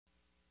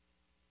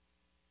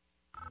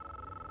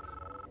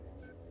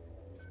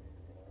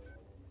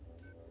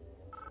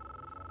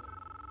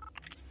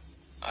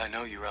I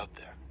know you're out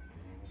there.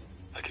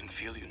 I can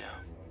feel you now.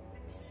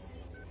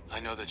 I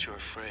know that you're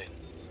afraid.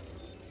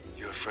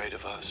 You're afraid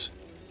of us.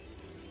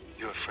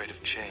 You're afraid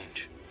of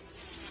change.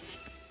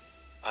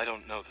 I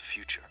don't know the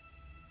future.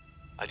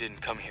 I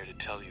didn't come here to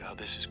tell you how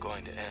this is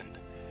going to end.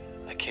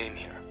 I came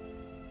here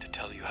to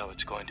tell you how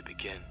it's going to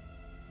begin.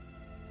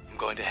 I'm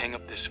going to hang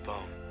up this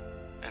phone,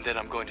 and then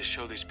I'm going to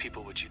show these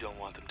people what you don't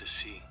want them to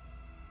see.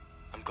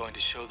 I'm going to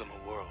show them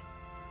a world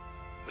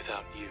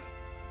without you.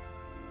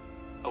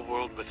 A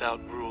world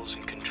without rules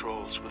and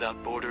controls,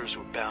 without borders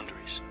or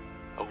boundaries.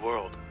 A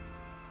world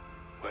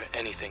where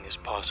anything is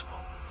possible.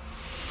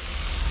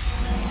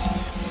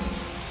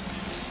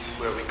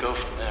 Where we go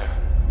from there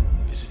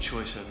is a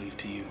choice I leave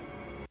to you.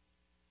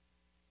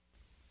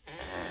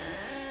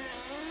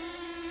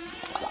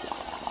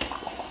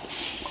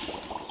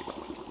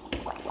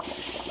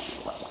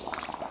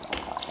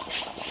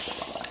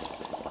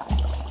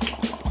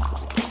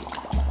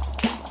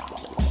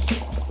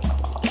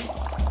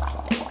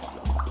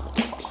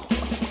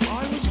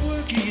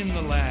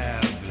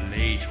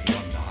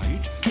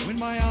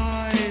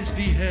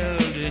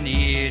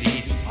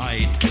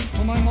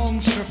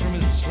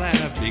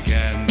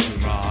 Began to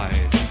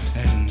rise,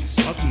 and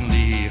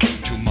suddenly,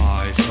 to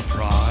my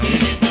surprise,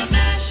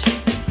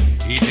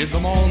 he did the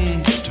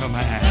monster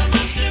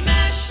mash.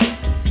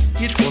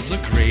 It was a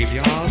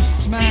graveyard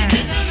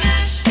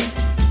smash.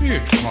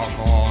 It caught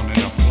on in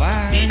a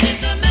flash.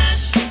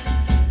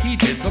 He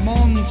did the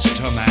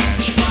monster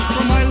mash.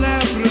 From my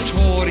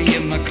laboratory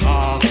in the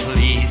castle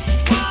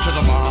east to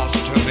the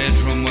master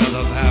bedroom where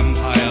the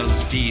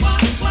vampires feast,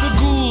 the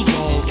ghouls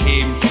all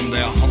came from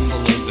their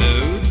humble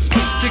abodes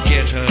to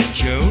get a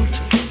jolt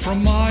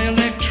from my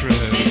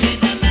electrodes.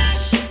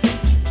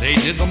 They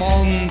did the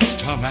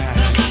monster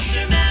mash.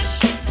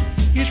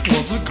 It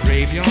was a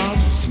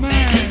graveyard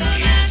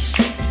smash.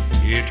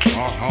 It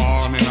caught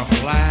on in a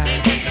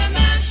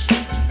flash.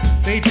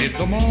 They did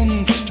the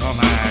monster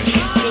mash.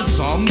 The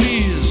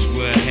zombies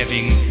were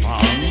having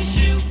fun.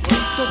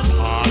 The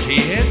party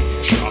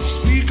had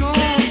just begun.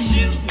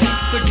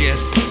 The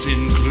guests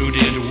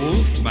included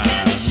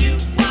Wolfman,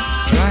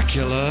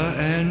 Dracula,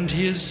 and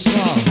his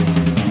son.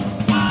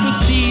 The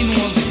scene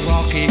was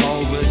rocking,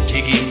 all were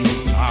digging the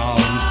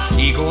sounds.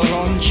 Igor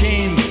on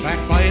chains,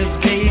 backed by his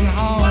baying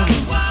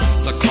hounds.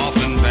 The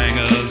coffin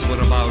bangers were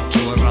about to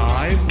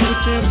arrive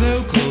with their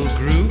vocal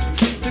group,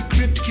 the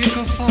Crypt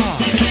Kicker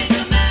Five.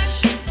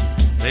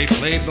 They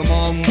played the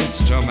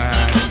monster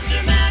mash.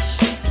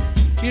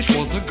 It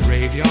was a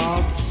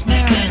graveyard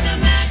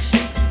smash.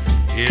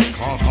 It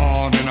caught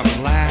on in a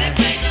flash.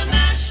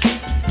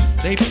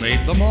 They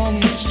played the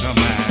monster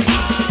mash.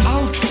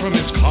 Out from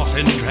his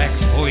coffin,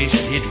 Drac's voice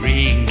did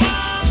ring.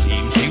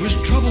 Seems he was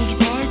troubled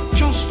by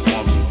just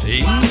one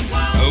thing.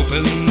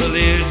 Opened the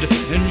lid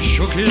and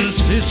shook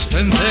his fist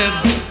and said,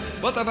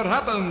 "Whatever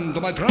happened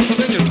to my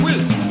Transylvania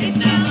twist?" It's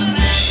now the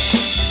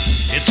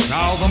mash. It's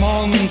now the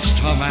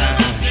monster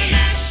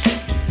mash.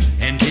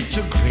 And it's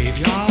a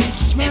graveyard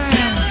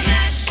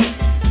smash.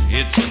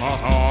 It's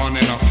caught on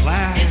in a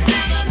flash.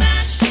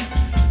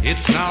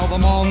 It's now the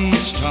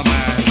monster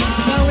mash.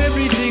 Now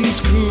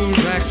everything's cool,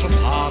 Drac's a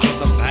part of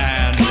the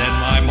band, and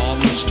my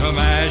monster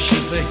mash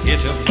is the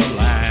hit of the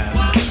land.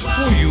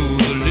 For you,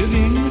 the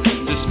living,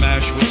 this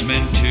mash was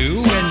meant to.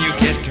 When you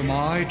get to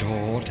my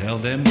door, tell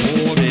them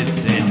Bobby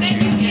sent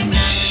you.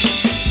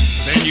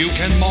 Then you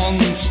can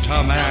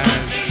monster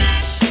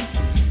mash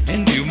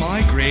and do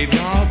my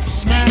graveyard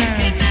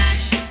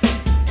smash.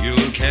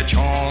 You'll catch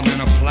on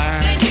in a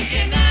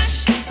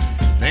flash.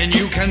 Then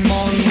you can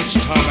monster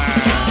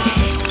mash.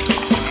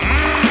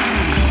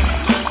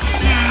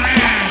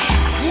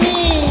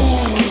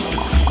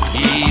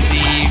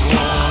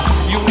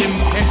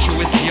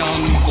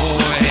 Young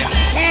boy.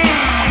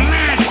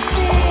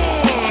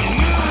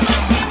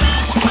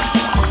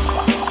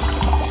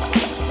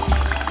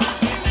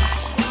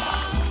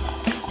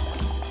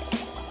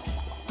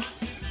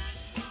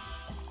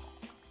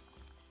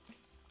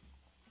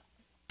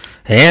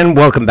 And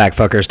welcome back,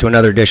 fuckers, to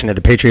another edition of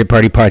the Patriot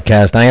Party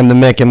Podcast. I am the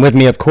Mick, and with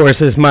me, of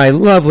course, is my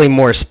lovely,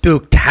 more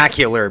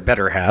spooktacular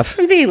better half.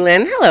 V.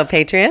 Lynn. Hello,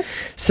 Patriots.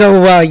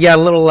 So, a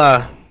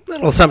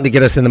little something to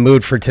get us in the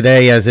mood for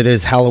today, as it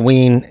is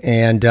Halloween,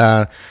 and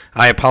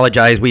I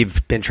apologize.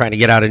 We've been trying to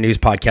get out a news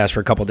podcast for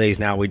a couple days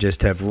now. We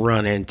just have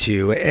run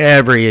into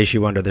every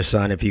issue under the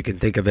sun, if you can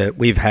think of it.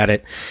 We've had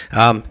it.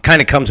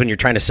 Kind of comes when you're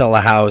trying to sell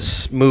a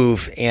house,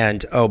 move,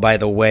 and, oh, by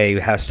the way,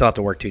 you still have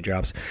to work 2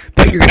 jobs.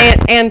 But you're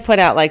and put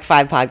out like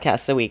 5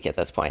 podcasts a week at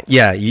this point.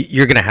 Yeah,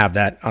 you're going to have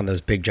that on those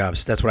big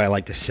jobs. That's what I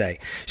like to say.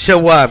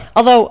 So,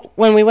 although,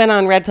 when we went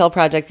on Red Pill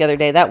Project the other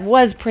day, that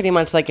was pretty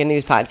much like a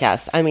news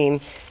podcast. I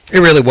mean... It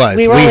really was.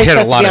 We were only hit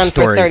a supposed lot to be of on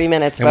stories, for 30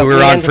 minutes, and but we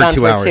were on ended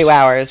for 2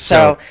 hours.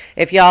 So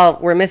if y'all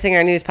were missing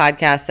our news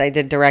podcasts, I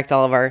did direct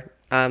all of our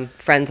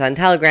friends on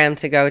Telegram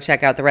to go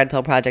check out the Red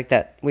Pill Project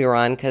that we were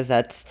on, because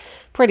that's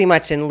pretty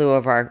much in lieu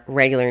of our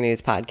regular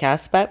news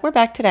podcast. But we're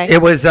back today.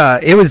 It was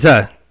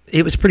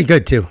It was pretty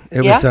good too.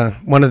 It was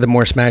one of the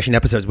more smashing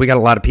episodes. We got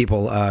a lot of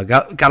people,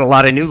 got a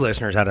lot of new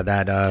listeners out of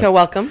that. So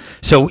welcome.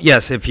 So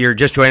yes, if you're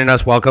just joining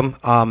us, welcome.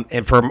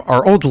 And for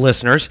our old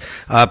listeners,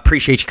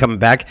 appreciate you coming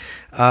back.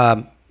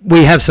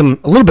 We have a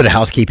little bit of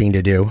housekeeping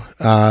to do.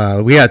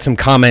 We had some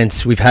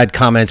comments. We've had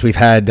comments. We've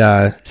had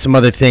some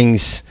other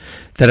things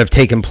that have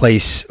taken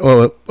place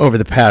over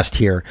the past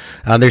year.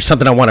 There's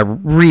something I want to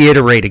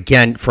reiterate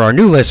again for our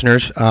new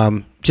listeners,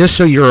 just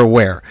so you're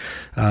aware.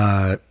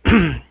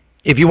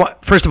 If you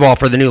want, first of all,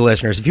 for the new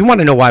listeners, if you want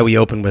to know why we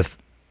open with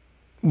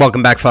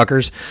 "Welcome back,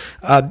 fuckers,"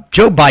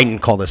 Joe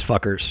Biden called us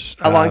fuckers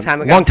a long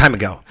time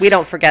ago. We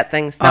don't forget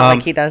things, not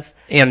like he does.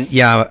 And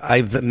yeah,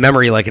 I've a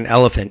memory like an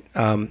elephant.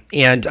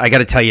 And I got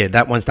to tell you,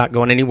 that one's not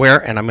going anywhere.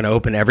 And I'm going to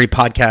open every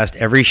podcast,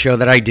 every show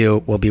that I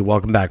do will be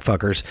 "Welcome back,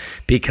 fuckers,"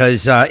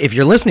 because if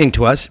you're listening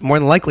to us, more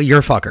than likely you're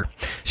a fucker.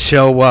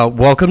 So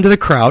welcome to the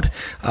crowd.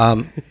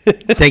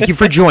 Thank you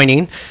for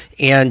joining,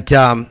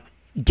 and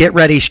get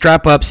ready,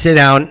 strap up, sit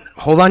down,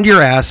 hold on to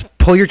your ass,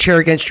 pull your chair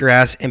against your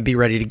ass, and be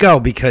ready to go,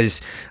 because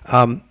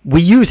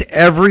we use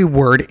every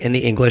word in the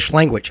English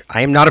language.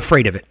 I am not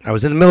afraid of it. I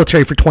was in the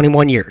military for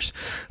 21 years.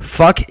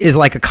 Fuck is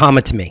like a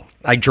comma to me.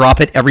 I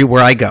drop it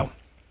everywhere I go.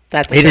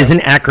 It is an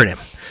acronym,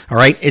 all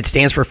right? It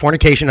stands for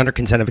fornication under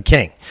consent of a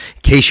king.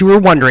 In case you were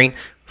wondering,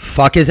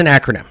 fuck is an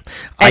acronym.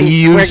 And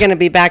we're going to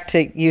be back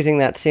to using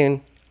that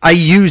soon. I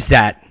use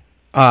that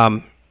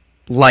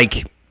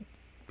like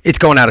it's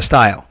going out of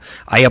style.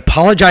 I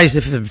apologize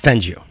if it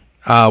offends you.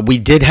 We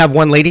did have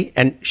one lady,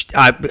 and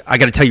I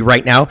got to tell you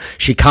right now,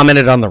 she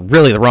commented on the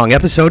wrong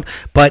episode.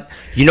 But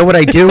you know what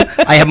I do?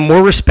 I have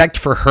more respect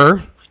for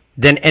her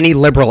than any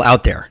liberal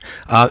out there.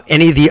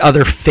 Any of the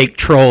other fake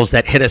trolls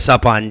that hit us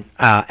up on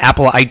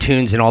Apple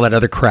iTunes and all that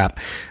other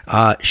crap.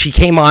 She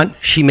came on.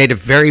 She made a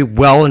very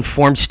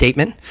well-informed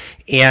statement,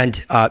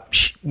 and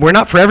we're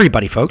not for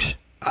everybody, folks.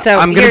 So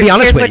I'm going to be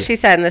honest with you. Here's what she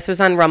said, and this was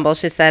on Rumble.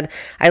 She said,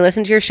 "I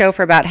listened to your show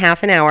for about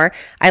half an hour.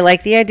 I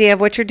like the idea of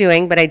what you're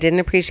doing, but I didn't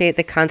appreciate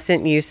the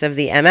constant use of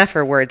the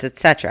MFer words,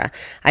 etc.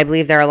 I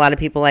believe there are a lot of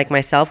people like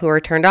myself who are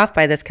turned off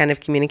by this kind of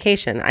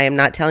communication. I am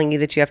not telling you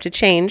that you have to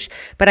change,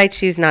 but I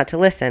choose not to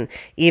listen.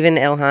 Even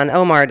Ilhan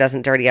Omar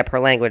doesn't dirty up her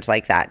language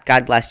like that.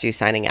 God bless you,"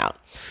 signing out.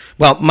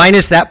 Well,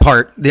 minus that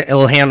part, the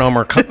Ilhan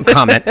Omar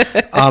comment.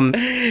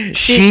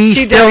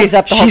 She's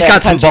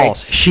got some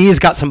balls. She has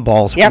got some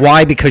balls. Yep.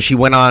 Why? Because she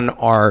went on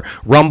our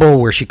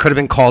Rumble, where she could have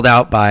been called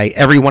out by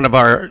every one of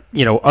our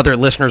other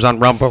listeners on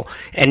Rumble,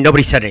 and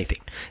nobody said anything.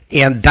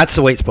 And that's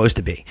the way it's supposed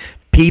to be.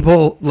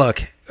 People,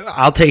 look,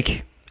 I'll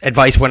take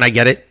advice when I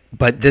get it,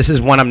 but this is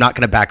one I'm not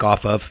going to back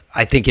off of.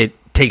 I think it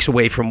takes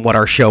away from what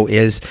our show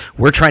is.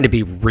 We're trying to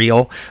be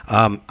real.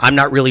 I'm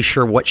not really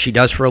sure what she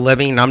does for a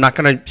living. I'm not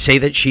going to say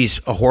that she's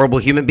a horrible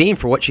human being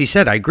for what she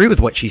said. I agree with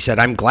what she said.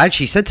 I'm glad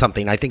she said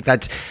something. I think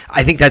that's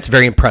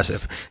very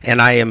impressive,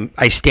 and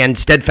I stand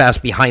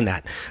steadfast behind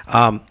that.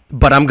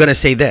 But I'm going to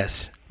say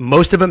this: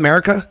 most of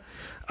America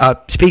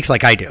speaks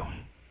like I do.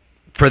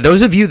 For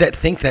those of you that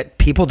think that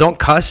people don't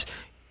cuss,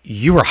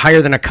 you are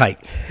higher than a kite,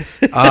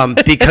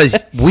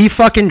 because we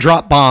fucking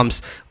drop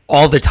bombs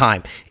all the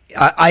time.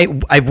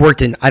 I've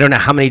worked in I don't know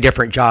how many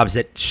different jobs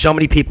that so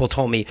many people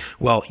told me,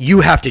 well,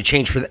 you have to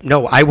change for that.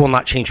 No, I will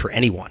not change for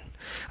anyone.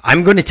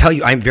 I'm going to tell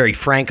you, I'm very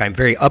frank, I'm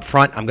very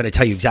upfront. I'm going to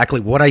tell you exactly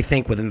what I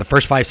think within the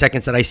first 5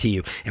 seconds that I see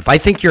you. If I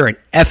think you're an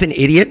effing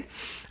idiot,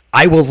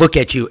 I will look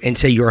at you and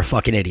say you're a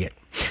fucking idiot.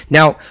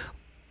 Now,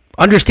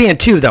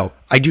 understand too, though,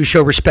 I do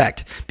show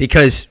respect,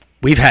 because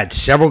we've had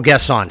several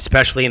guests on,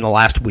 especially in the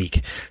last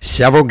week.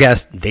 Several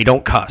guests, they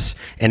don't cuss.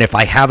 And if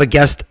I have a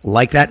guest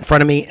like that in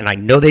front of me and I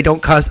know they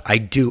don't cuss, I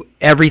do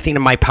everything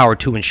in my power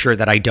to ensure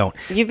that I don't.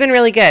 You've been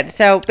really good.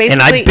 So basically,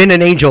 and I've been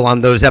an angel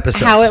on those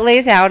episodes. How it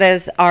lays out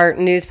as our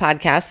news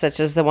podcast, such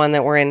as the one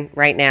that we're in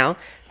right now,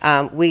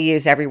 we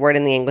use every word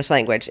in the English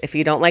language. If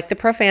you don't like the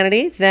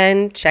profanity,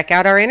 then check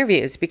out our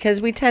interviews,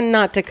 because we tend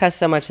not to cuss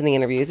so much in the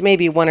interviews.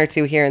 Maybe one or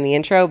two here in the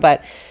intro,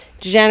 but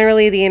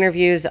generally the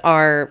interviews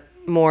are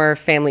more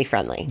family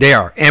friendly. They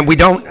are. And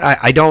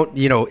I don't,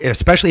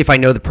 especially if I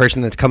know the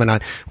person that's coming on.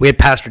 We had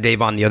Pastor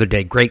Dave on the other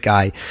day. Great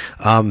guy.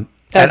 That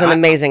was an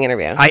amazing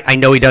interview. I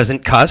know he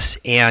doesn't cuss,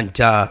 and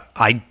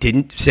I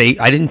didn't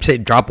say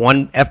drop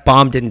one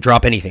F-bomb, didn't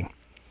drop anything.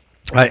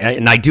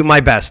 And I do my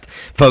best,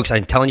 folks.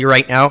 I'm telling you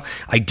right now,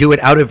 I do it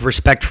out of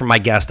respect for my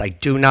guest. I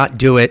do not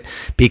do it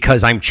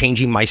because I'm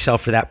changing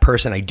myself for that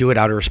person. I do it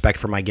out of respect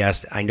for my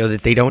guest. I know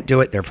that they don't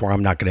do it, therefore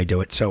I'm not going to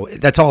do it. So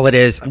that's all it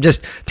is. I'm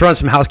just throwing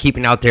some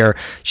housekeeping out there.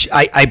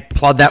 I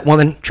applaud that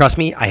woman. Trust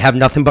me, I have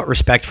nothing but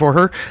respect for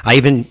her. I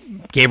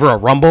even gave her a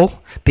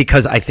Rumble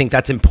because I think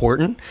that's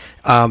important.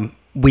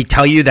 We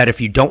tell you that if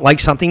you don't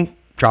like something,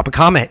 drop a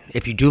comment.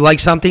 If you do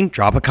like something,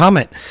 drop a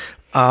comment.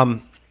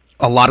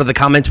 A lot of the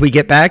comments we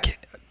get back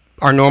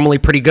are normally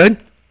pretty good,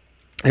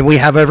 and we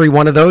have every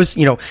one of those,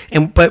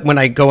 but when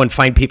I go and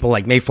find people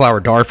like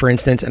Mayflower Dar, for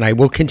instance, and I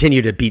will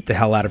continue to beat the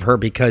hell out of her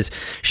because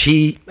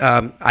she,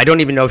 I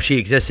don't even know if she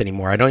exists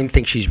anymore. I don't even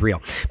think she's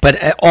real.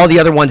 But all the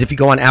other ones, if you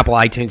go on Apple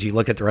iTunes, you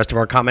look at the rest of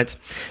our comments,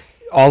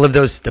 all of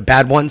those, the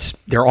bad ones,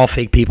 they're all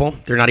fake people.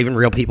 They're not even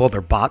real people.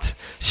 They're bots.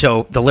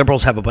 So the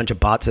liberals have a bunch of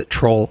bots that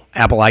troll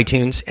Apple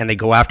iTunes, and they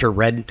go after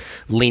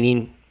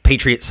red-leaning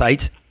patriot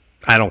sites.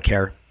 I don't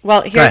care.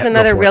 Well, here's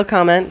another real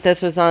comment.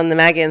 This was on the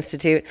MAGA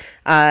Institute.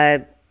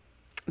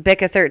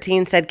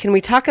 Bicca13 said, "Can we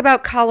talk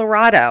about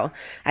Colorado?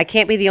 I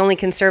can't be the only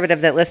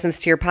conservative that listens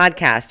to your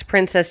podcast.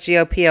 Princess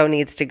GOPO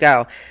needs to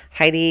go."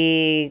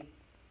 Heidi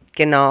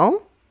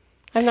Ginal?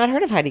 I've not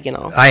heard of Heidi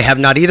Ginal. I have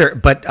not either,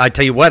 but I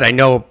tell you what, I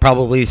know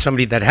probably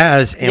somebody that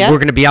has, and we're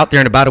going to be out there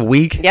in about a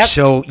week. Yep.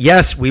 So,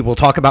 yes, we will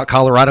talk about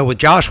Colorado with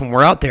Josh when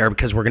we're out there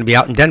because we're going to be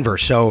out in Denver,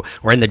 so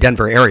we're in the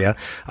Denver area.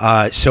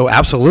 So,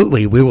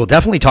 absolutely, we will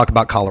definitely talk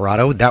about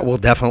Colorado. That will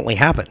definitely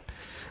happen.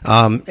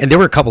 And there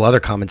were a couple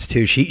other comments,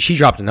 too. She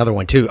dropped another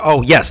one, too.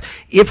 Oh, yes,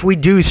 if we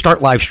do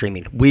start live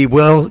streaming, we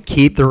will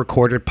keep the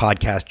recorded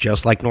podcast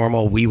just like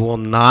normal. We will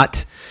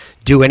not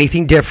do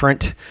anything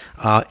different.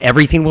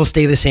 Everything will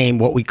stay the same.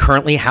 What we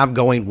currently have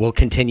going will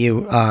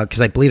continue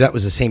because I believe that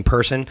was the same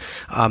person.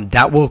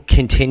 That will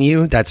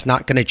continue. That's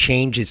not going to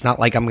change. It's not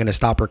like I'm going to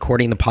stop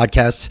recording the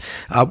podcasts.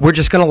 We're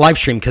just going to live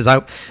stream because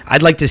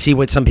I'd like to see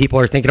what some people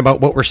are thinking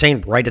about what we're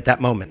saying right at that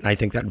moment. And I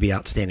think that would be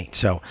outstanding.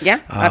 So yeah,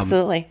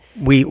 absolutely.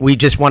 We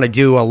just want to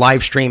do a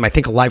live stream. I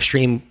think a live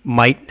stream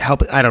might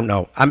help. I don't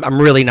know.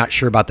 I'm really not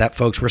sure about that,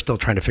 folks. We're still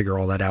trying to figure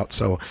all that out.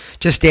 So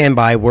just stand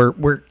by.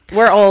 We're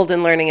old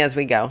and learning as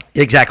we go.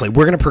 Exactly.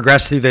 We're going to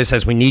progress through this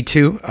as we need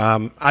to.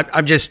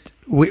 I'm just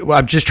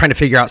trying to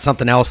figure out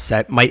something else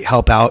that might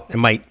help out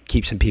and might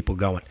keep some people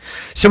going.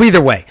 So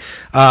either way,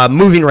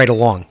 moving right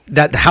along,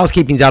 that the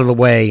housekeeping's out of the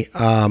way.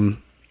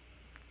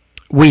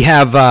 We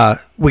got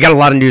a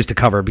lot of news to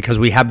cover because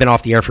we have been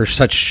off the air for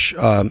such,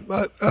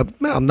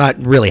 not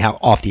really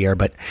off the air,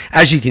 but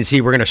as you can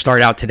see, we're going to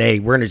start out today.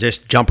 We're going to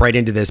just jump right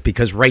into this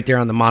because right there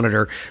on the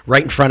monitor,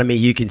 right in front of me,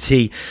 you can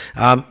see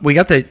we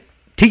got the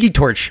Tiki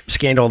Torch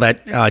scandal,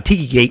 that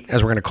Tiki Gate,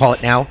 as we're going to call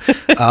it now.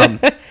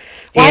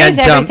 Why is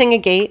everything a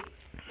gate?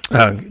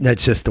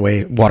 That's just the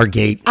way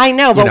Watergate. I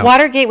know, but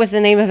Watergate was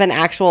the name of an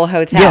actual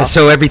hotel. Yeah,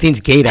 so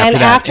everything's gate after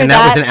that, and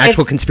that was an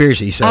actual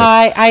conspiracy. So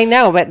I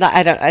know, but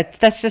I don't.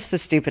 That's just the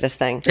stupidest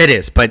thing. It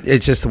is, but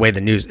it's just the way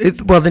the news.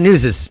 The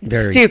news is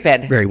very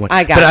stupid. Very one.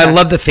 I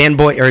love the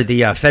fanboy or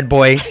the Fed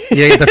boy.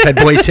 You get the Fed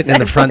boy sitting in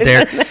the front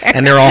there,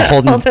 and they're all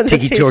holding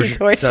Tiki Torch.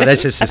 So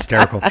that's just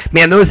hysterical.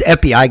 Man, those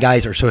FBI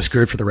guys are so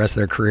screwed for the rest of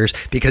their careers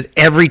because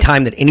every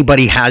time that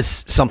anybody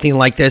has something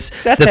like this,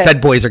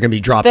 Fed boys are going to be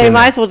dropped. They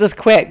might as well just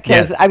quit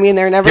because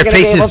they're never going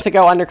to be able to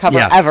go undercover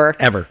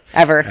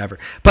ever.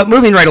 But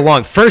moving right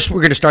along, first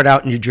we're going to start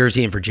out in New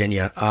Jersey and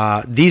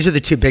Virginia. These are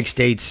the two big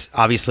states.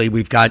 Obviously,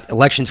 we've got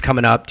elections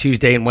coming up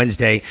Tuesday and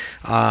Wednesday.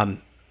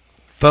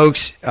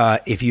 Folks,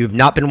 if you have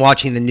not been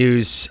watching the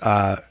news,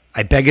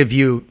 I beg of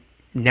you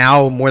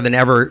now more than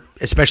ever,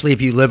 especially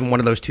if you live in one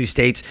of those two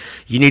states,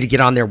 you need to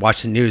get on there,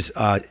 watch the news,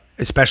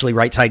 especially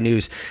Right Side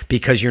News,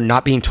 because you're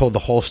not being told the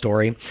whole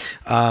story.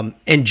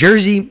 In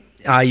Jersey,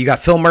 you got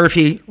Phil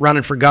Murphy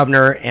running for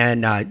governor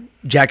and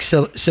Jack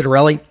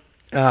Citarelli.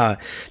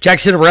 Jack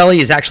Citarelli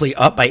is actually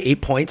up by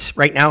 8 points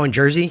right now in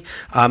Jersey.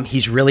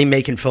 He's really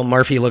making Phil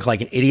Murphy look like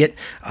an idiot.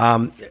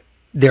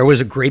 There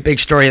was a great big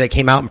story that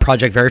came out in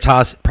Project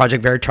Veritas.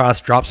 Project Veritas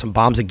dropped some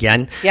bombs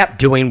again,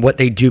 doing what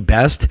they do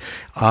best.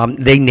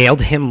 They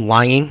nailed him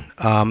lying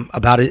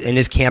about it in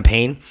his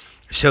campaign.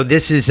 So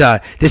this is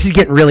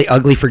getting really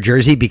ugly for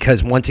Jersey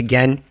because once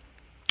again,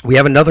 we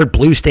have another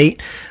blue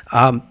state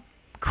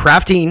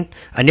crafting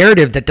a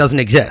narrative that doesn't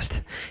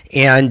exist.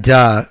 And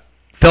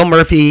Phil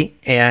Murphy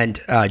and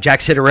Jack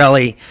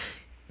Citarelli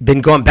been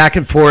going back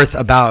and forth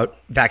about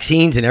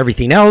vaccines and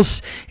everything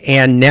else.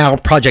 And now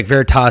Project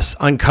Veritas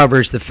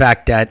uncovers the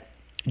fact that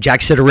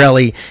Jack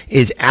Citarelli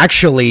is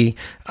actually,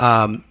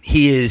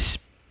 he is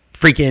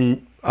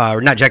freaking,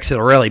 not Jack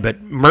Citarelli,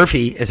 but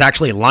Murphy is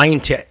actually lying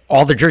to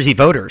all the Jersey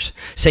voters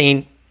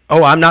saying,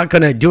 oh, I'm not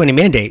going to do any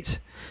mandates.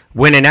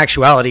 When in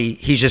actuality,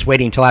 he's just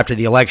waiting until after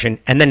the election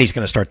and then he's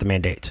going to start the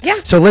mandates. Yeah.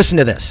 So listen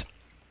to this.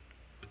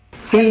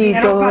 Sí,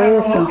 todo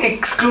eso.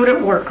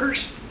 Excluded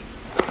workers.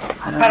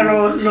 Para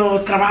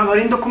los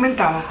trabajadores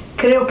indocumentados.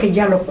 Creo que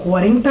ya los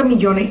 40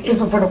 millones,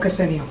 eso fue lo que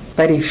se dio.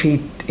 But if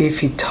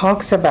he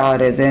talks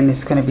about it, then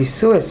it's going to be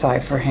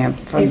suicide for him.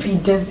 If he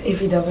does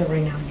it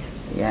right now,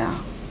 yes.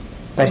 Yeah.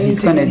 But he's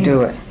going to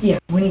do it. Yeah,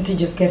 we need to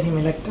just get him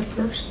elected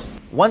first.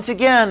 Once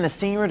again, the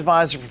senior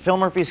advisor for Phil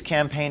Murphy's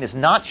campaign is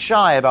not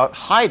shy about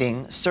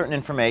hiding certain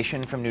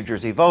information from New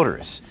Jersey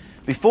voters.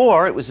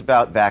 Before, it was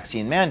about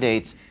vaccine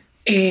mandates.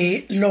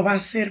 Lo va a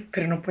hacer,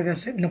 pero no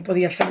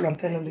podía hacerlo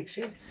antes de la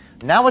elección.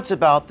 Now it's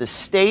about the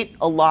state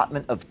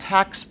allotment of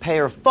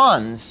taxpayer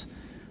funds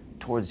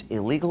towards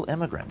illegal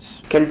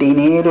immigrants. Que el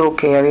dinero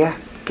que había,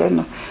 que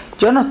no.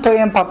 Yo no estoy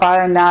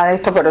empapada en nada de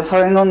esto, pero eso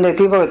vengo de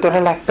ti porque tú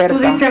eres la experta. Tú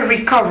dices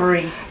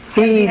recovery.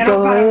 Sí,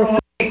 todo eso.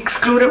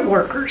 Excluded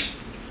workers.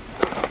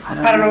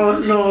 Para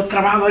los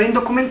trabajadores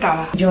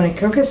indocumentados.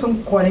 Creo que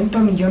son 40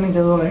 millones de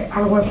dólares,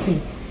 algo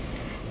así.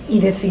 Y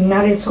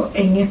designar eso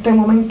en este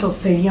momento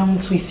sería un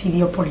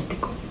suicidio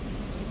político.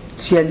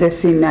 Si él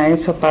designa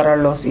eso para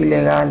los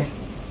ilegales.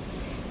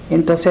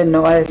 Entonces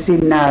no va a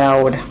decir nada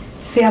ahora.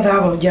 Se ha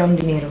dado ya un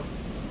dinero.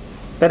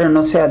 Pero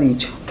no se ha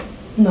dicho.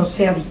 No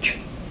se ha dicho.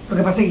 Lo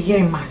que pasa es que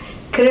quieren más.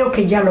 Creo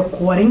que ya los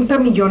 40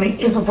 millones,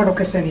 eso fue lo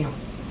que se dio.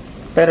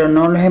 Pero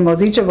no les hemos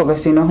dicho porque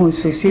si no es un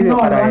suicidio No,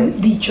 para lo él.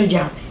 han dicho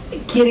ya.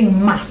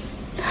 Quieren más.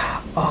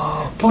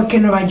 Porque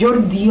Nueva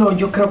York dio,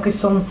 yo creo que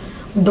son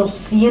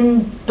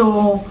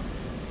 200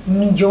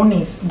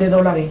 millones de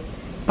dólares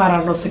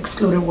para los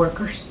excluded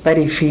workers. But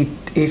if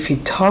he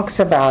talks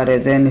about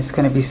it, then it's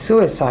going to be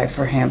suicide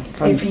for him.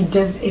 If he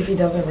does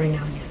it right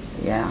now,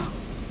 yes. Yeah.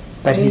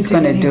 But We he's need to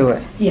going to get do him-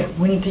 it. Yeah,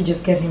 we need to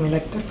just get him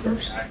elected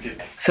first.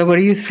 So what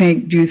do you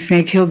think? Do you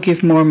think he'll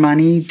give more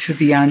money to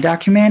the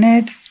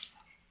undocumented?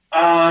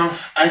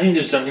 I think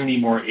there's definitely going to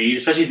be more aid,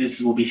 especially this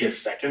will be his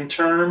second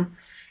term.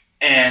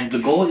 And the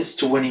goal is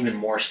to win even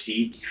more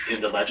seats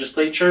in the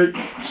legislature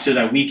so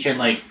that we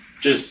can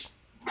just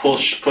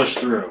push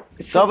through.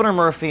 Governor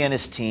Murphy and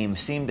his team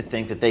seem to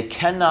think that they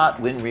cannot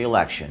win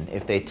re-election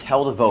if they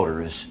tell the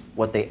voters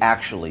what they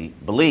actually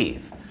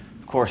believe.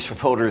 Of course, for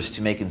voters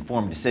to make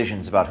informed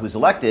decisions about who's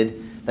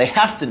elected, they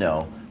have to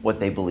know what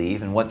they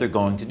believe and what they're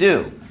going to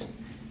do.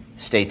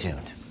 Stay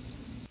tuned.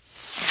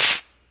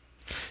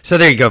 So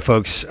there you go,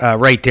 folks.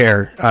 Right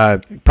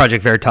there,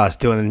 Project Veritas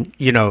doing,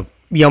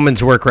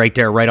 yeoman's work right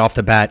there, right off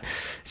the bat.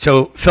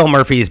 So Phil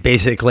Murphy is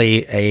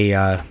basically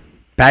a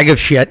bag of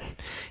shit,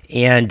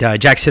 and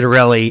Jack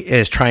Citarelli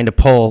is trying to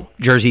pull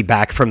Jersey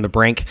back from the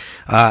brink.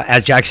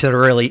 As Jack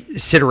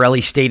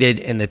Citarelli stated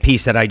in the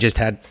piece that I just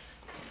had.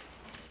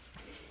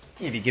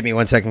 If you give me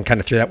 1 second, kind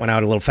of threw that one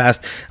out a little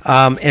fast.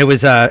 It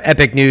was a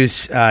Epic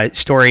News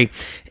story,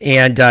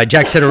 and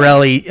Jack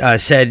Citarelli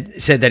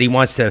said that he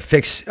wants to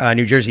fix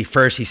New Jersey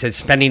first. He said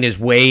spending is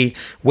way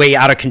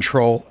out of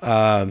control.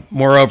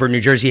 Moreover,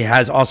 New Jersey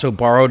has also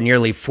borrowed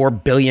nearly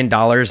 $4 billion,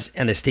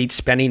 and the state's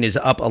spending is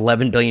up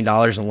 $11 billion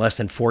in less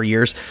than 4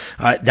 years.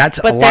 But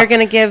they're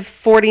going to give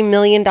 $40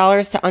 million to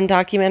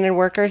undocumented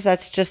workers?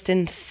 That's just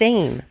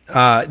insane.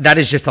 That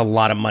is just a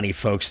lot of money,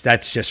 folks.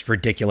 That's just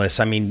ridiculous.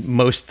 I mean,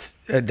 most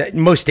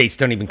states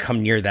don't even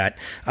come near that.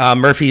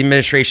 Murphy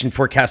administration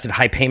forecasted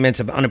high payments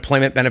of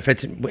unemployment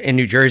benefits in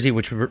New Jersey,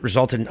 which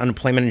resulted in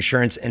unemployment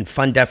insurance and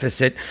fund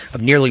deficit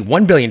of nearly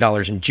 $1 billion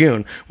in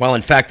June, while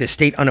in fact the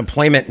state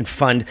unemployment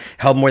fund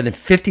held more than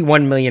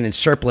 $51 million in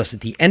surplus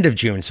at the end of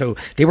June. So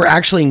they were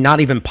actually not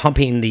even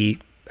pumping the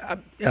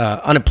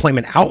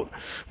unemployment out,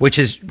 which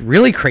is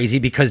really crazy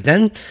because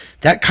then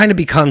that kind of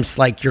becomes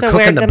like you're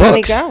cooking the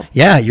books. Money go?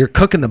 Yeah, you're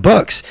cooking the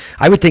books.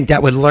 I would think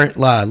that would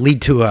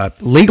lead to a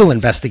legal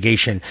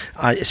investigation,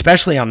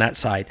 especially on that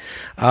side.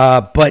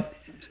 But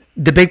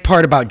the big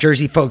part about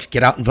Jersey folks,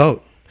 get out and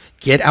vote.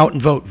 Get out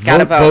and vote.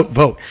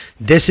 Vote.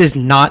 This is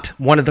not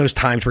one of those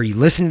times where you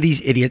listen to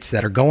these idiots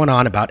that are going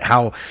on about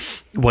how,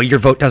 well, your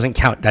vote doesn't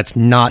count. That's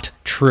not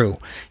true.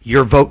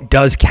 Your vote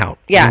does count.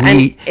 Yeah,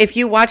 and if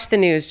you watch the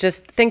news,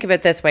 just think of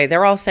it this way.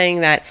 They're all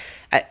saying that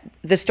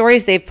the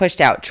stories they've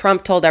pushed out,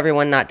 Trump told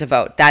everyone not to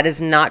vote. That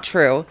is not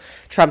true.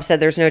 Trump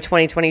said there's no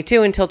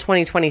 2022 until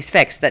 2020 is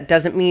fixed. That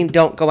doesn't mean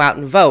don't go out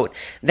and vote.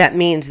 That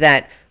means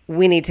that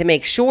we need to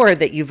make sure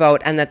that you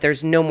vote and that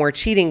there's no more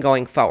cheating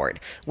going forward,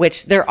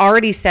 which they're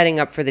already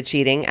setting up for the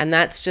cheating. And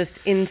that's just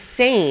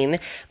insane.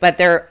 But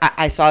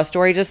I saw a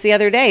story just the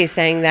other day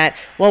saying that,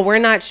 well, we're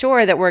not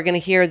sure that we're going to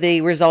hear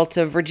the results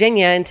of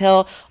Virginia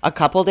until a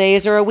couple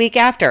days or a week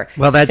after.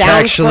 Well, that's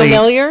Sounds actually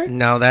familiar?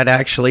 No, that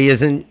actually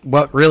isn't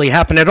what really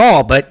happened at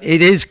all, but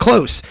it is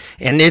close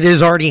and it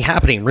is already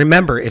happening.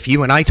 Remember, if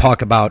you and I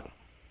talk about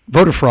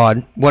voter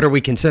fraud, what are we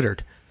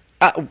considered?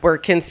 We're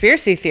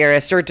conspiracy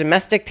theorists or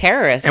domestic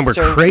terrorists. And we're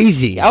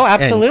crazy. Oh,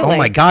 absolutely. And, oh,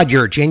 my God,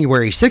 you're a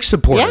January 6th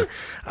supporter.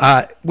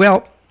 Yeah.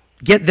 Well,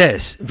 get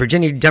this.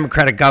 Virginia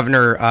Democratic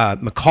Governor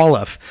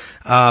McAuliffe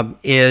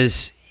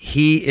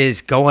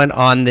is going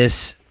on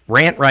this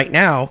rant right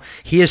now.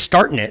 He is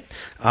starting it.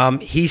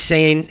 He's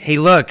saying, hey,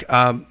 look,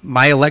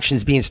 my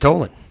election's being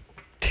stolen.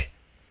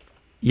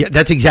 Yeah,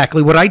 that's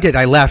exactly what I did.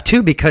 I laughed,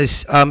 too,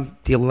 because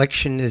the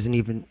election isn't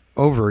even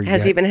over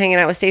Has yet. he been hanging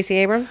out with Stacey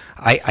Abrams?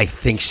 I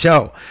think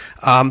so.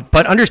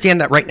 But understand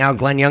that right now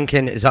Glenn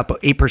Youngkin is up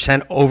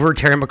 8% over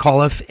Terry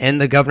McAuliffe in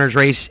the governor's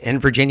race in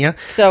Virginia,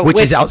 which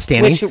is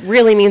outstanding. Which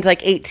really means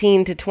like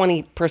 18 to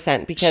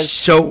 20%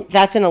 because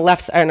that's in a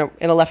left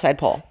side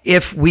poll.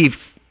 If we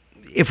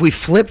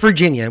flip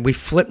Virginia, we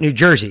flip New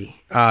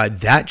Jersey,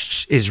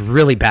 that is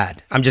really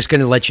bad. I'm just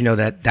going to let you know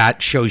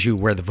that shows you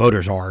where the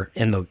voters are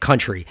in the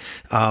country,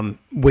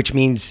 which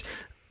means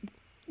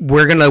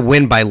we're going to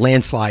win by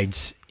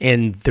landslides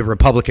in the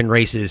Republican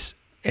races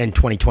in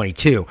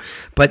 2022.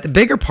 But the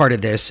bigger part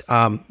of this,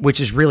 which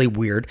is really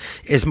weird,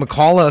 is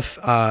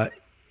McAuliffe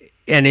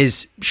and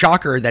his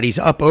shocker that he's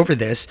up over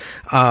this.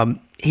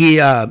 He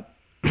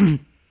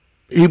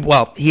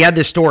He had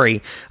this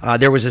story.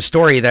 There was a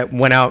story that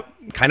went out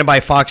kind of by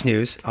Fox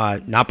News,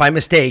 not by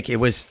mistake. It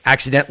was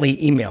accidentally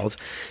emailed.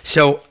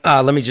 So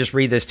let me just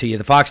read this to you.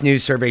 The Fox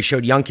News survey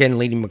showed Youngkin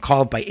leading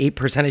McAuliffe by 8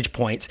 percentage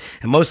points,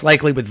 and most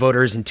likely with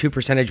voters and 2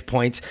 percentage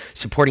points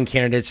supporting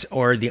candidates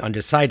or the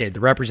undecided. That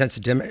represents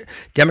a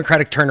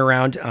Democratic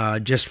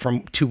turnaround just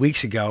from 2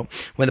 weeks ago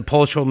when the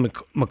poll showed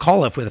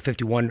McAuliffe with a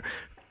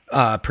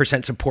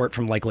 51% support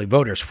from likely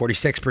voters,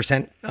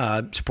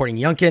 46% supporting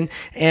Youngkin,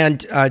 and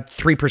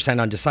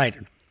 3%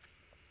 undecided.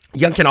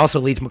 Youngkin also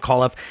leads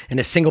McAuliffe in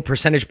a single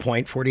percentage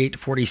point, 48 to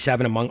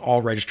 47 among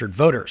all registered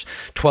voters,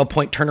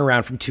 12-point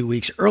turnaround from 2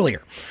 weeks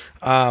earlier.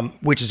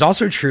 Which is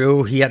also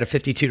true. He had a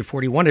 52 to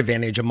 41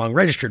 advantage among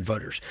registered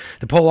voters.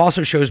 The poll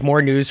also shows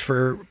more news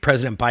for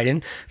President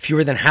Biden.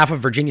 Fewer than half of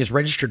Virginia's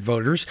registered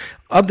voters,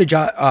 of the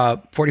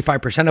job,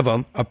 45% of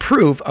them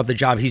approve of the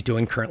job he's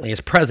doing currently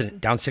as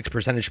president, down 6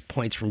 percentage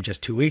points from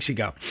just 2 weeks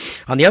ago.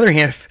 On the other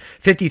hand,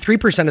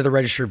 53% of the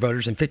registered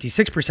voters and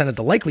 56% of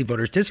the likely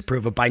voters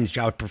disapprove of Biden's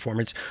job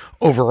performance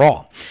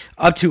overall,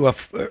 up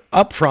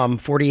from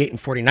 48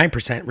 and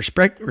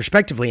 49%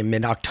 respectively in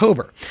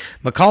mid-October.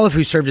 McAuliffe,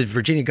 who served as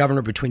Virginia governor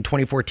between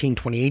 2014 and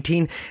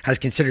 2018, has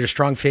considered a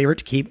strong favorite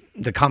to keep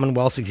the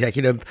Commonwealth's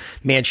executive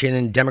mansion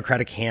in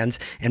Democratic hands,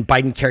 and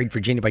Biden carried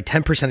Virginia by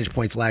 10 percentage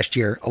points last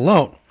year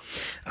alone.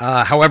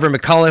 However,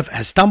 McAuliffe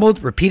has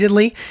stumbled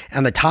repeatedly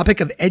on the topic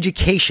of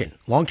education,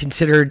 long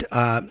considered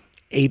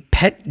a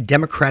pet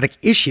Democratic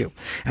issue,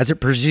 as it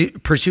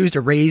pursues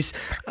to raise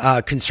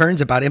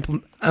concerns about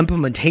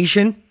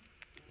implementation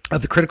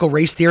of the critical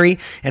race theory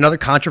and other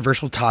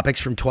controversial topics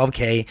from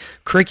 12K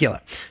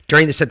curricula.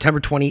 During the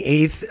September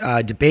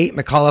 28th debate,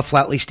 McAuliffe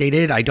flatly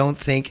stated, I don't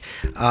think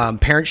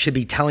parents should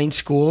be telling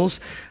schools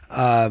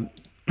I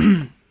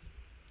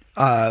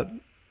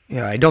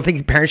don't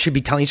think parents should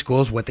be telling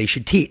schools what they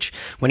should teach,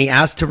 when he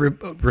asked to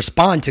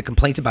respond to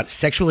complaints about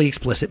sexually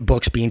explicit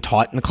books being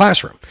taught in the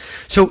classroom.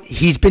 So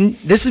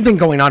this has been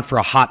going on for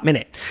a hot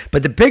minute.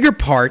 But the bigger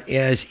part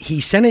is he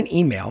sent an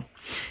email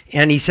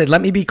and he said, let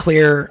me be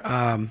clear,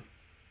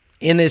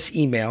 in this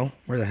email,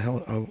 where the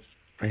hell? Oh,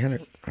 I had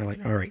it. All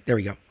right, there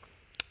we go.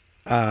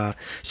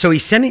 So he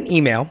sent an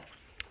email,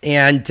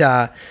 and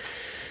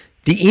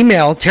the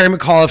email, Terry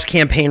McAuliffe's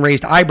campaign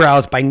raised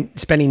eyebrows by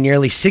spending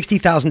nearly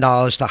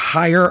 $60,000 to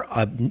hire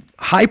a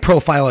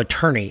high-profile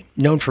attorney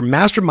known for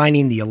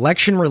masterminding the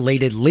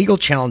election-related legal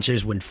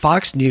challenges. When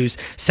Fox News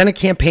sent a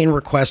campaign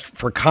request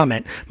for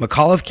comment,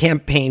 McAuliffe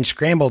campaign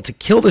scrambled to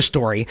kill the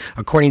story,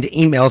 according to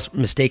emails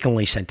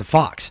mistakenly sent to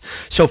Fox.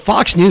 So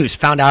Fox News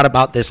found out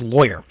about this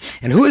lawyer.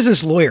 And who is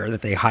this lawyer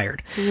that they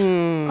hired?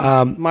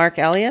 Mark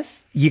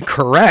Elias? You're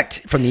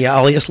correct, from the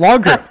Elias Law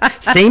Group.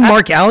 Same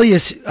Mark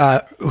Elias,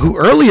 who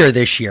earlier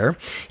this year,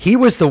 he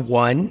was the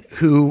one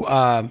who,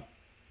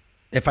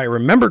 if I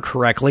remember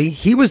correctly,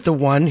 he was the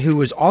one who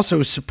was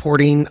also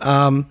supporting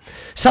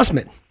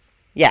Sussman.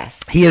 Yes.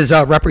 He is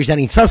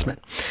representing Sussman.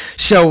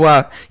 So,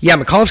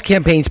 McAuliffe's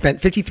campaign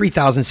spent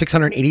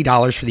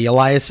 $53,680 for the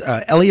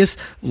Elias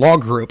Law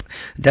Group,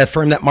 the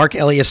firm that Mark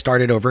Elias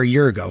started over a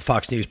year ago,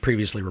 Fox News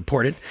previously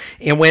reported,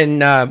 and when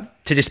to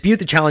dispute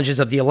the challenges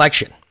of the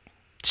election.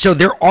 So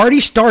they're already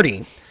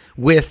starting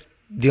with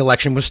the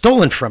election was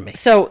stolen from me.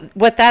 So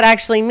what that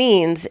actually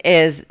means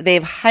is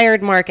they've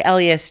hired Mark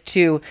Elias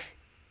to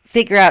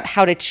figure out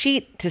how to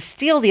cheat to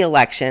steal the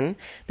election,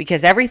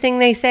 because everything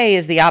they say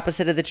is the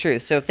opposite of the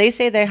truth. So if they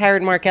say they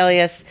hired Mark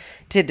Elias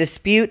to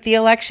dispute the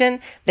election,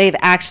 they've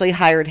actually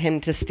hired him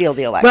to steal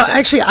the election. Well,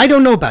 actually, I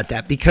don't know about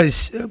that,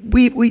 because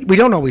we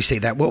don't always say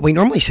that. What we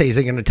normally say is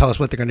they're going to tell us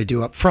what they're going to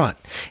do up front.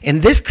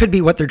 And this could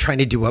be what they're trying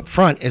to do up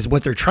front, is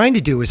what they're trying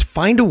to do is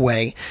find a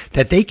way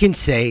that they can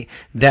say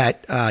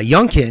that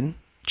Youngkin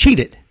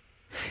cheated.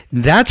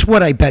 That's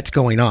what I bet's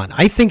going on.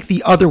 I think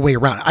the other way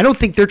around. I don't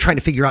think they're trying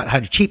to figure out how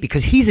to cheat,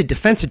 because he's a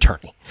defense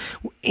attorney.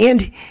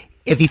 And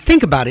if you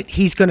think about it,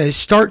 he's going to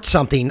start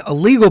a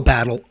legal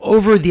battle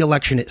over the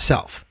election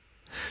itself.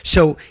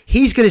 So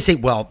he's going to say,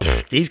 well,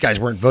 these guys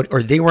weren't voting,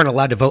 or they weren't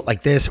allowed to vote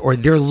like this, or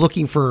they're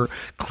looking for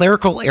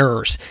clerical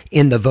errors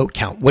in the vote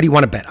count. What do you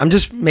want to bet? I'm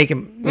just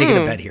making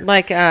a bet here.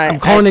 I'm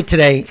calling it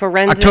today,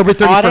 October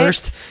 31st.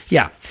 Audit?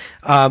 Yeah.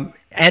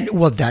 And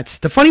well, that's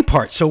the funny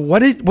part. So what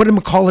did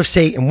McAuliffe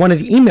say in one of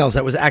the emails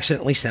that was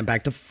accidentally sent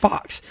back to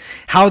Fox?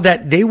 How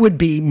that they would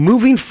be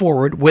moving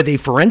forward with a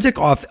forensic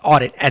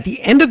audit at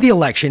the end of the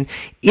election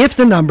if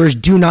the numbers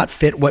do not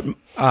fit what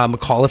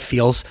McAuliffe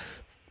feels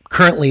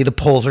currently the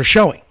polls are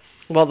showing.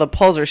 Well, the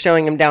polls are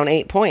showing him down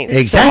 8 points.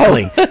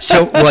 Exactly.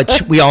 So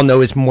what we all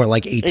know is more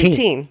like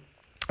 18.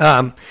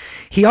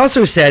 He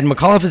also said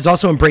McAuliffe has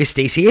also embraced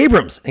Stacey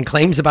Abrams and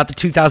claims about the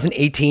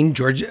 2018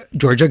 Georgia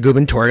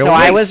gubernatorial race.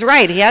 I was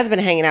right. He has been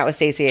hanging out with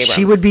Stacey Abrams.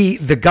 She would be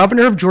the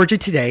governor of Georgia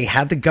today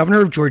had the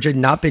governor of Georgia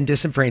not been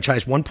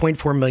disenfranchised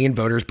 1.4 million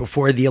voters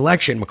before the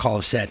election,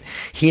 McAuliffe said.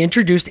 He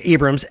introduced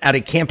Abrams at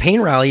a campaign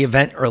rally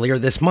event earlier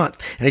this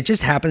month, and it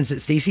just happens that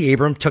Stacey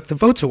Abrams took the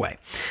votes away.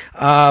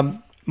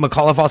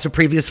 McAuliffe also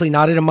previously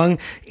noted among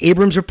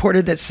Abrams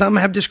reported that some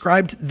have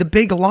described the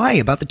big lie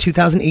about the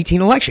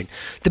 2018 election.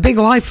 The big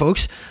lie,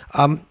 folks,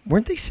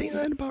 weren't they saying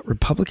that about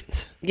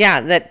Republicans?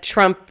 Yeah, that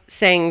Trump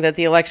saying that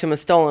the election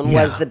was stolen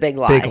was the big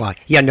lie. Big lie.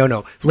 Yeah,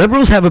 no.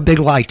 Liberals have a big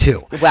lie,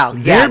 too. Well,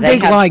 their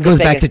big lie goes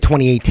back to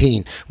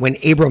 2018 when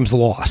Abrams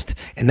lost,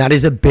 and that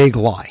is a big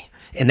lie.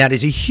 And that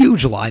is a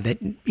huge lie that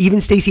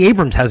even Stacey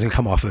Abrams hasn't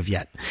come off of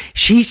yet.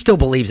 She still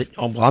believes that,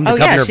 I'm the governor of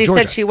Georgia. She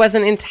said she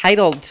wasn't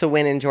entitled to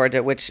win in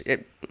Georgia, which...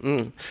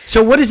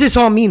 So what does this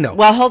all mean, though?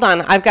 Well, hold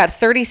on. I've got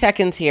 30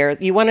 seconds here.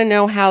 You want to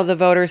know how the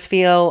voters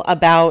feel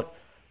about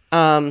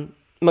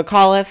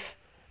McAuliffe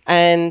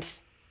and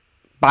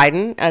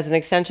Biden as an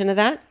extension of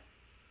that?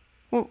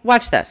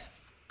 Watch this.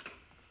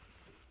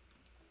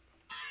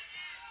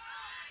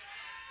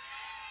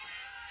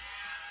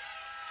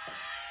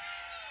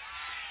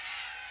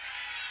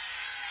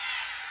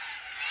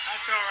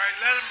 That's all right.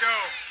 Let him go.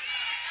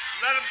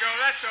 Let him go.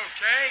 That's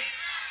okay.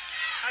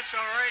 That's all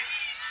right.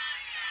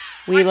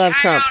 We love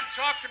Trump. Hang out and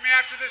talk to me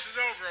after this is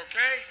over,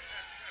 okay?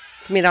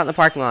 Let's meet out in the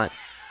parking lot.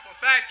 Well,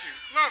 thank you.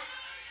 Look.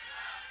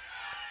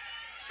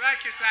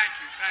 Thank you.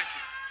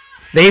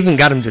 They even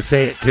got him to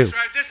say it, too. That's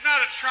right. This is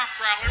not a Trump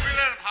rally. We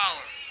let him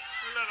holler.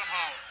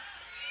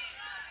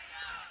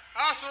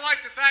 I also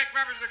like to thank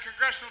members of the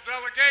congressional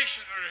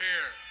delegation that are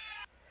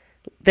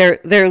here.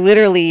 They're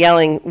literally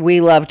yelling,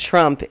 "We love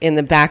Trump" in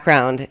the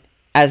background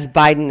as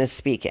Biden is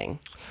speaking.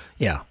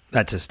 Yeah,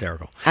 that's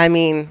hysterical. I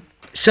mean...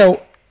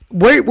 So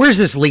where's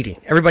this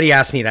leading? Everybody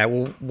asks me that.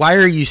 Well, why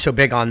are you so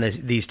big on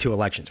these two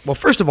elections? Well,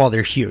 first of all,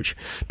 they're huge.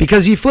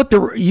 Because you flip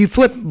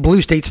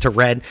blue states to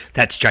red,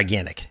 that's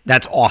gigantic.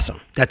 That's awesome.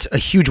 That's a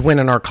huge win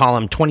in our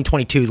column.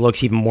 2022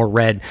 looks even more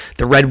red.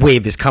 The red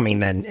wave is coming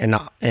then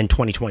in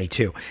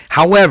 2022.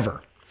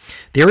 However,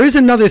 there is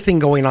another thing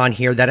going on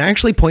here that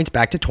actually points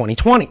back to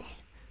 2020.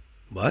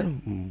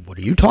 What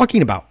are you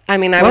talking about? I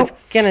mean, I was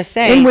going to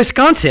say... In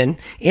Wisconsin,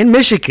 in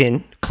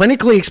Michigan,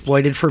 clinically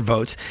exploited for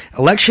votes,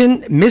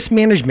 election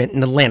mismanagement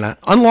in Atlanta,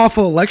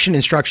 unlawful election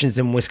instructions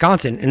in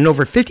Wisconsin, and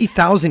over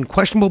 50,000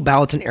 questionable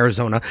ballots in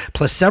Arizona,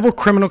 plus several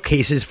criminal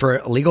cases for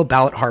illegal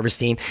ballot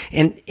harvesting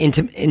and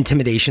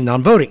intimidation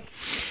on voting.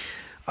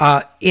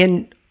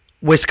 In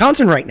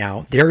Wisconsin right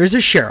now, there is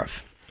a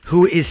sheriff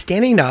who is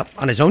standing up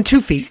on his own 2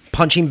 feet,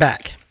 punching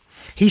back.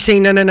 He's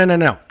saying,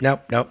 no.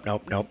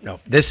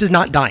 This is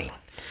not dying.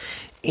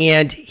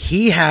 And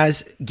he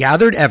has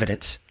gathered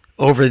evidence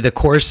over the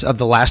course of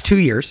the last 2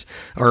 years,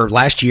 or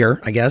last year,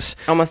 I guess.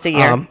 Almost a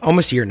year.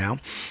 Almost a year now.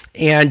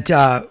 And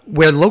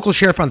where the local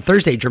sheriff on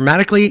Thursday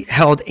dramatically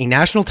held a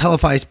national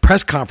televised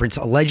press conference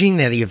alleging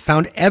that he had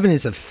found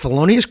evidence of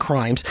felonious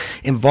crimes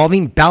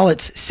involving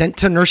ballots sent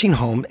to nursing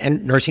home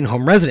and nursing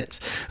home residents.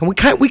 And we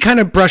kind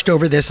of brushed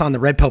over this on the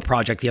Red Pill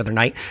Project the other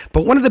night.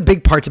 But one of the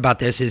big parts about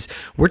this is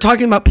we're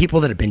talking about people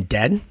that have been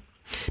dead,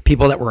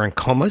 people that were in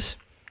comas.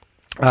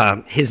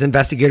 His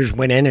investigators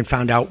went in and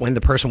found out when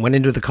the person went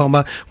into the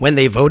coma, when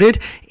they voted,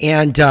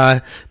 and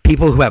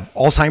people who have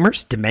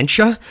Alzheimer's,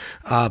 dementia,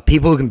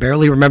 people who can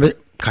barely remember,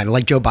 kind of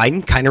like Joe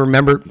Biden,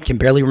 can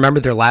barely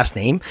remember their last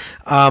name,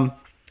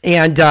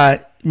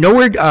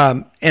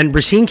 and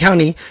Racine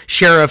County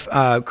Sheriff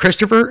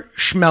Christopher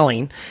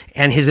Schmeling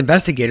and his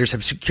investigators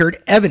have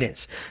secured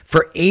evidence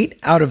for 8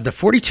 out of the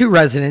 42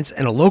 residents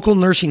in a local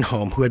nursing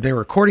home who had been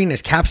recording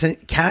as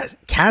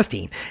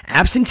casting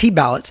absentee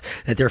ballots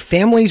that their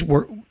families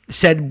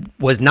said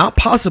was not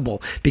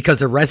possible because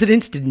the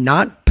residents did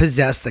not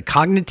possess the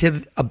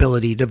cognitive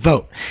ability to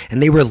vote.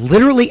 And they were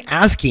literally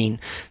asking,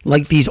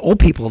 like these old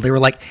people, they were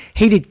like,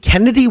 hey, did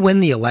Kennedy win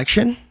the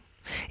election?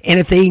 And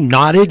if they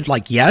nodded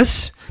like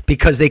yes,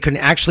 because they couldn't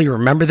actually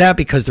remember that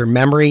because their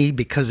memory,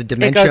 because of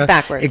dementia, it goes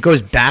backwards. It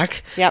goes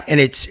back, yep.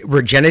 And it's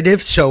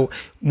regenerative. So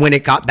when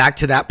it got back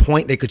to that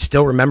point, they could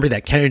still remember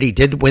that Kennedy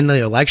did win the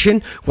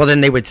election. Well,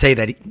 then they would say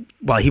that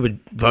he would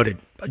voted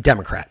a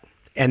Democrat,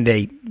 and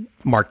they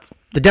marked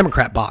the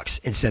Democrat box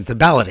and sent the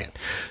ballot in.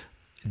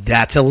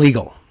 That's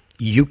illegal.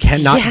 You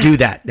cannot do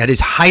that. That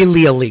is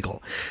highly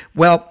illegal.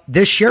 Well,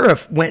 this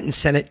sheriff went and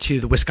sent it to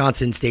the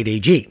Wisconsin State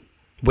AG,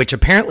 which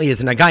apparently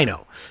is an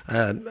Agino,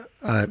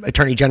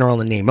 Attorney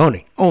General in name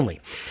only.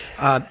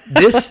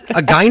 This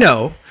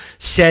Agino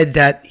said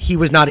that he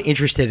was not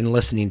interested in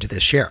listening to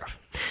this sheriff.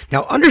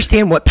 Now,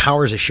 understand what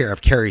powers a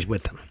sheriff carries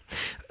with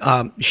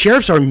them.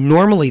 Sheriffs are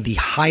normally the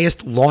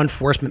highest law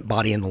enforcement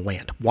body in the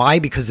land. Why?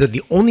 Because they're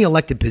the only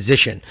elected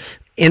position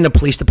in the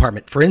police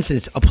department. For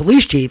instance, a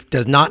police chief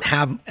does not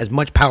have as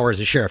much power as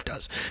a sheriff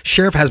does.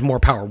 Sheriff has more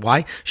power.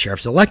 Why?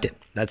 Sheriff's elected.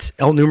 That's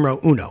el numero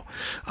uno.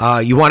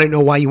 You want to know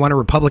why you want a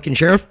Republican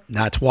sheriff?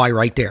 That's why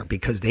right there,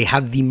 because they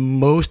have the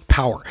most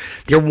power.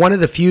 They're one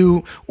of the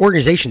few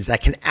organizations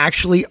that can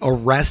actually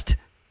arrest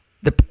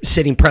the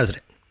sitting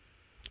president.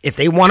 If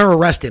they want to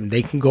arrest him,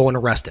 they can go and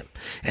arrest him.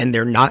 And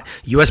they're not,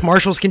 U.S.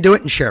 Marshals can do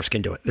it and sheriffs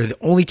can do it. They're the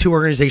only two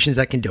organizations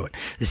that can do it.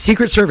 The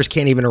Secret Service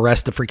can't even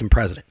arrest the freaking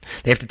president.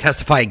 They have to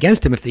testify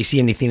against him if they see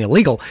anything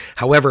illegal.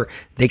 However,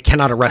 they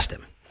cannot arrest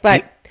him.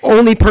 But the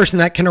only person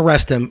that can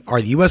arrest him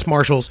are the U.S.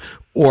 Marshals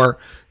or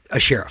a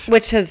sheriff.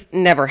 Which has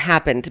never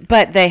happened,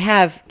 but they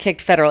have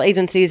kicked federal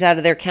agencies out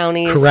of their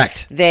counties.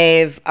 Correct.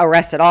 They've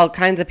arrested all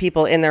kinds of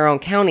people in their own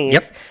counties.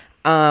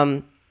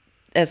 Yep.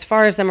 As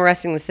far as them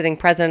arresting the sitting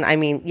president, I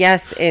mean,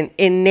 yes, in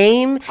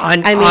name,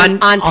 on paper,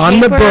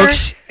 the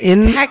books,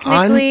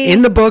 technically,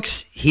 in the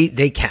books,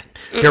 they can.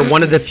 They're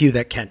one of the few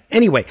that can.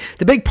 Anyway,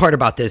 the big part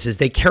about this is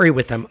they carry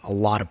with them a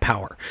lot of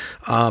power.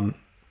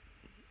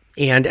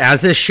 And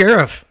as the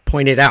sheriff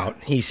pointed out,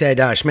 he said,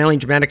 Schmeling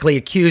dramatically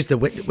accused the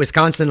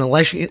Wisconsin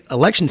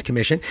Elections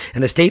Commission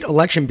and the state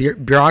election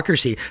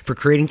bureaucracy for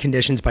creating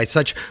conditions by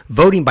such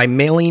voting by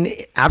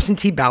mailing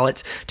absentee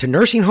ballots to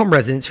nursing home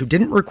residents who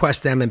didn't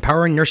request them,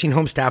 empowering nursing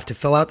home staff to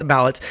fill out the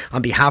ballots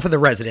on behalf of the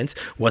residents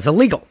was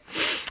illegal.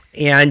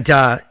 And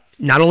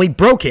not only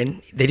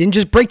broken, they didn't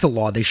just break the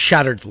law, they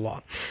shattered the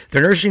law.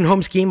 The nursing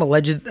home scheme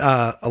alleged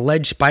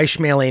by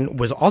Schmeling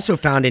was also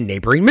found in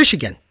neighboring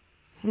Michigan.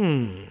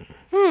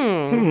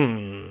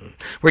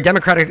 Where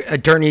Democratic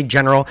Attorney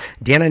General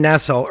Dana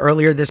Nessel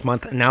earlier this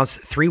month announced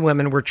 3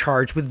 women were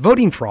charged with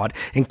voting fraud,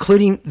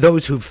 including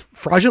those who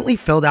fraudulently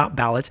filled out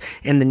ballots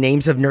in the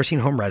names of nursing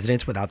home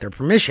residents without their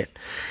permission.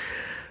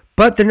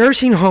 But the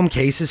nursing home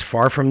case is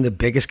far from the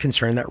biggest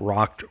concern that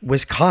rocked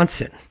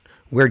Wisconsin,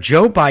 where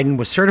Joe Biden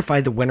was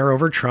certified the winner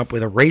over Trump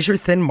with a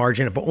razor-thin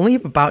margin of only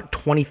about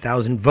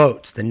 20,000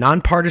 votes. The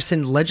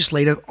nonpartisan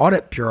Legislative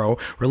Audit Bureau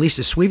released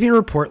a sweeping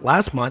report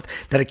last month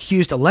that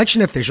accused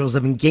election officials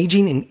of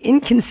engaging in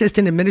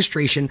inconsistent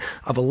administration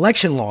of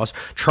election laws,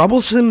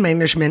 troublesome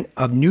management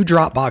of new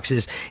drop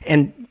boxes,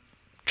 and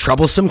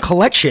troublesome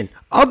collection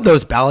of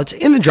those ballots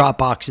in the drop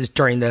boxes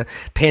during the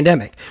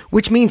pandemic,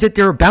 which means that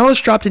there are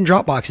ballots dropped in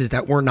drop boxes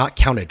that were not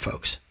counted,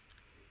 folks.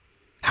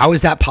 How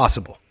is that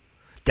possible?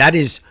 That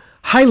is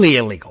highly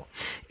illegal,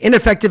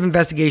 ineffective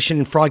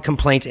investigation, fraud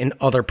complaints, and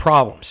other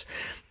problems.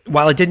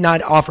 While it did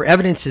not offer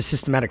evidence of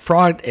systematic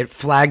fraud, it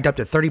flagged up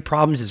to 30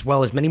 problems as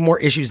well as many more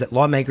issues that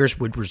lawmakers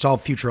would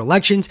resolve future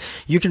elections.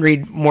 You can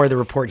read more of the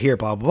report here,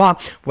 blah, blah,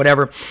 blah,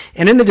 whatever.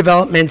 And in the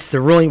developments,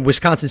 the ruling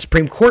Wisconsin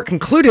Supreme Court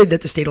concluded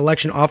that the state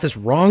election office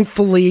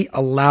wrongfully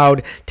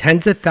allowed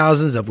tens of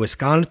thousands of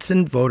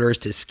Wisconsin voters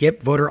to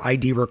skip voter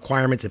ID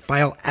requirements and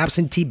file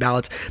absentee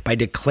ballots by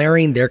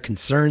declaring their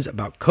concerns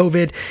about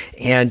COVID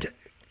and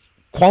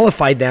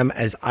qualified them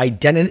as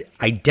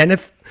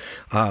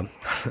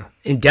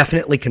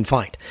indefinitely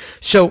confined.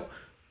 So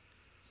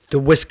the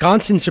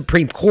Wisconsin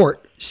Supreme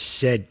Court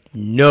said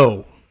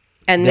no.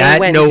 And they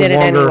went and did it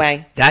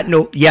anyway.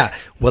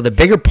 Well, the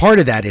bigger part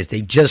of that is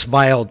they just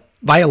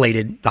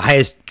violated the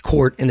highest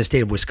court in the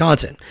state of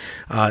Wisconsin.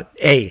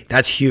 A,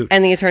 that's huge.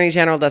 And the Attorney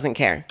General doesn't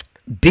care.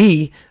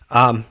 B,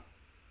 at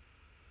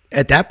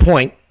that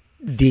point,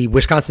 the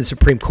Wisconsin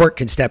Supreme Court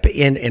can step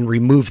in and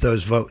remove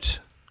those votes.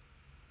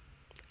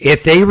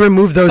 If they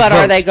remove those votes... But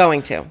are they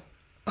going to?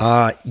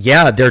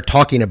 Yeah, they're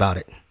talking about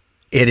it.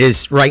 It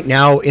is right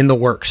now in the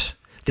works.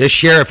 This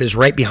sheriff is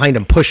right behind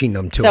them, pushing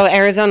them to it. So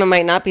Arizona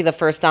might not be the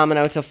first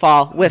domino to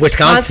fall.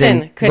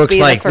 Wisconsin could looks be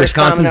like the first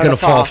Wisconsin's going to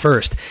fall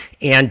first.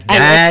 And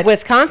if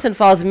Wisconsin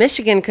falls,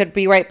 Michigan could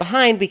be right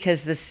behind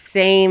because the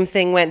same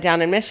thing went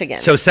down in Michigan.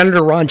 So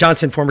Senator Ron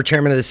Johnson, former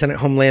chairman of the Senate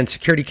Homeland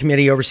Security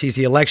Committee, oversees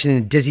the election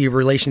and dizzy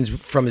relations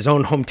from his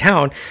own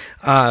hometown,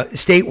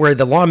 state where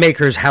the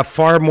lawmakers have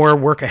far more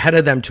work ahead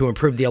of them to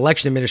improve the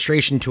election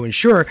administration to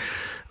ensure.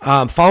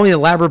 Following the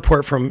lab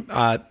report from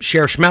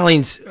Sheriff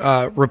Schmeling's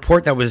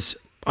report that was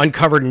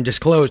uncovered and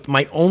disclosed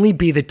might only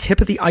be the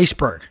tip of the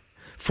iceberg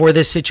for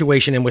this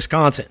situation in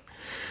Wisconsin.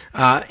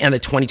 And the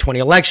 2020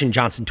 election,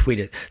 Johnson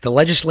tweeted, the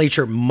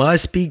legislature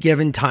must be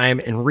given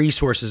time and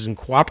resources in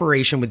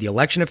cooperation with the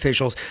election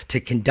officials to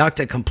conduct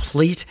a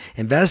complete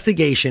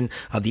investigation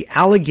of the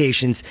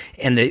allegations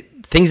and the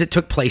things that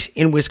took place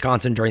in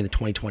Wisconsin during the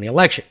 2020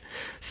 election.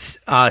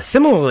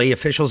 Similarly,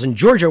 officials in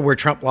Georgia, where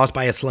Trump lost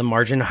by a slim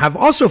margin, have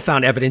also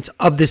found evidence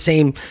of the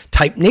same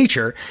type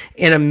nature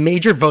in a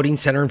major voting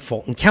center in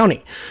Fulton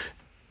County.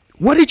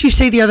 What did you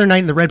say the other night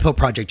in the Red Pill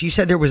Project? You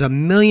said there was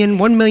 1 million.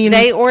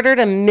 They ordered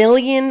 1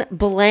 million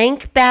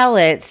blank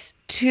ballots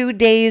 2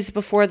 days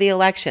before the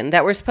election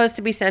that were supposed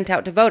to be sent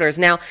out to voters.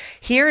 Now,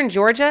 here in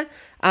Georgia,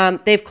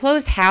 they've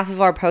closed half of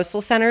our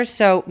postal centers,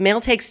 so mail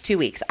takes 2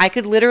 weeks. I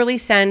could literally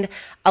send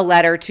a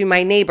letter to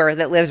my neighbor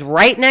that lives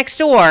right next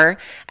door,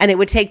 and it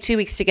would take 2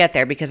 weeks to get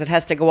there because it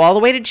has to go all the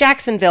way to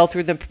Jacksonville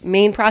through the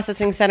main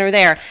processing center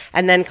there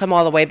and then come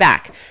all the way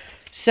back.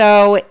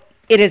 So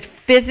it is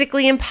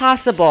physically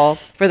impossible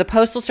for the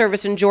Postal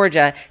Service in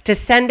Georgia to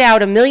send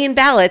out 1 million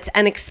ballots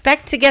and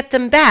expect to get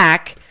them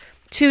back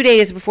 2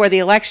 days before the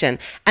election.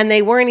 And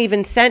they weren't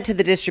even sent to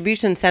the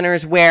distribution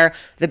centers where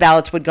the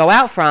ballots would go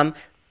out from.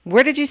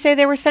 Where did you say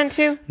they were sent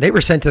to? They were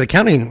sent to the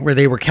county where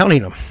they were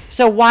counting them.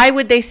 So why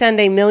would they send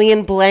 1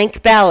 million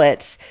blank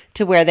ballots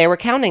to where they were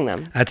counting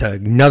them? That's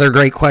another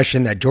great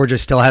question that Georgia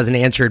still hasn't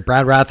answered.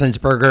 Brad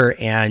Raffensperger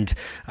and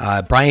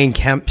Brian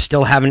Kemp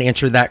still haven't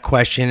answered that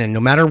question. And no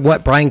matter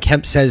what Brian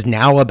Kemp says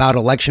now about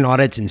election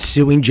audits and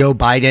suing Joe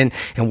Biden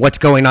and what's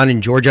going on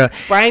in Georgia,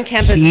 Brian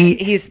Kemp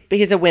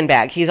he's a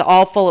windbag. He's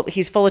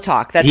full of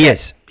talk. That's he it.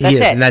 is. He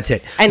is, and that's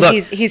it. And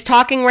Look, he's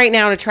talking right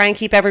now to try and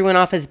keep everyone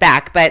off his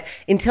back. But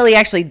until he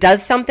actually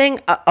does something,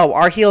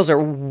 our heels are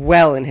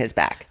well in his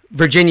back.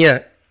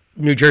 Virginia,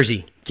 New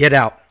Jersey, get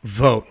out,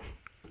 vote.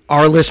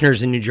 Our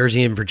listeners in New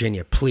Jersey and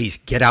Virginia, please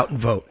get out and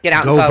vote. Get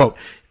out and vote.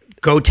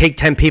 Go take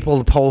 10 people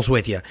to the polls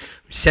with you.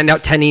 Send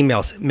out 10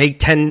 emails. Make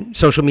 10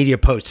 social media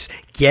posts.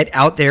 Get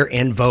out there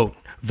and vote.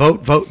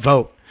 Vote, vote,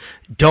 vote.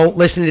 Don't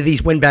listen to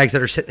these windbags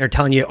that are sitting there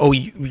telling you, oh,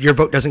 your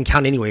vote doesn't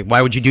count anyway.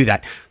 Why would you do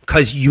that?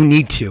 Because you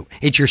need to.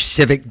 It's your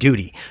civic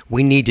duty.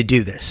 We need to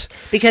do this.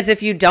 Because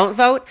if you don't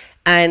vote,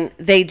 and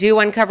they do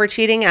uncover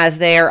cheating, as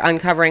they are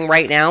uncovering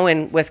right now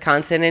in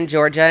Wisconsin and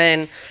Georgia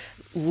and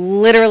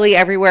literally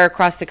everywhere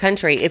across the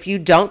country, if you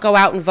don't go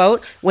out and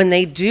vote, when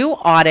they do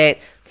audit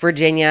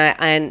Virginia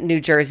and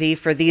New Jersey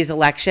for these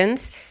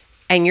elections,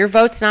 and your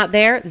vote's not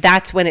there,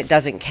 that's when it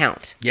doesn't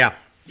count. Yeah.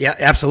 Yeah,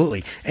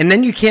 absolutely. And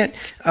then you can't,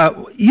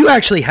 you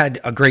actually had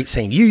a great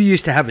saying. You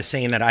used to have a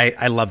saying that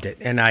I loved it,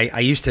 and I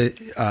used to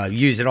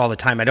use it all the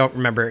time. I don't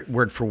remember it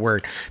word for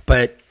word,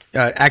 but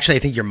actually I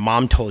think your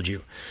mom told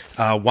you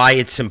why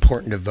it's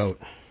important to vote.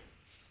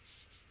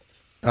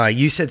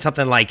 You said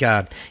something like,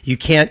 you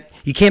can't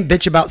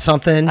bitch about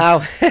something.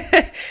 Oh,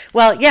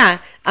 well, yeah.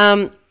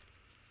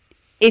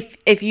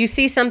 If you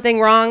see something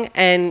wrong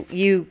and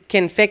you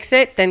can fix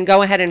it, then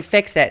go ahead and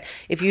fix it.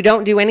 If you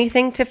don't do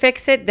anything to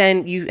fix it,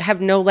 then you have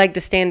no leg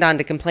to stand on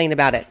to complain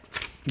about it.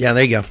 Yeah,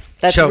 there you go.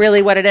 That's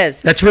really what it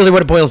is. That's really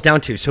what it boils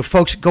down to. So,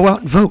 folks, go out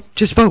and vote.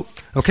 Just vote,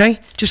 okay?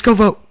 Just go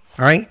vote,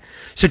 all right?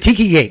 So,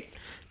 Tiki Gate,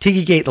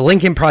 the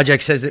Lincoln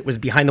Project says it was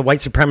behind the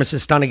white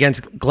supremacist stunt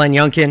against Glenn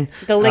Youngkin.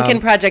 The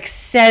Lincoln Project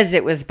says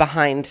it was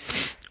behind.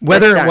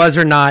 Whether it was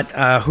or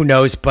not, who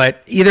knows?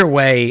 But either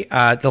way,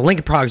 the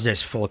Lincoln Project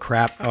is full of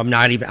crap. I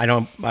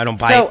don't buy it.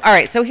 So, all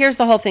right. So here's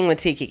the whole thing with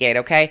Tiki Gate.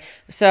 Okay.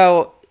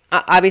 So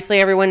obviously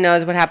everyone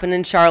knows what happened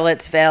in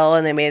Charlottesville,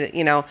 and they made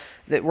it,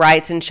 the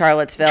riots in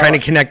Charlottesville. Trying to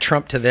connect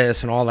Trump to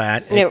this and all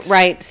that.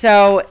 Right.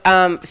 So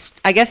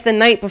I guess the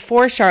night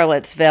before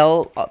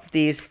Charlottesville,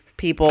 these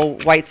people,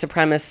 white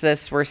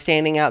supremacists, were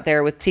standing out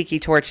there with tiki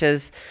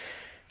torches.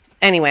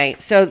 Anyway,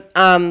 so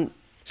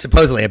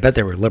supposedly, I bet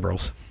they were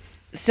liberals.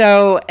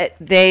 So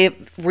they've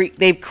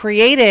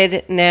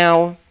created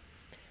now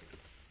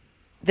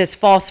this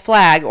false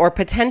flag or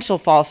potential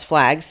false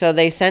flag. So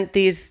they sent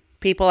these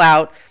people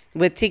out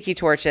with tiki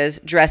torches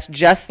dressed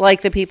just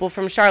like the people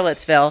from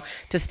Charlottesville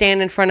to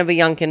stand in front of a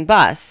Youngkin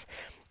bus,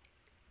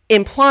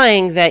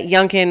 implying that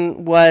Youngkin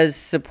was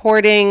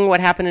supporting what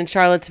happened in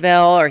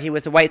Charlottesville, or he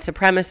was a white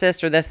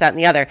supremacist, or this, that, and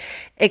the other.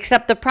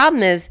 Except the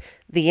problem is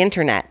the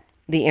internet.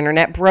 The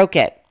internet broke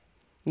it.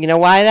 You know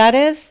why that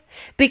is?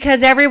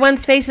 Because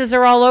everyone's faces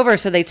are all over.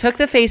 So they took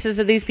the faces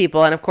of these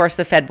people, and of course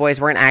the Fed boys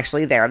weren't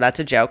actually there. That's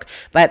a joke.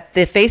 But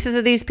the faces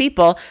of these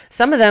people,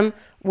 some of them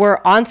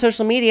were on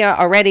social media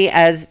already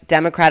as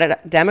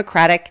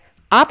Democratic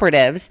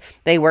operatives.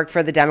 They worked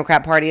for the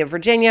Democrat Party of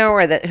Virginia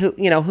or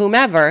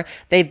whomever.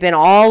 They've been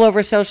all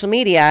over social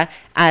media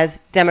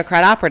as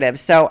Democrat operatives.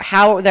 So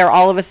how they're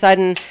all of a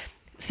sudden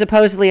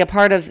supposedly a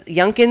part of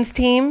Youngkin's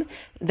team,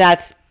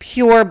 that's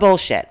pure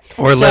bullshit.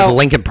 Or the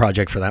Lincoln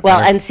Project, for that matter. Well,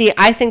 and see,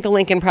 I think the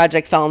Lincoln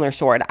Project fell on their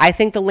sword. I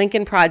think the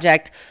Lincoln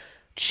Project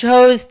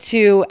chose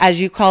to, as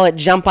you call it,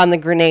 jump on the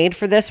grenade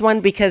for this one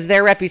because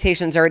their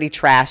reputation's already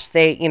trashed.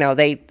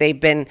 They've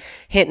been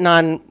hitting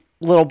on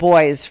little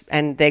boys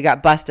and they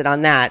got busted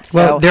on that.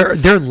 So, well,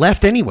 they're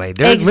left anyway.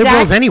 They're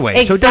liberals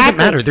anyway. So it doesn't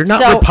matter. They're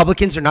not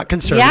Republicans. They're not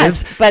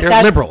conservatives. Yes, but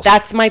they're liberals.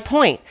 That's my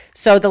point.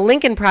 So the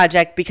Lincoln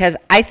Project, because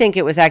I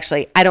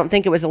don't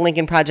think it was the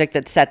Lincoln Project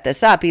that set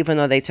this up, even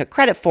though they took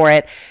credit for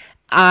it.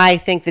 I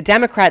think the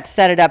Democrats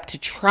set it up to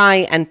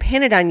try and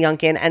pin it on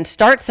Youngkin and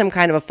start some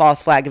kind of a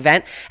false flag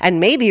event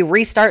and maybe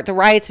restart the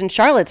riots in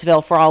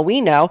Charlottesville, for all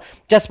we know,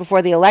 just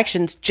before the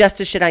elections, just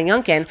to shit on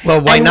Youngkin.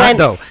 Well, why not,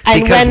 though?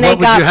 And when they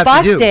got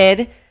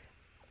busted,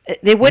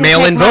 they wouldn't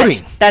mail-in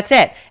voting. That's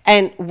it.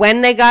 And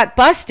when they got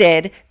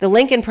busted, the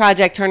Lincoln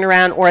Project turned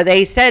around, or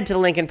they said to the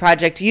Lincoln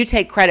Project, you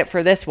take credit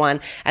for this one.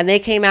 And they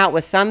came out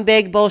with some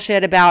big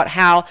bullshit about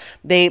how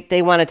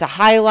they wanted to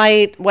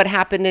highlight what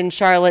happened in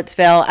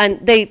Charlottesville.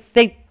 And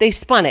they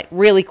spun it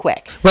really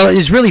quick. Well, it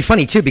was really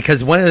funny, too,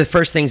 because one of the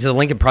first things the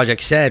Lincoln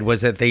Project said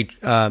was that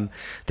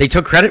they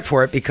took credit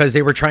for it because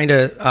they were trying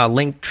to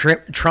link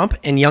Trump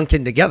and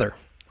Youngkin together.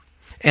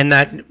 And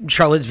that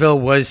Charlottesville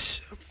was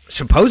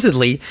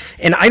supposedly,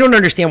 and I don't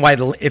understand why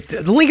if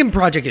the Lincoln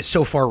Project is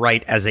so far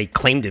right as they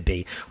claim to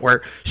be,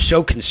 or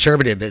so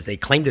conservative as they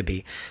claim to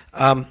be.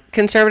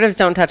 Conservatives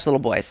don't touch little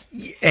boys.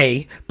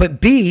 A,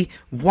 but B,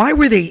 why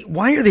are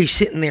they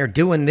sitting there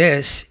doing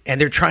this and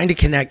they're trying to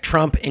connect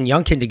Trump and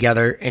Youngkin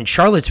together in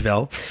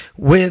Charlottesville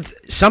with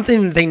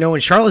something that they know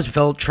in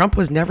Charlottesville Trump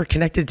was never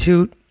connected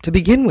to to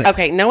begin with.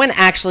 Okay, no one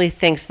actually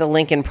thinks the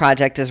Lincoln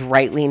Project is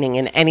right-leaning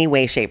in any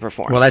way, shape, or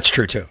form. Well, that's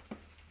true, too.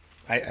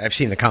 I've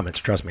seen the comments.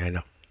 Trust me, I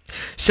know.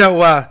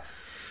 So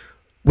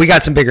we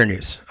got some bigger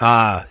news.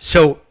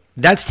 So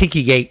that's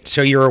Tiki Gate,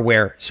 so you're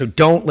aware. So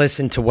don't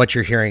listen to what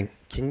you're hearing.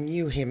 Can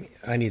you hear me?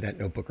 I need that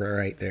notebook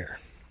right there.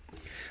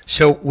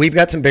 So we've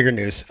got some bigger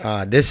news.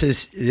 This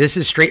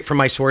is straight from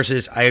my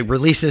sources. I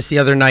released this the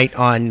other night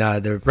on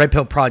the Red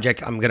Pill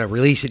Project. I'm going to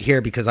release it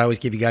here because I always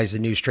give you guys the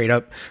news straight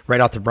up,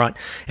 right off the front.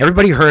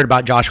 Everybody heard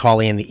about Josh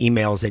Hawley and the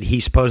emails that he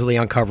supposedly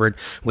uncovered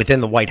within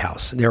the White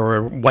House. There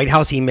were White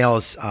House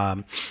emails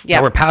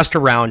that were passed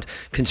around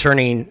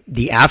concerning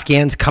the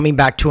Afghans coming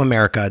back to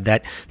America,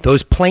 that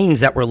those planes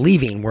that were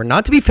leaving were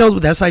not to be filled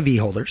with SIV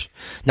holders,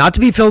 not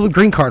to be filled with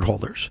green card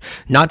holders,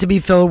 not to be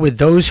filled with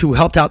those who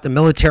helped out the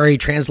military,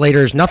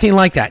 translators, nothing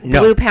like that.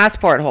 No. Blue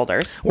passport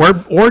holders.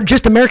 Or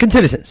just American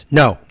citizens.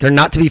 No, they're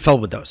not to be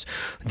filled with those.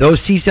 Those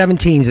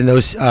C-17s and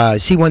those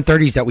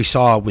C-130s that we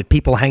saw with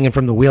people hanging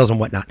from the wheels and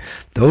whatnot,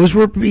 those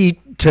were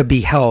to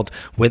be held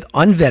with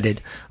unvetted,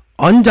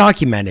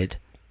 undocumented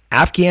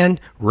Afghan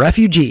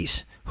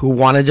refugees who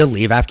wanted to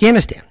leave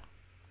Afghanistan.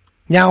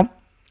 Now,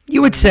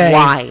 you would say...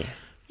 Why?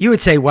 You would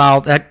say,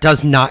 well, that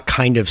does not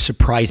kind of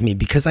surprise me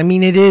because, I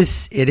mean, it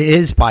is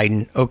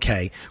Biden.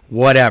 Okay,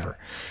 whatever.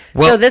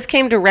 Well, so this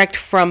came direct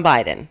from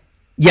Biden.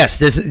 Yes,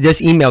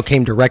 this email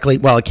came directly.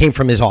 Well, it came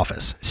from his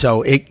office,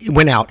 so it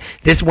went out.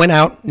 This went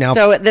out now.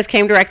 So this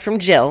came direct from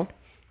Jill,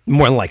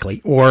 more than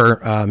likely, or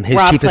his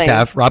Rob chief Klain. of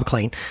staff, Rob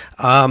Klain.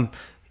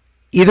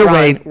 Either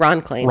way,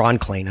 Ron Klain. Ron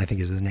Klain, I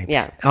think is his name.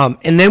 Yeah.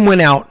 And then went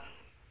out.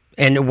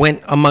 And it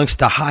went amongst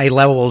the high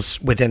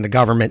levels within the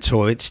government,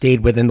 so it stayed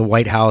within the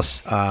White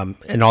House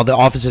and all the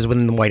offices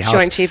within the White House.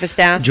 Joint Chief of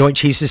Staff. Joint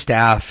Chiefs of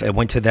Staff. It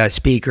went to the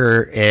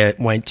Speaker. It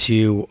went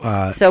to...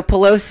 so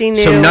Pelosi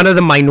knew. So none of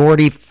the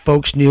minority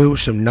folks knew.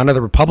 So none of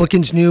the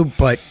Republicans knew,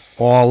 but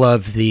all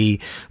of the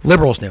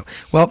liberals knew.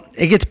 Well,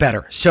 it gets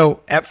better.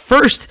 So at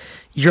first,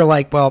 you're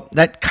like, well,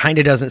 that kind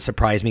of doesn't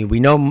surprise me.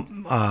 We know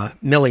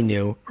Milley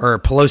knew, or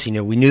Pelosi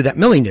knew. We knew that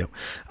Milley knew.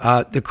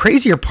 The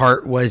crazier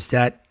part was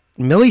that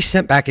Milley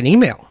sent back an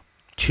email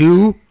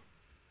to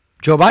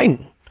Joe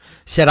Biden,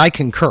 said, I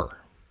concur.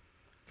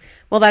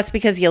 Well, that's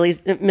because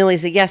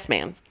Milley's a yes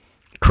man.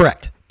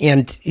 Correct.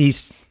 And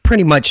he's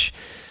pretty much...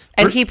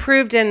 And he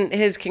proved in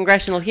his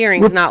congressional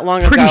hearings not long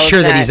ago. Pretty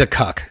sure that he's a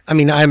cuck. I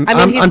mean, I'm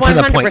he's to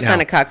the point now.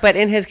 100% a cuck. But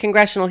in his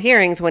congressional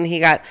hearings, when he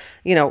got,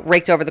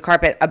 raked over the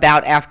carpet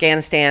about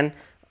Afghanistan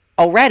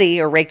already,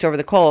 or raked over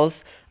the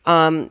coals,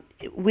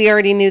 we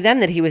already knew then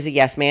that he was a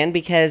yes man,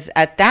 because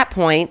at that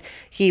point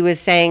he was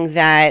saying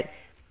that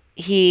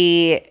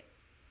he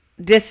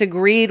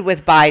disagreed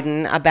with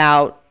Biden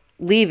about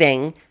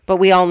leaving, but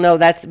we all know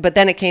but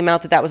then it came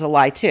out that was a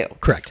lie too.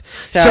 Correct.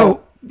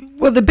 So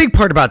well, the big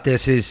part about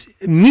this is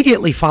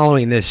immediately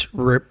following this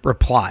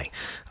reply,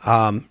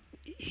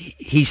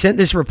 he sent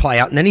this reply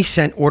out, and then he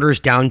sent orders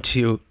down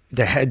to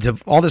the heads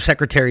of all the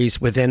secretaries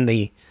within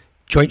the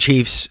Joint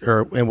Chiefs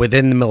or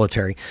within the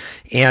military,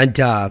 and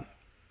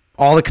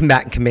all the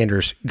combatant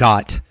commanders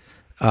got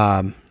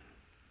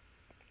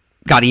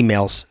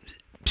emails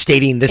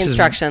stating this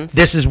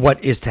is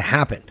what is to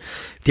happen.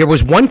 There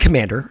was one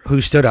commander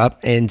who stood up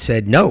and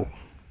said no,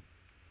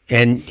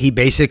 and he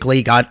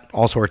basically got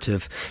all sorts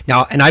of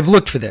now. And I've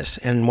looked for this,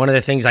 and one of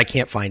the things I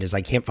can't find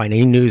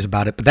any news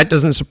about it. But that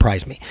doesn't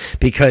surprise me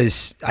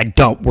because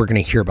we're going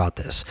to hear about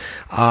this.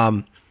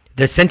 The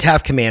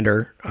CENTAF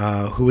commander,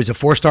 who was a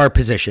 4-star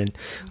position,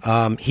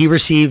 he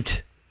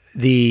received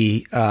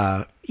the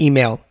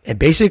email and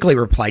basically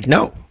replied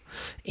no,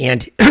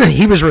 and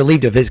he was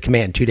relieved of his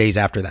command 2 days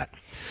after that.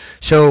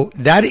 So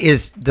that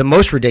is the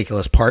most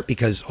ridiculous part,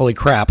 because holy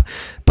crap.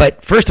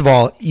 But first of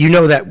all, you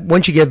know that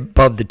once you get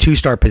above the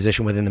 2-star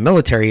position within the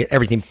military,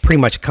 everything pretty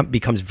much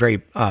becomes very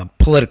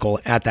political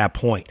at that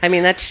point. I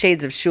mean, that's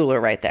shades of Schuler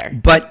right there.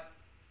 But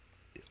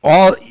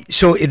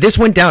so this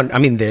went down. I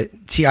mean, the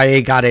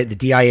CIA got it, the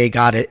DIA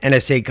got it,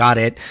 NSA got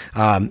it,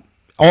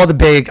 all the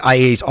big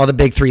IAs, all the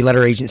big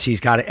 3-letter agencies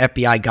got it,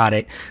 FBI got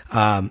it.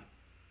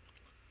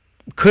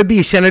 Could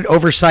be Senate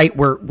oversight.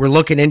 We're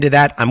looking into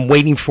that. I'm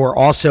waiting for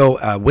also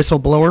a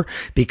whistleblower,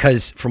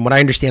 because from what I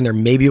understand, there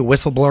may be a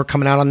whistleblower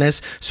coming out on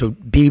this. So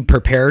be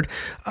prepared.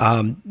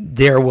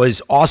 There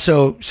was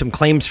also some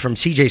claims from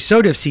CJ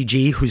Soto of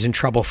CG, who's in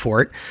trouble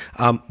for it,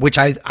 which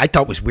I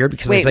thought was weird,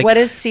 because wait, what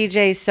is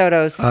CJ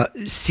Soto's?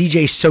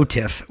 CJ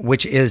SOTIF,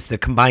 which is the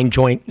Combined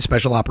Joint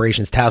Special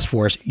Operations Task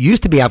Force,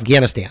 used to be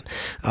Afghanistan.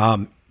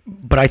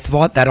 But I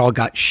thought that all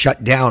got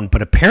shut down,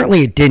 but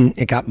apparently it didn't.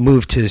 It got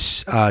moved to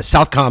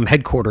Southcom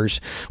headquarters,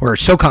 or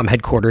SOCOM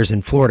headquarters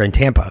in Florida and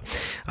Tampa.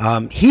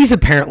 He's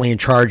apparently in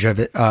charge of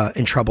it,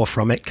 in trouble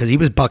from it, because he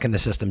was bucking the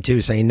system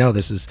too, saying no,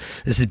 this is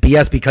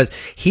BS, because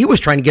he was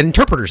trying to get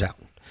interpreters out.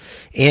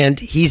 And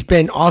he's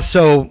been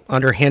also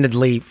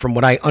underhandedly, from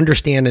what I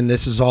understand, and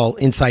this is all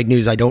inside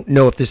news, I don't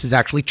know if this is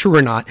actually true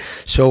or not,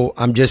 so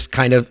I'm just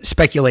kind of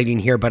speculating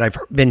here, but I've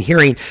been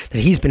hearing that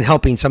he's been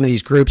helping some of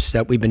these groups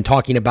that we've been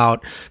talking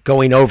about,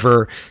 going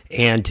over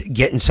and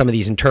getting some of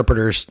these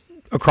interpreters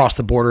across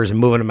the borders and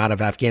moving them out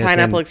of Afghanistan.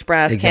 Pineapple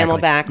Express, Exactly.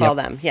 Camelback, Yep. all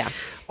them. Yeah.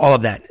 All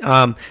of that.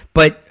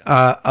 But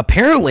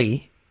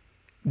apparently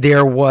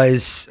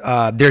there's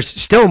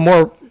still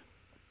more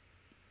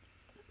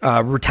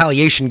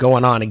retaliation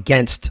going on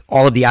against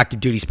all of the active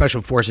duty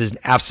special forces,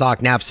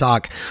 AFSOC,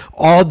 NAVSOC,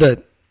 all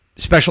the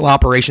special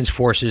operations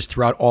forces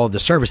throughout all of the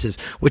services,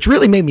 which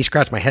really made me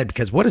scratch my head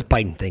because what is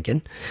Biden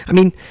thinking? I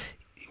mean,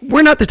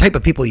 we're not the type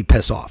of people you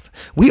piss off.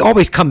 We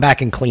always come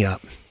back and clean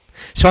up.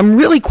 So I'm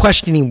really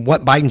questioning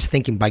what Biden's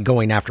thinking by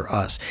going after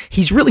us.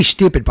 He's really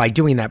stupid by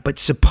doing that. But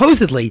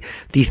supposedly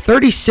the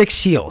 36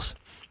 SEALs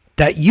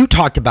that you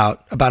talked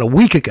about a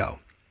week ago,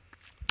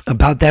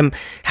 about them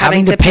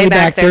having to pay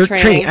back their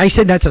training. I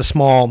said that's a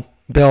small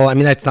bill. I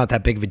mean, that's not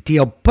that big of a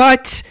deal.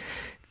 But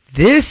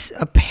this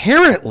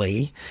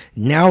apparently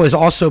now is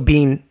also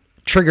being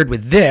triggered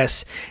with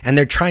this, and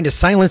they're trying to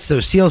silence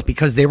those SEALs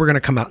because they were going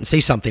to come out and say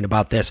something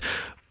about this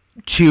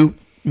to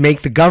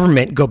make the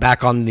government go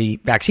back on the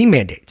vaccine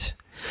mandates.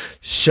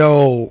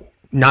 So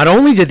not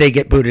only did they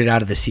get booted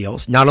out of the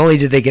SEALs, not only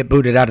did they get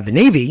booted out of the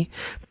Navy,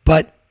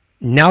 but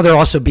now they're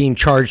also being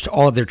charged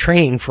all of their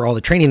training for all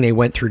the training they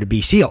went through to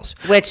be SEALs.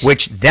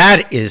 Which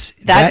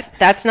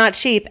that's not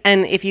cheap.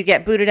 And if you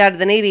get booted out of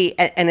the Navy,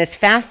 and as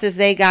fast as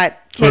they got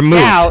kicked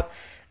removed out,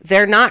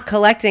 they're not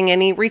collecting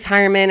any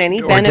retirement,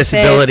 any or benefits,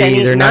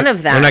 disability. none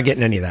of that. They're not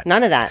getting any of that.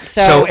 None of that.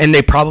 So, and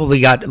they probably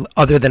got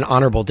other than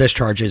honorable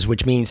discharges,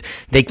 which means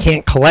they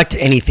can't collect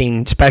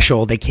anything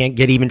special. They can't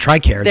get even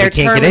TRICARE. Their they can't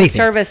term get of anything.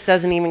 service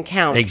doesn't even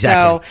count.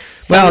 Exactly.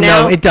 So well,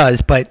 now, no, it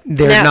does, but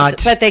they're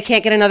not. But they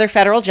can't get another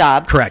federal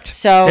job. Correct.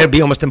 So it'd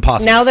be almost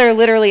impossible. Now they're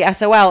literally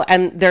SOL,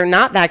 and they're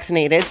not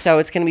vaccinated, so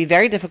it's going to be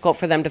very difficult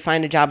for them to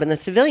find a job in the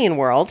civilian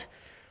world.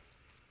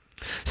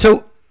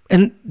 So.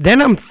 And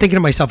then I'm thinking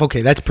to myself,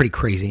 okay, that's pretty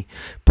crazy.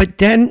 But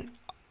then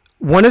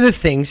one of the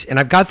things, and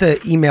I've got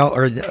the email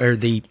or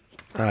the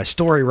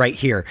story right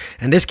here,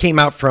 and this came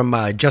out from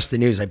Just the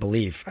News, I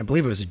believe. I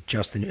believe it was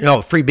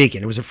Free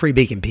Beacon. It was a Free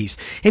Beacon piece.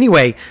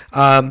 Anyway,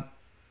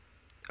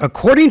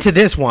 according to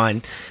this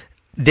one,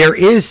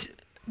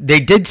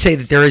 they did say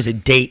that there is a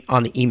date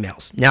on the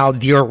emails. Now,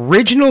 the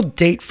original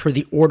date for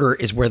the order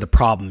is where the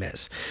problem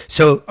is.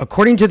 So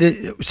according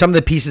to some of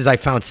the pieces I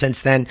found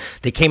since then,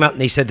 they came out and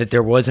they said that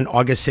there was an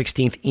August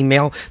 16th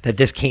email that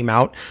this came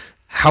out.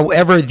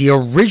 However, the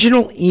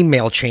original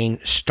email chain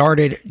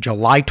started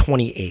July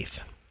 28th.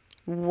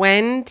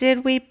 When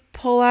did we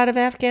pull out of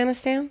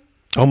Afghanistan?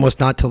 Almost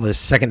not till the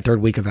second,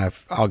 third week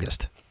of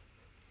August.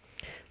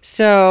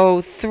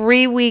 So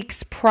 3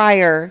 weeks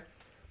prior,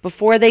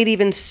 before they'd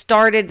even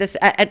started this,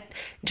 at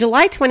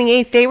July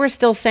 28th, they were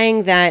still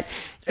saying that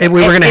and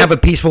we were going to have a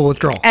peaceful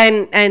withdrawal,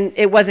 and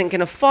it wasn't going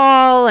to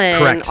fall,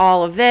 and Correct.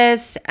 all of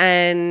this,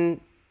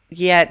 and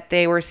yet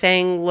they were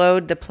saying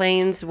load the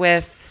planes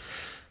with.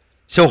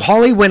 So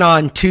Hawley went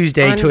on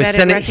Tuesday to a unvetted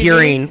Senate refugees?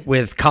 hearing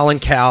with Colin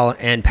Kahl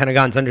and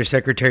Pentagon's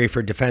Undersecretary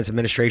for Defense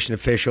Administration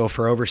official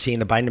for overseeing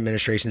the Biden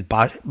administration's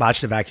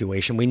botched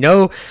evacuation. We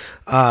know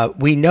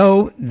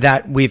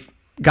that we've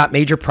got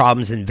major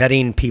problems in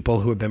vetting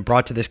people who have been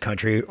brought to this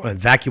country, or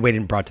evacuated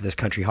and brought to this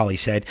country, Hawley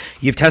said.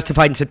 You've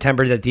testified in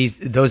September that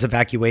those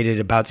evacuated,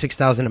 about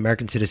 6,000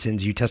 American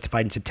citizens. You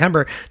testified in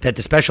September that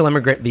the special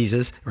immigrant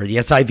visas, or the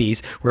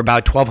SIVs, were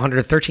about 1,200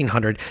 to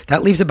 1,300.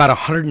 That leaves about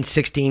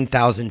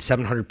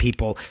 116,700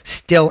 people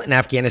still in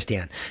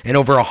Afghanistan, and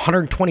over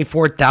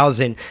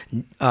 124,000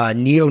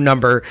 NEO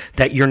number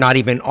that you're not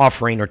even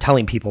offering or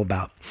telling people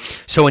about.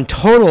 So in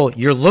total,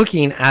 you're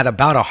looking at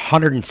about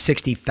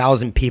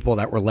 160,000 people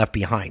that were left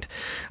behind.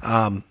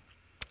 Wow.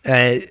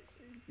 That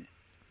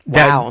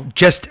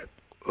just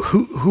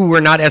who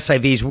were not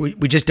SIVs.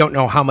 We just don't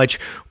know how much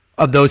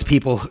of those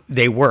people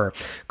they were.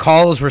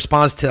 Call's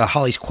response to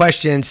Hawley's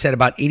question said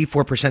about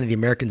 84% of the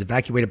Americans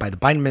evacuated by the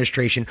Biden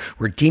administration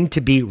were deemed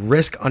to be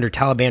risk under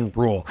Taliban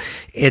rule.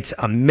 It's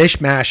a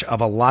mishmash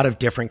of a lot of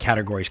different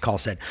categories, Call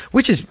said,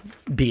 which is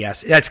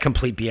BS. That's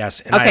complete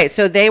BS. And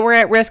So they were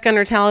at risk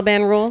under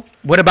Taliban rule?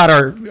 What about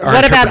our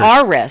What about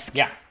our risk?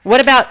 Yeah.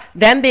 What about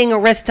them being a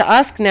risk to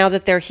us now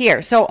that they're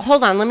here? So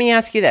hold on, let me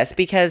ask you this,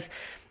 because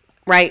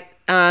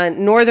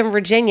Northern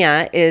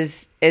Virginia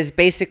is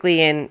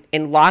basically in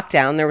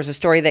lockdown. There was a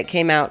story that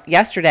came out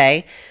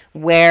yesterday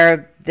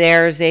where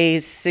there's a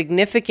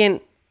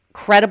significant,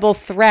 credible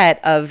threat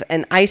of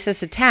an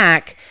ISIS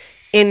attack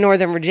in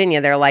Northern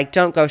Virginia. They're like,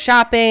 don't go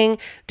shopping,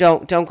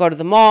 don't go to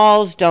the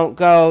malls, don't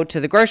go to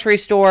the grocery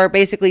store.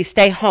 Basically,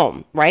 stay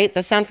home. Right?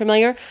 That sound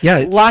familiar? Yeah,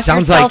 it lock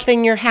sounds yourself like,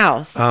 in your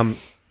house.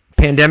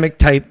 Pandemic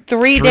type.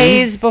 3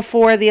 days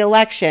before the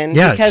election,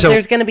 because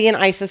there's going to be an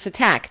ISIS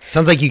attack.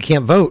 Sounds like you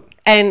can't vote.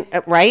 And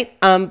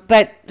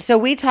but so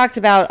we talked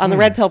about on the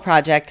Red Pill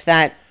Project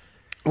that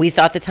we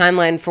thought the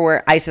timeline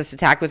for ISIS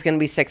attack was going to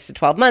be 6 to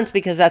 12 months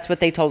because that's what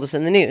they told us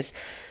in the news.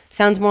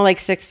 Sounds more like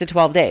 6 to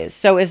 12 days.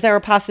 So is there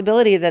a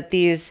possibility that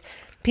these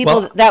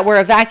people that were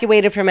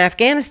evacuated from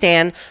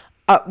Afghanistan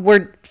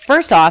were,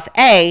 first off,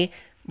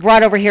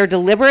 brought over here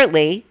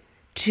deliberately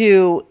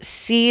to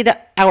seed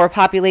our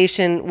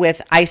population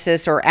with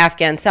ISIS or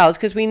Afghan cells,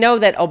 because we know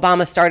that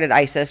Obama started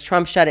ISIS,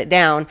 Trump shut it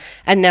down,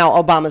 and now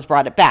Obama's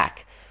brought it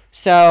back.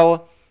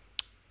 So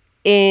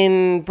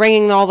in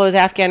bringing all those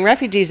Afghan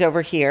refugees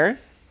over here,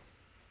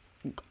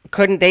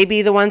 couldn't they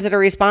be the ones that are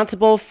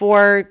responsible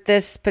for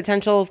this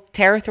potential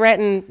terror threat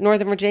in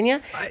Northern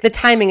Virginia? The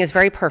timing is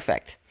very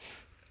perfect.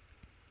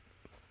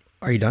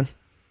 Are you done?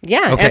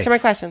 Yeah, Okay. Answer my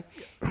question.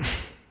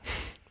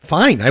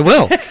 Fine, I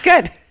will.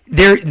 Good.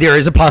 There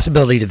is a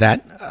possibility to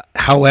that.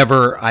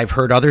 However, I've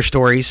heard other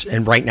stories,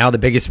 and right now the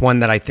biggest one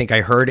that I think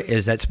I heard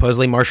is that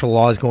supposedly martial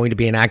law is going to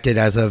be enacted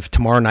as of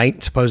tomorrow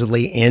night,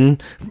 supposedly in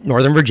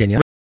Northern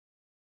Virginia.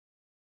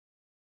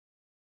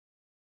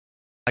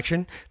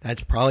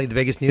 That's probably the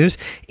biggest news.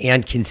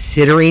 And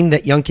considering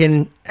that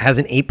Youngkin has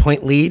an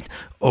 8-point lead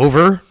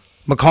over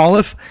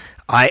McAuliffe,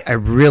 I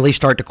really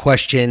start to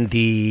question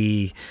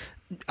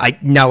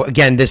now,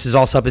 again, this is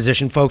all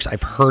supposition, folks.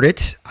 I've heard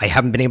it. I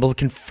haven't been able to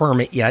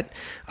confirm it yet.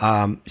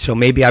 So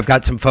maybe I've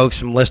got some folks,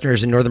 some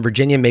listeners in Northern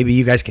Virginia. Maybe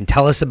you guys can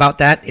tell us about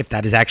that, if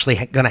that is actually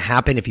going to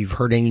happen, if you've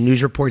heard any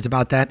news reports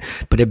about that.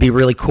 But it'd be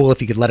really cool if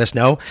you could let us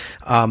know.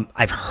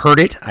 I've heard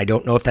it. I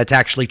don't know if that's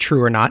actually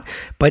true or not.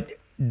 But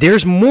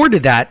there's more to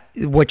that,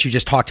 what you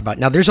just talked about.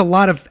 Now, there's a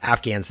lot of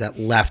Afghans that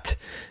left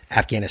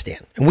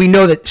Afghanistan. And we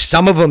know that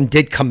some of them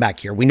did come back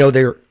here. We know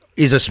there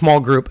is a small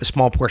group, a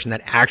small portion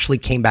that actually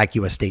came back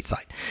U.S.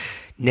 stateside.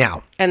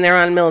 Now, and they're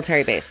on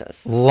military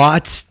bases.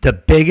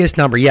 The biggest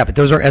number, yeah, but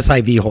those are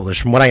SIV holders,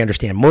 from what I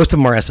understand. Most of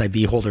them are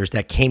SIV holders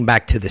that came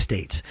back to the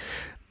States.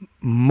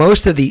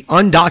 Most of the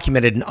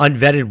undocumented and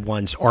unvetted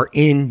ones are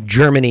in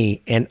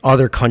Germany and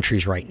other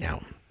countries right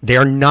now. They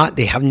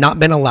have not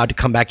been allowed to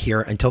come back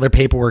here until their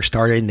paperwork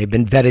started, and they've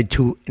been vetted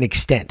to an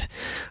extent.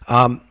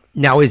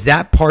 Now, is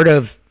that part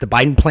of the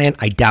Biden plan?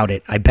 I doubt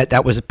it. I bet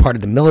that was a part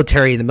of the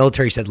military. The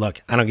military said,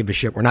 look, I don't give a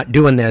shit. We're not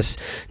doing this.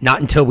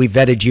 Not until we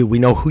vetted you. We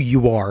know who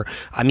you are.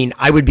 I mean,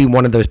 I would be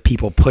one of those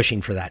people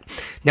pushing for that.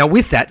 Now,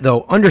 with that,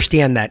 though,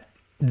 understand that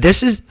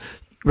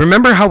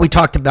remember how we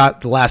talked about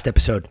the last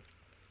episode?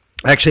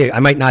 Actually, I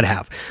might not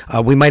have.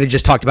 We might have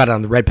just talked about it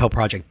on the Red Pill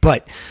Project,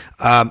 but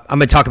I'm going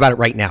to talk about it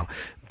right now.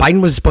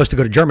 Biden was supposed to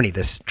go to Germany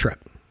this trip.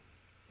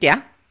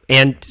 Yeah.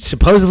 And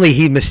supposedly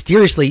he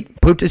mysteriously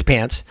pooped his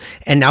pants,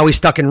 and now he's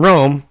stuck in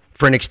Rome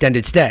for an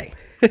extended stay.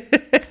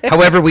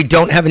 However, we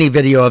don't have any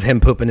video of him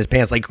pooping his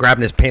pants, like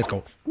grabbing his pants,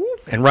 going,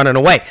 whoop, and running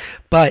away.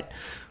 But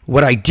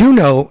what I do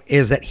know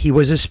is that he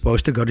was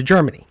supposed to go to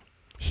Germany.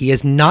 He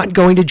is not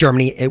going to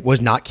Germany. It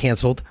was not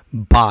canceled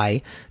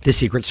by the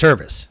Secret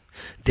Service.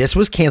 This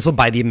was canceled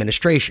by the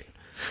administration.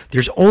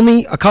 There's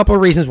only a couple of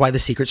reasons why the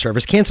Secret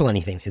Service cancel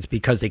anything. It's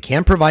because they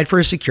can't provide for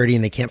his security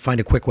and they can't find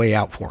a quick way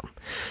out for him.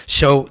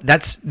 So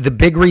that's the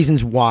big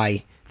reasons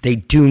why they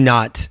do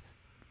not,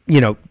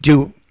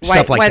 do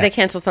stuff like that. Why they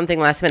cancel something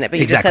last minute, but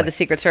you just said the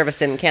Secret Service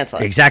didn't cancel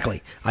it.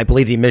 Exactly. I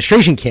believe the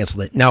administration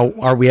canceled it. Now,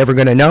 are we ever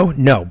going to know?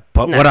 No.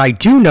 But what I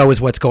do know is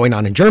what's going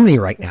on in Germany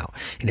right now.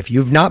 And if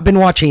you've not been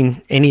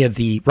watching any of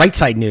the right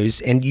side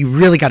news, and you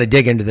really got to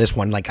dig into this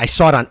one, like I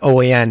saw it on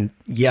OAN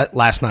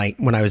last night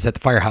when I was at the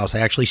firehouse. I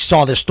actually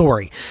saw this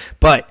story.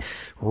 But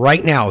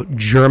right now,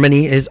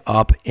 Germany is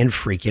up in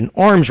freaking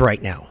arms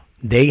right now.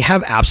 They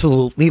have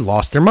absolutely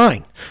lost their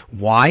mind.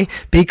 Why?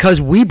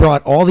 Because we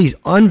brought all these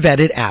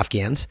unvetted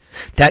Afghans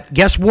that,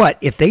 guess what?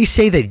 If they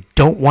say they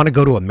don't want to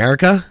go to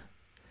America,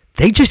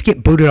 they just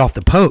get booted off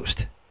the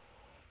post.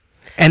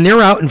 And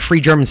they're out in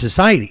free German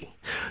society.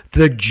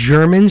 The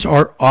Germans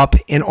are up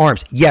in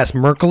arms. Yes,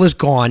 Merkel is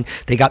gone.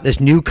 They got this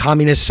new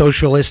communist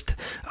socialist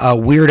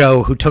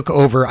weirdo who took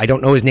over. I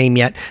don't know his name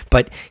yet,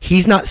 but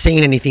he's not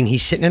saying anything.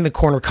 He's sitting in the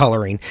corner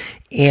coloring.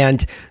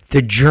 And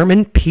the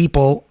German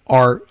people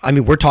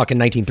we're talking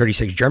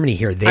 1936 Germany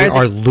here. They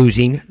are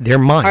losing their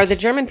minds. Are the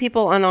German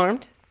people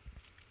unarmed?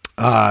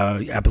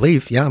 I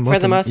believe, yeah. For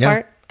the most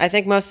part? I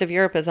think most of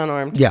Europe is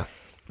unarmed. Yeah.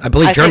 I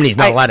believe Germany's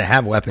not allowed to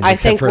have weapons. I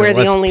think we're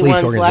the only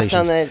ones left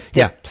on the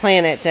yeah.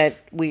 planet that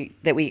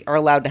we are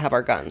allowed to have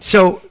our guns.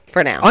 So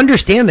for now,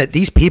 understand that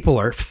these people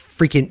are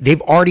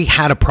they've already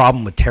had a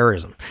problem with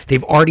terrorism.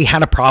 They've already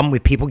had a problem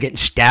with people getting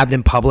stabbed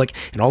in public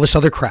and all this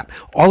other crap.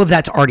 All of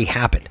that's already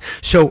happened.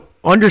 So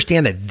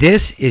understand that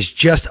this is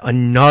just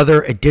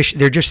another addition.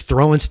 They're just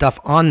throwing stuff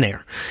on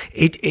there.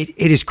 It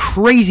is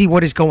crazy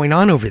what is going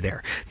on over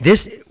there.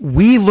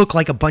 We look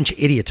like a bunch of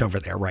idiots over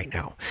there right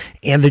now.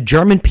 And the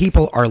German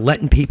people are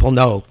letting people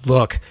know,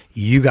 look,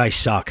 you guys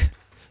suck.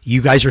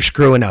 You guys are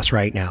screwing us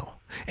right now.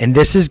 And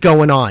this is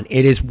going on.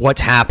 It is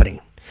what's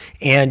happening.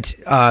 And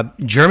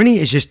Germany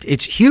is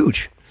it's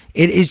huge.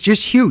 It is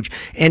just huge.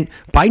 And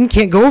Biden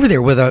can't go over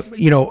there with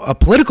a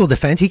political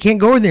defense. He can't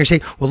go over there and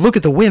say, well, look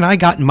at the win I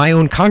got in my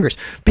own Congress.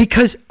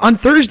 Because on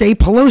Thursday,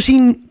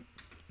 Pelosi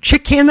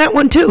chick canned that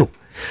one too.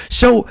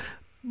 So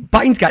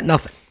Biden's got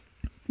nothing.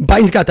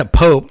 Biden's got the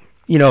Pope,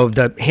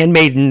 the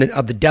handmaiden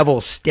of the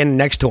devil standing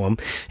next to him.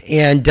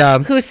 And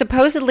who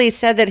supposedly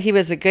said that he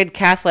was a good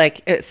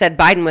Catholic, said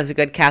Biden was a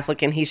good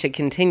Catholic and he should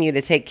continue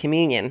to take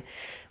communion.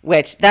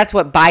 which that's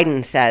what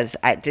Biden says.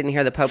 I didn't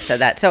hear the Pope said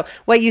that. So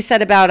what you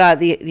said about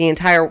the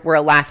entire, we're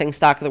a laughing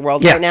stock of the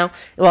world right now.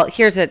 Well,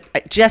 here's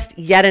just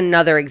yet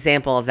another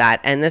example of that.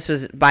 And this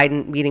was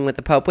Biden meeting with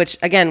the Pope, which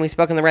again, we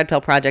spoke in the Red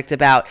Pill Project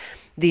about.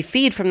 The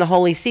feed from the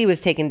Holy See was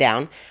taken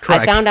down.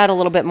 Correct. I found out a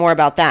little bit more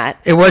about that.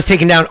 It was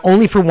taken down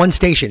only for one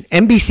station.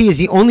 NBC is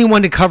the only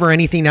one to cover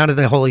anything out of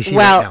the Holy See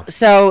right now. Well,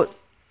 so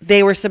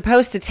they were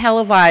supposed to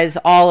televise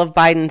all of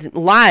Biden's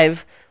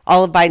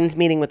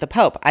meeting with the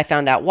Pope. I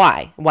found out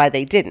why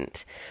they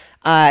didn't.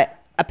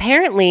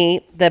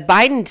 Apparently, the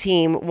Biden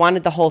team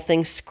wanted the whole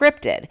thing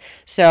scripted.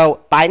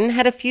 So Biden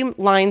had a few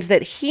lines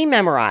that he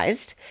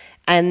memorized,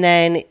 and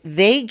then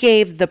they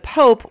gave the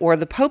Pope or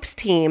the Pope's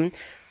team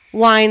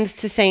lines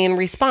to say in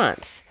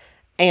response.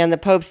 And the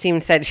Pope's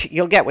team said,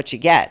 you'll get what you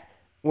get.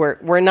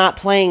 We're not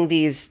playing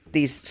these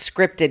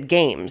scripted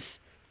games.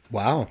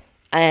 Wow.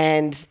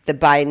 And the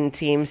Biden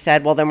team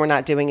said, well, then we're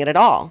not doing it at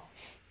all.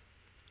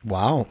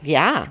 Wow.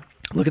 Yeah.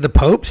 Look at the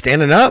Pope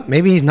standing up.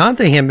 Maybe he's not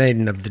the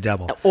handmaiden of the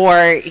devil.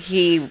 Or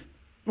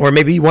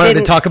maybe he wanted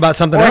to talk about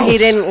something else. Or he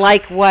didn't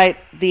like what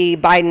the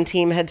Biden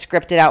team had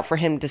scripted out for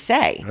him to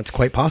say. That's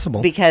quite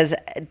possible. Because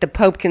the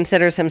Pope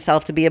considers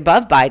himself to be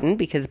above Biden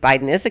because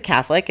Biden is a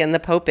Catholic and the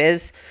Pope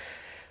is,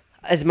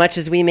 as much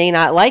as we may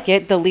not like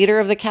it, the leader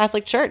of the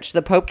Catholic Church.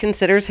 The Pope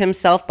considers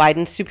himself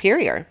Biden's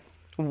superior.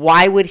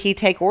 Why would he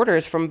take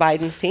orders from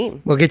Biden's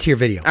team? We'll get to your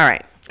video. All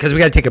right. Because we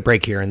got to take a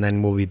break here and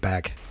then we'll be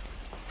back.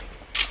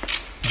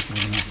 Thank you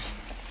very much.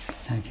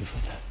 Thank you for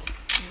that.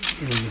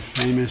 He was a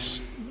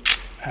famous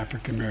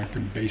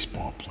African-American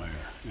baseball player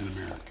in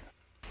America.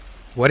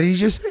 What did he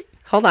just say?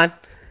 Hold on.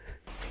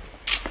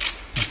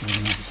 Thank you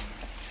very much.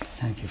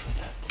 Thank you for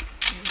that.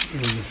 He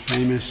was a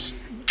famous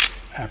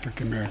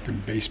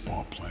African-American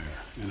baseball player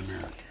in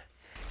America.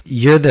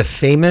 You're the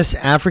famous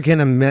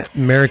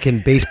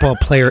African-American baseball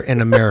player in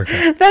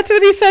America. That's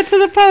what he said to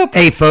the Pope.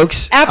 Hey,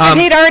 folks. After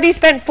he'd already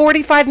spent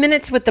 45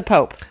 minutes with the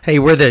Pope. Hey,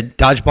 we're the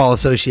Dodgeball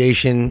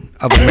Association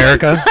of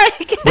America.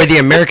 We're the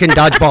American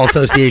Dodgeball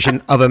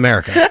Association of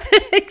America.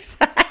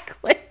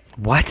 Exactly.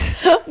 What?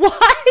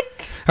 What?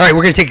 All right,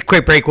 we're going to take a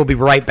quick break. We'll be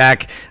right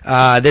back.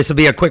 This will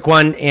be a quick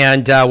one,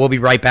 and we'll be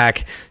right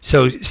back.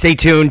 So stay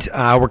tuned.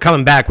 We're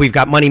coming back. We've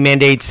got money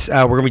mandates.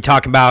 We're going to be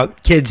talking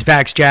about kids,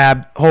 vax,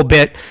 jab, whole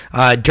bit,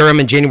 Durham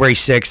on January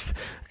 6th.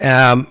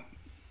 We're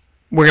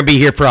going to be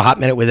here for a hot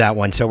minute with that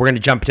one, so we're going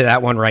to jump to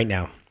that one right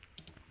now.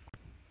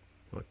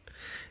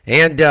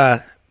 And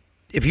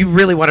if you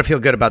really want to feel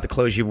good about the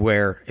clothes you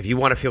wear, if you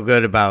want to feel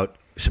good about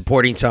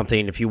supporting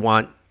something, if you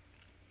want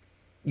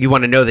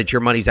to know that your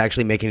money's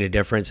actually making a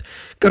difference,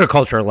 go to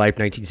Culture of Life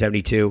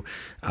 1972.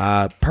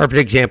 Perfect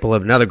example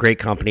of another great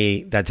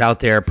company that's out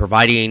there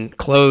providing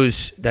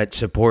clothes that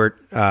support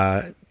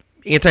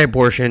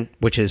anti-abortion,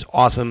 which is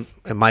awesome.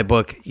 In my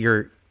book,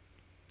 you're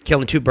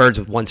killing two birds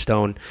with one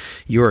stone.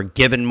 You are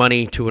giving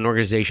money to an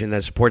organization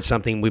that supports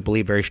something we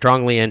believe very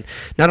strongly in.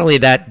 Not only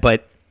that,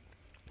 but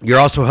you're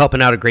also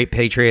helping out a great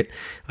patriot.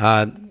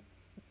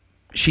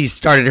 She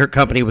started her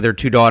company with her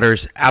two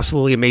daughters.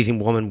 Absolutely amazing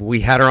woman.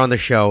 We had her on the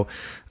show.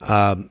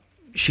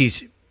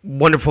 She's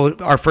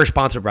wonderful. Our first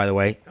sponsor, by the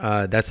way.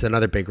 That's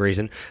another big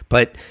reason.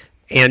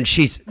 And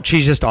she's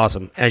just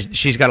awesome. And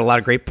she's got a lot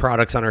of great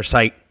products on her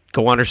site.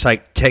 Go on her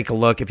site, take a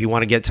look. If you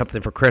want to get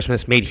something for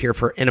Christmas made here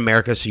in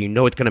America, so you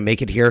know it's going to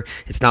make it here.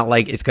 It's not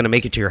like it's going to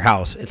make it to your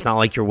house. It's not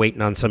like you're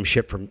waiting on some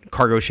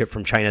cargo ship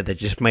from China that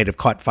just might have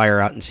caught fire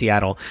out in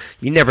Seattle.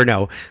 You never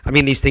know. I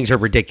mean, these things are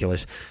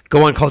ridiculous.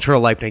 Go on Cultural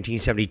Life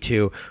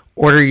 1972.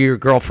 Order your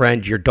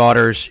girlfriend, your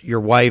daughters, your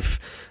wife,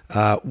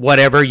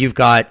 whatever you've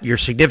got, your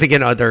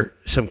significant other,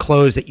 some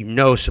clothes that you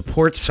know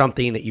supports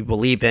something that you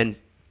believe in,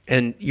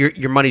 and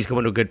your money's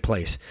going to a good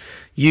place.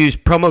 Use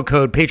promo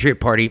code Patriot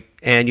Party,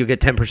 and you'll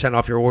get 10%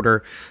 off your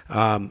order.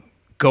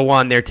 Go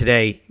on there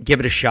today. Give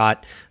it a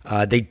shot.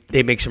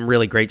 They make some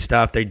really great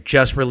stuff. They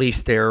just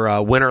released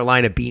their winter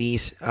line of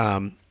beanies,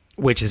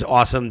 which is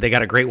awesome. They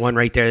got a great one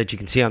right there that you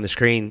can see on the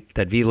screen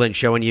that V-Lynn's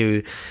showing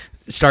you.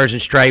 Stars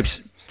and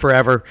Stripes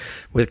forever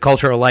with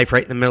Cultural Life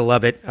right in the middle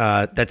of it.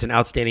 That's an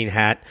outstanding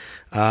hat.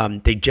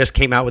 They just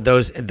came out with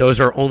those, and those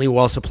are only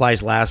while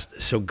supplies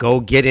last. So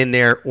go get in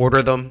there,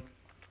 order them.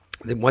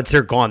 Once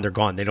they're gone, they're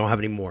gone. They don't have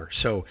any more.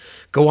 So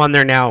go on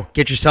there now.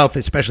 Get yourself,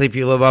 especially if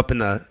you live up in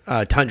the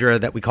tundra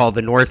that we call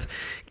the North,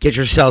 get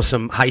yourself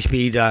some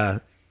high-speed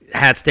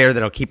hats there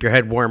that'll keep your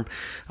head warm.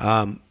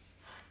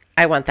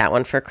 I want that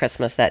one for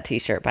Christmas, that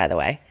T-shirt, by the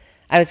way.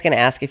 I was going to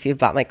ask if you've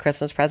bought my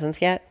Christmas presents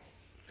yet.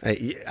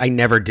 I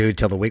never do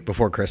till the week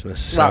before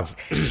Christmas. So. Well,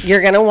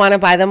 you're going to want to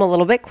buy them a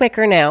little bit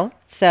quicker now.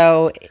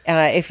 So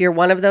if you're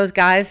one of those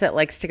guys that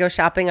likes to go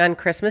shopping on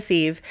Christmas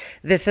Eve,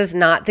 this is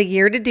not the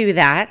year to do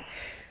that.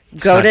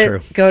 Go to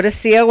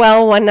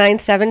COL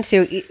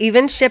 1972.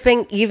 Even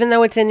shipping, even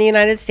though it's in the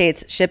United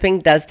States, shipping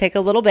does take a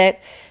little bit,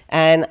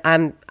 and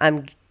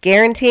I'm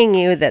guaranteeing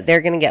you that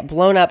they're going to get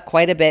blown up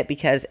quite a bit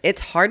because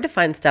it's hard to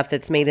find stuff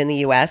that's made in the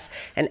U.S.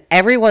 and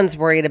everyone's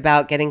worried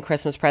about getting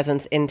Christmas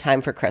presents in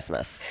time for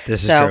Christmas.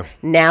 This is true.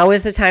 Now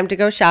is the time to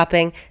go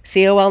shopping.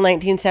 COL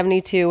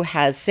 1972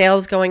 has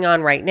sales going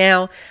on right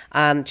now.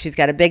 She's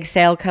got a big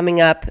sale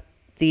coming up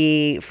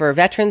for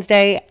Veterans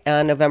Day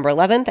on November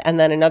 11th, and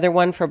then another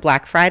one for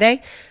Black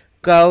Friday.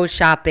 Go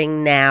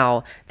shopping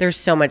now. There's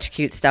so much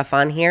cute stuff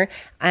on here.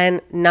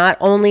 And not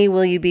only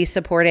will you be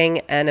supporting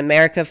an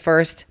America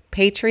First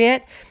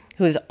patriot,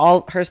 who's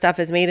all her stuff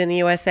is made in the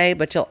USA,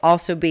 but you'll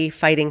also be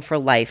fighting for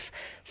life,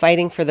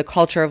 fighting for the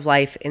culture of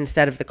life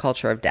instead of the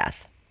culture of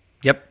death.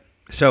 Yep.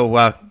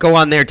 So go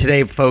on there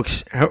today,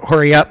 folks.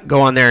 Hurry up.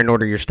 Go on there and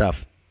order your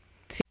stuff.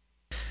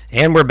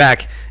 And we're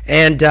back.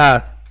 And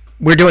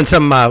we're doing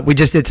we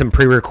just did some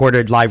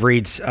pre-recorded live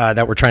reads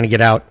that we're trying to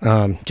get out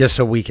just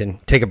so we can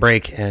take a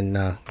break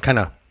and kind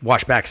of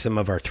wash back some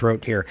of our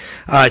throat here.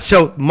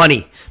 So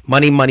money.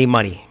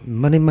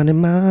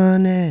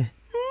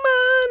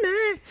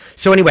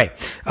 So anyway,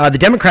 the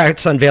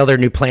Democrats unveiled their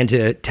new plan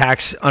to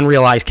tax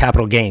unrealized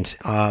capital gains.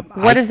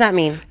 What does that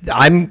mean?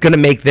 I'm going to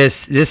make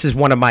this is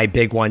one of my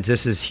big ones.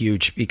 This is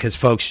huge because,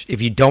 folks,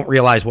 if you don't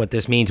realize what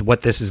this means,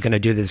 what this is going to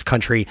do to this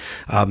country,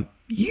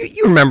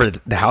 you remember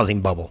the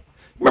housing bubble.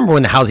 Remember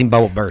when the housing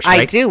bubble burst, right?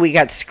 I do. We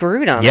got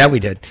screwed on it. We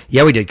did.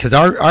 Because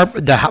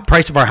the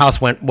price of our house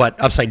went,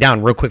 upside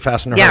down real quick,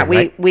 fast, and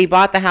hurry, we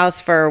bought the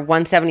house for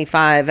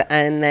 $175,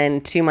 and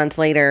then 2 months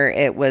later,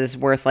 it was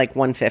worth like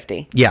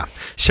 $150. Yeah.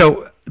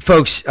 So,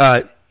 folks,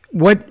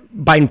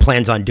 what Biden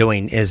plans on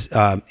doing is,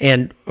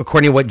 and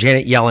according to what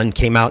Janet Yellen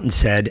came out and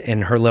said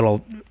in her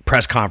little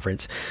press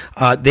conference,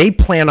 they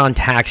plan on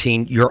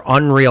taxing your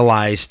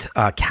unrealized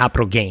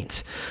capital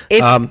gains.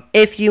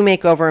 If you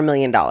make over $1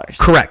 million.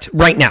 Correct.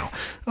 Right now.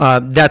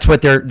 That's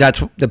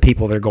the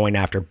people they're going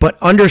after.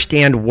 But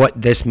understand what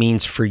this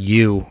means for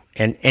you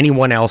and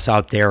anyone else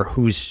out there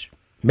who's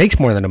makes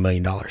more than $1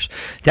 million.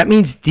 That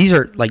means these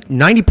are like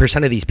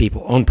 90% of these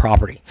people own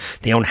property.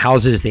 They own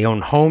houses, they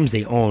own homes,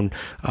 they own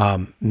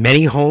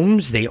many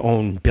homes, they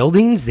own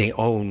buildings, they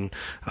own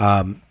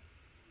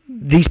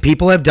these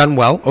people have done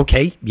well.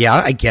 Okay, yeah,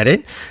 I get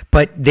it.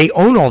 But they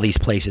own all these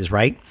places,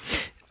 right?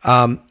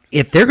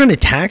 If they're going to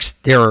tax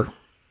their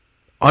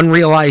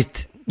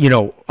unrealized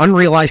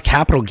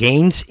capital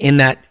gains in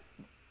that,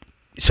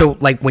 so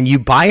like when you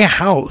buy a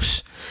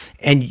house,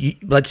 and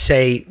let's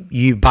say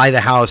you buy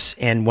the house,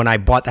 and when I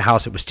bought the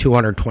house, it was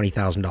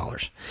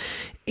 $220,000.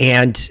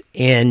 And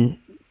in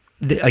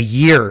a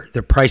year,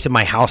 the price of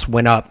my house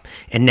went up,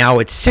 and now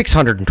it's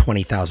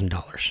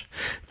 $620,000.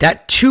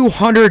 That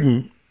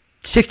 $260,000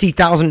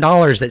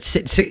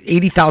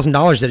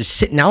 $80,000 that is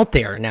sitting out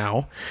there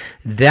now,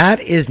 that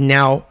is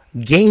now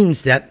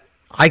gains that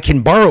I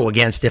can borrow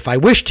against if I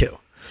wish to.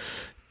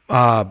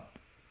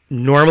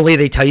 Normally,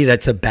 they tell you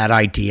that's a bad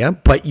idea,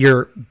 but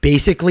you're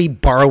basically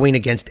borrowing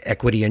against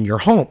equity in your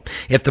home.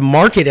 If the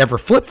market ever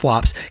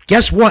flip-flops,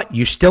 guess what?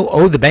 You still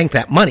owe the bank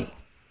that money.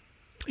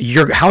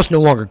 Your house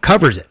no longer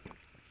covers it.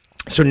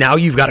 So now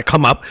you've got to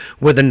come up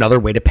with another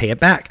way to pay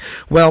it back.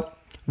 Well,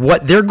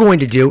 what they're going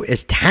to do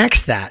is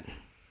tax that.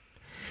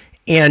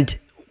 And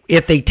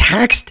if they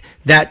taxed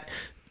that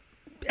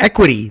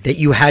equity that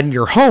you had in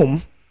your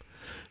home,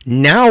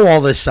 now all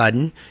of a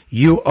sudden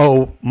you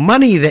owe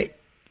money that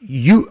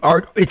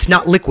it's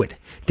not liquid.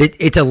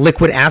 It's a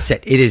liquid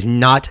asset. It is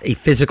not a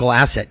physical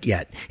asset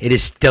yet. It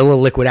is still a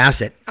liquid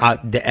asset.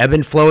 The ebb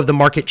and flow of the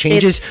market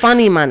changes. It's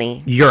funny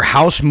money. Your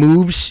house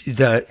moves.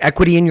 The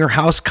equity in your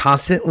house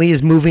constantly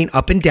is moving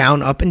up and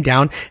down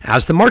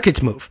as the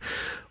markets move.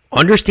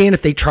 Understand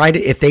if they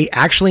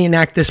actually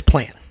enact this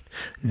plan,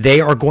 they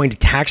are going to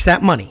tax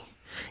that money.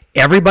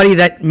 Everybody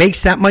that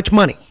makes that much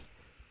money,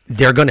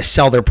 they're going to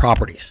sell their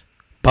properties.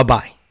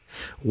 Bye-bye.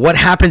 What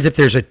happens if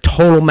there's a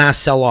total mass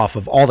sell-off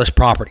of all this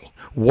property?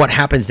 What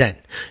happens then?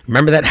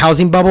 Remember that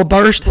housing bubble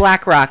burst?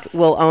 BlackRock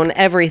will own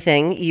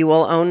everything. You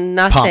will own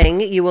nothing.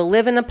 You will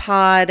live in a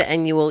pod,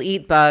 and you will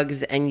eat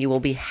bugs, and you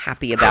will be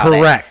happy about it.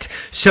 Correct.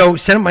 So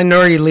Senate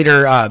Minority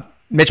Leader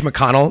Mitch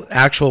McConnell,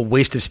 actual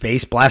waste of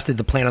space, blasted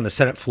the plan on the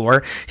Senate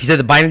floor. He said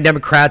the Biden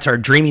Democrats are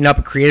dreaming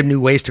up creative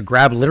new ways to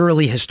grab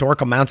literally historic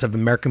amounts of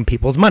American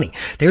people's money.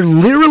 They're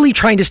literally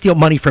trying to steal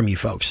money from you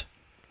folks.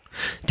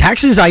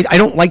 Taxes, I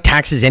don't like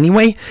taxes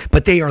anyway,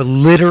 but they are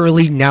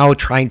literally now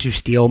trying to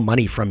steal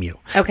money from you.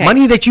 Okay.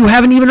 Money that you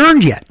haven't even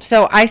earned yet.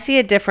 So I see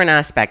a different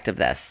aspect of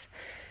this.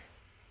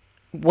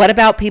 What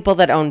about people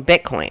that own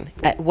Bitcoin?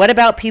 What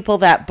about people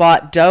that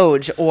bought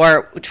Doge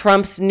or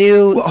Trump's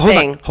new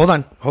thing? Hold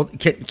on.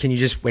 Can you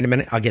just wait a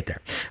minute? I'll get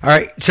there. All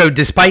right. So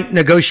despite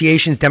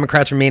negotiations,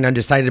 Democrats remain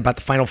undecided about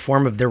the final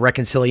form of their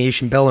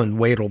reconciliation bill and the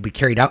way it will be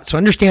carried out. So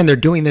understand they're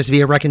doing this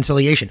via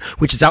reconciliation,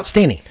 which is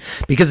outstanding.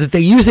 Because if they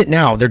use it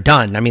now, they're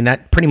done. I mean,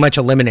 that pretty much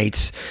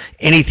eliminates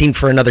anything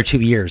for another 2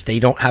 years. They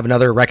don't have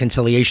another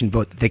reconciliation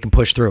vote that they can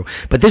push through.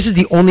 But this is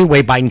the only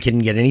way Biden can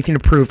get anything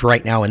approved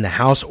right now in the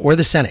House or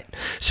the Senate.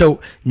 So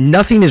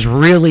nothing is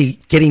really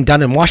getting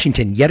done in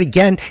Washington. Yet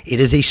again, it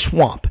is a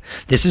swamp.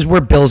 This is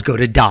where bills go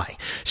to die.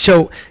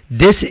 So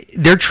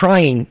they're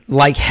trying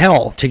like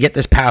hell to get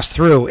this passed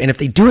through, and if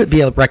they do it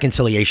via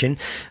reconciliation,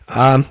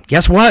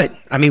 guess what?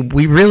 I mean,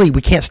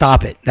 we can't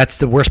stop it. That's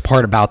the worst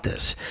part about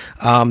this.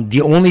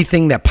 The only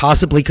thing that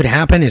possibly could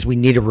happen is we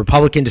need a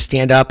Republican to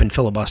stand up and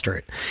filibuster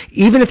it.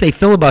 Even if they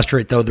filibuster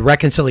it, though, the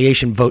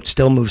reconciliation vote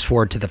still moves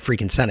forward to the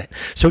freaking Senate.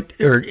 So,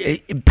 or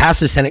it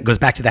passes the Senate, goes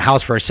back to the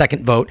House for a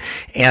second vote,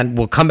 and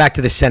will come back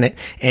to the Senate,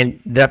 and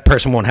that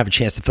person won't have a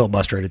chance to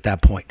filibuster it at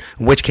that point.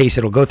 In which case,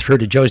 it'll go through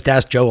to Joe's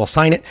desk. Joe will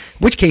sign it. In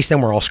which case,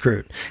 then we're all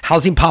screwed.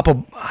 Housing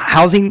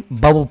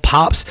bubble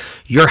pops.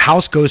 Your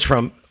house goes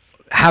from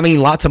having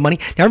lots of money.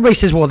 Now, everybody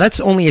says, well, that's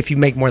only if you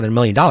make more than $1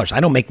 million. I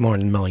don't make more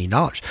than $1 million.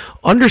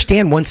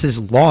 Understand, once this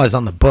law is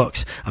on the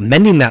books,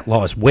 amending that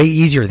law is way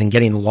easier than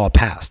getting the law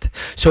passed.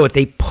 So if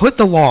they put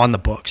the law on the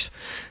books,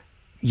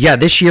 yeah,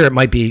 this year it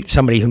might be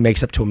somebody who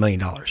makes up to $1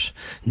 million.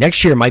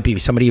 Next year it might be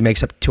somebody who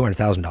makes up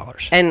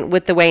 $200,000. And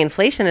with the way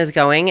inflation is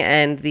going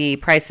and the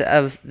price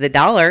of the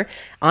dollar,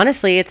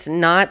 honestly, it's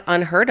not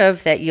unheard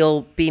of that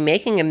you'll be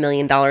making $1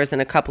 million in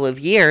a couple of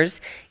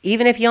years,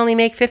 even if you only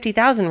make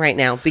 $50,000 right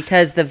now,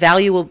 because the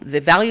value of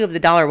the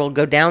dollar will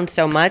go down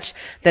so much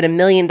that $1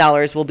 million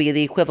will be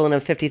the equivalent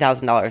of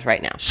 $50,000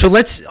 right now. So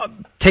let's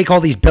take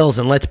all these bills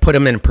and let's put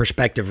them in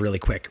perspective really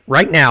quick.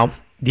 Right now,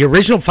 the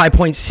original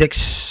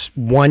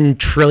 $5.61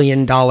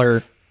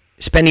 trillion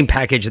spending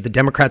package that the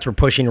Democrats were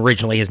pushing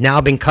originally has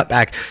now been cut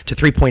back to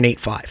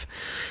 $3.85.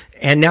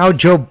 And now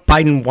Joe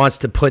Biden wants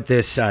to put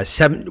this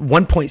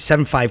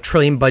 $1.75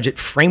 trillion budget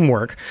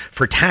framework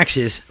for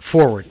taxes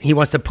forward. He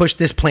wants to push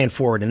this plan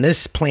forward. And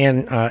this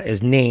plan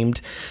is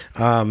named,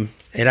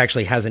 it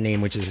actually has a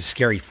name, which is a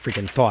scary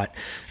freaking thought.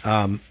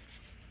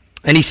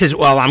 And he says,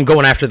 well, I'm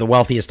going after the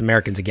wealthiest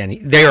Americans again.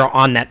 They are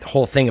on that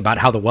whole thing about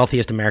how the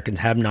wealthiest Americans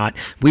have not.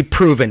 We've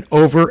proven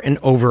over and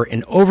over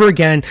and over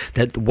again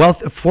that the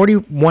wealth,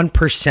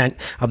 41%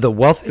 of the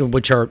wealth,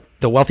 which are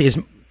the wealthiest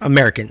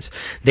Americans,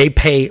 they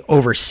pay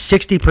over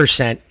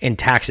 60% in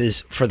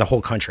taxes for the whole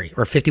country,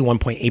 or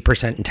 51.8%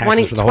 in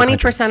taxes for the whole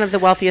country. 20% of the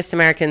wealthiest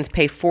Americans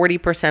pay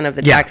 40% of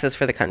the taxes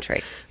for the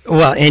country.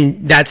 Well,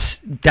 and that's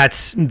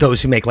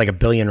those who make like $1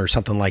 billion or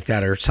something like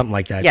that,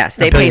 Yes,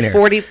 they pay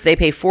 40%. They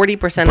pay 40%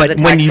 of the tax. But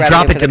when you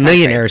drop it to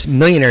millionaires,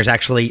 millionaires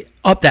actually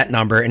up that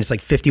number, and it's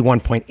like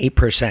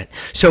 51.8%.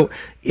 So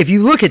if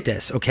you look at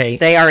this, okay,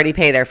 they already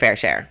pay their fair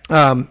share.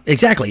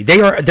 Exactly,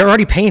 they're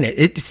already paying it.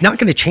 It's not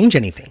going to change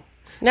anything.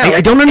 No,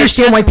 I don't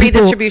understand why people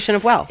redistribution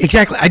of wealth.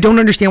 Exactly. I don't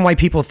understand why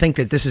people think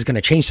that this is going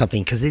to change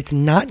something, because it's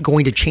not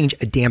going to change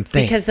a damn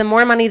thing. Because the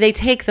more money they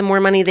take, the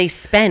more money they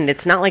spend.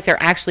 It's not like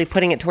they're actually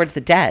putting it towards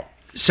the debt.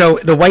 So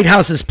the White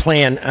House's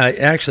plan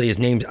actually is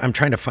named. I'm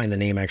trying to find the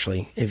name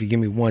actually. If you give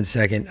me 1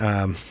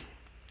 second,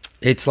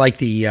 it's like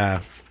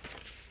the.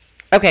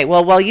 Okay,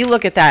 well, while you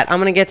look at that, I'm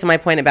going to get to my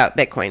point about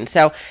Bitcoin.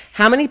 So,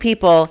 how many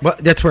people? Well,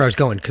 that's where I was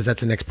going, because that's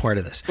the next part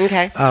of this.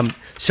 Okay.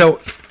 So.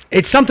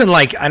 It's something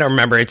like, I don't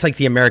remember. It's like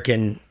the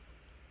American,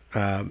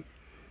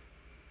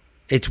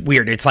 it's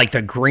weird. It's like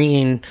the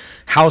green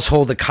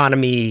household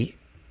economy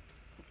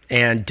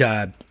and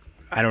I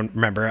don't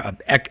remember,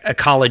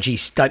 ecology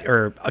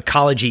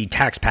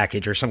tax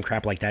package or some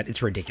crap like that.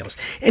 It's ridiculous.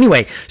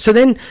 Anyway, so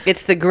then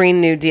it's the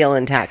Green New Deal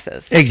in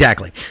taxes.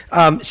 Exactly.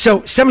 So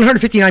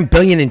 $759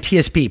 billion in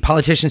TSP,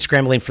 politicians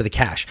scrambling for the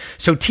cash.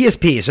 So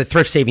TSP is a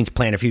thrift savings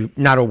plan, if you're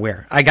not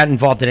aware. I got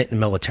involved in it in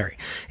the military.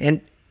 And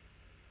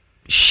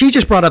she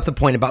just brought up the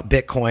point about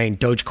Bitcoin,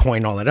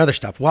 Dogecoin, all that other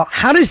stuff. Well,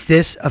 how does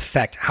this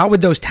affect, how would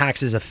those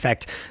taxes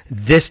affect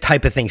this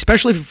type of thing,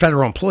 especially for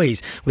federal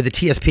employees with the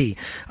TSP?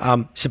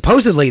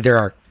 Supposedly there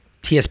are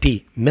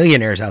TSP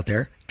millionaires out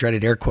there,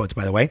 dreaded air quotes,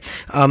 by the way.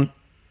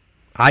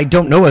 I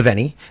don't know of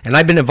any, and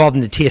I've been involved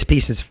in the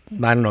TSP since,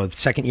 I don't know, the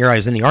second year I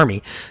was in the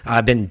Army.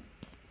 I've been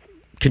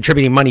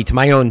contributing money to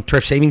my own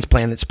thrift savings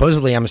plan that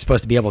supposedly I'm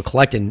supposed to be able to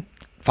collect in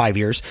 5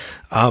 years.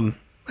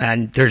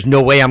 And there's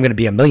no way I'm going to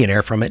be a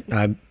millionaire from it.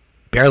 I'm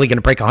barely going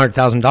to break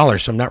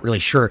 $100,000, so I'm not really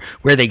sure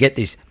where they get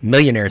this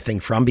millionaire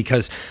thing from,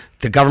 because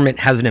the government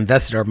hasn't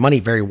invested our money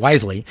very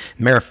wisely.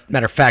 Matter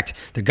of fact,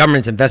 the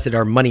government's invested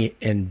our money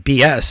in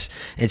BS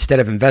instead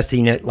of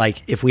investing it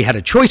like if we had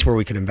a choice where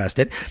we could invest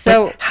it.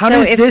 So but how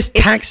does this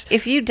tax?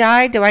 If you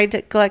die, do I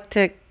collect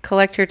your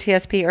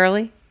TSP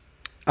early?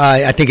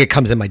 I think it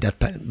comes in my death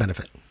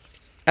benefit.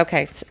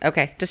 Okay,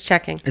 just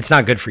checking. It's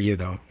not good for you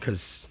though,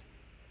 because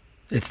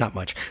it's not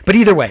much. But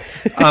either way.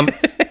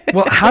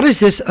 Well, how does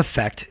this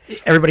affect?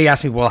 Everybody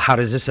asks me, well, how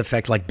does this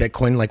affect like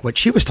Bitcoin, like what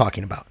she was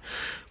talking about?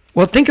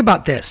 Well, think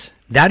about this.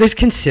 That is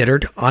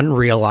considered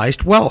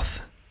unrealized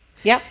wealth.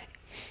 Yep.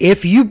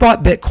 If you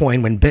bought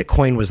Bitcoin when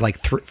Bitcoin was like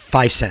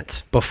 5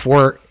 cents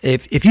before,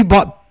 if you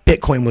bought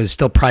Bitcoin was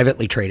still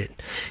privately traded,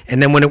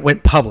 and then when it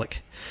went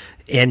public,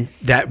 and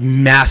that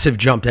massive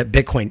jump that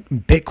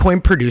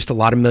Bitcoin produced a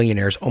lot of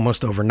millionaires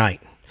almost overnight.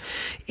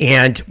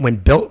 And when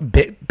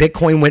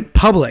Bitcoin went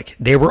public,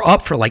 they were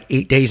up for like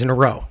 8 days in a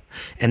row,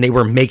 and they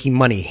were making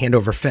money hand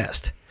over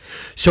fist.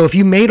 So if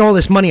you made all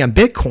this money on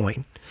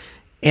Bitcoin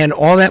and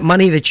all that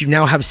money that you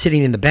now have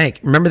sitting in the bank,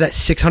 remember that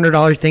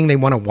 $600 thing they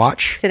want to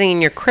watch? Sitting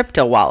in your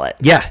crypto wallet.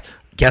 Yes.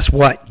 guess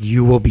what?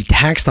 You will be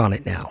taxed on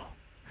it now.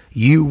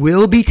 You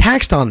will be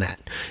taxed on that.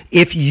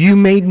 If you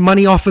made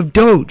money off of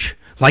Doge,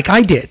 like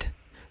I did,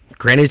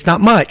 granted it's not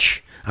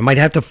much, I might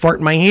have to fart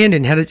in my hand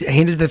and hand it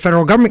to the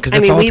federal government because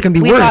that's all it's going to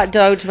be worth. We bought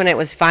Doge when it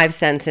was 5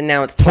 cents, and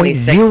now it's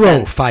 26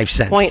 cents. 0.05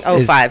 cents.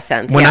 0.05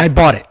 cents. When I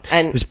bought it,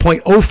 it was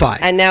 0.05.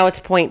 And now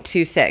it's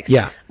 0.26.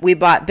 Yeah. We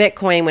bought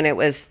Bitcoin when it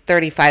was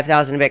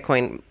 35,000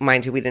 Bitcoin.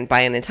 Mind you, we didn't buy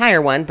an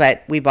entire one,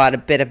 but we bought a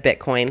bit of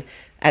Bitcoin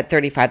at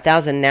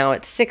 35,000. Now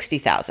it's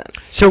 60,000.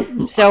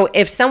 So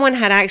if someone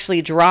had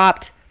actually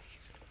dropped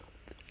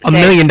 $1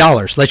 million,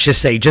 let's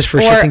just say, just for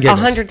shits and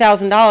giggles, or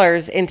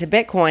 $100,000 into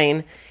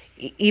Bitcoin,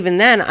 even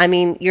then, I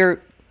mean,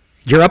 you're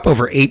up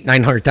over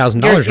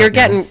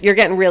 $900,000. You're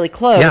getting really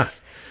close. Yeah.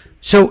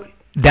 So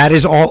that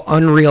is all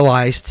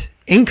unrealized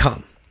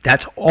income.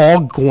 That's all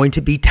going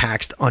to be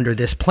taxed under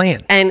this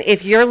plan. And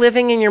if you're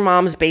living in your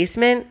mom's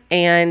basement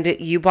and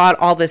you bought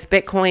all this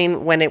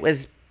Bitcoin when it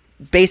was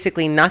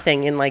basically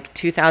nothing in like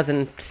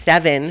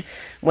 2007,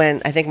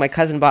 when I think my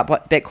cousin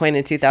bought Bitcoin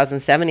in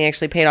 2007, he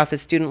actually paid off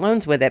his student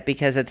loans with it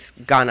because it's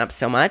gone up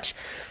so much.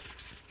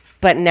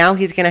 But now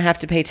he's going to have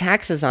to pay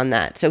taxes on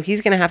that. So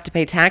he's going to have to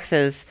pay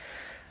taxes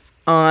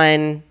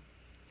on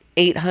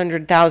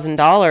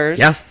 $800,000.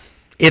 Yeah.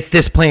 If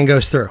this plan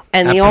goes through.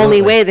 And Absolutely. The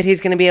only way that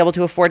he's going to be able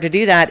to afford to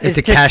do that is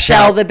to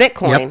sell the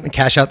Bitcoin. Yep, and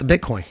cash out the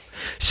Bitcoin.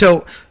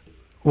 So,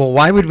 well,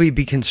 why would we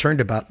be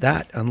concerned about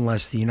that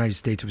unless the United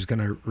States was going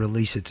to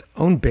release its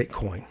own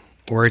Bitcoin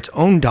or its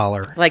own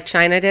dollar? Like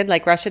China did,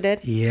 like Russia did?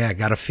 Yeah, I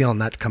got a feeling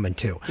that's coming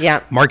too.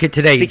 Yeah. Market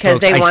today, because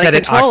folks. They I said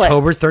it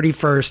October it.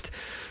 31st,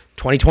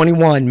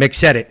 2021. Mick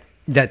said it.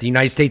 That the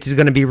United States is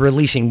going to be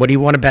releasing. What do you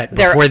want to bet?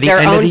 Before the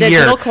end of the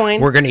year,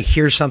 we're going to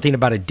hear something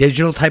about a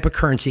digital type of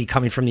currency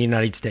coming from the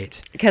United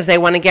States. Because they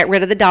want to get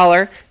rid of the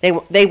dollar. They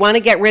want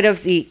to get rid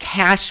of the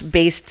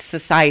cash-based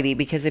society.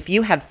 Because if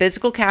you have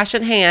physical cash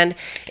in hand,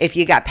 if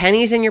you got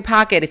pennies in your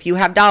pocket, if you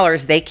have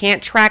dollars, they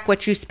can't track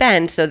what you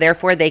spend, so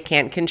therefore they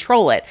can't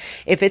control it.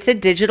 If it's a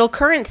digital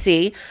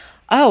currency,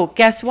 oh,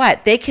 guess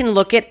what? They can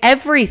look at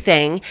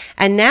everything,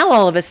 and now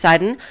all of a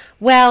sudden,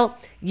 well,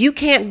 you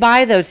can't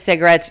buy those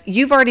cigarettes.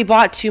 You've already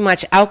bought too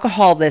much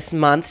alcohol this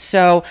month,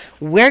 so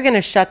we're going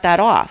to shut that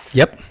off.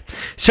 Yep.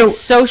 So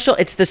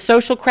it's the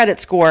social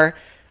credit score,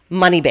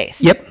 money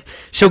based. Yep.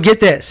 So get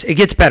this, it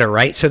gets better,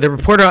 right? So the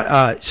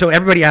reporter, so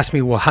everybody asked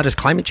me, well, how does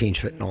climate change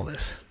fit in all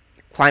this?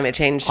 Climate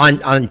change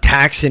on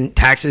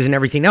taxes and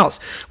everything else.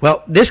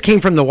 Well, this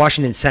came from the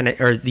Washington Senate,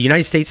 or the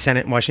United States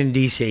Senate in Washington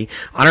D.C.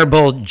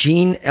 Honorable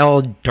Gene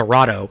L.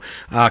 Dorado,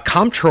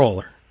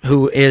 comptroller,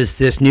 who is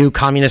this new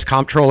communist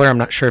comptroller. I'm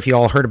not sure if you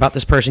all heard about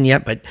this person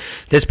yet, but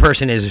this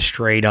person is a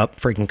straight up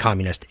freaking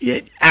communist.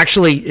 It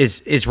actually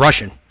is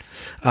Russian.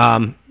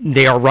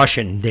 They are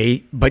Russian.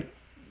 But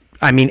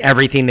I mean,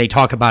 everything they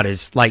talk about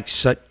is like,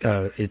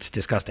 it's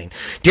disgusting.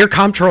 Dear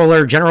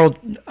Comptroller General,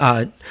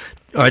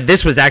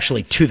 this was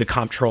actually to the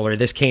comptroller.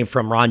 This came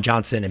from Ron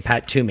Johnson and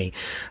Pat Toomey.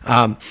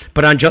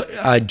 But on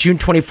June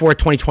 24,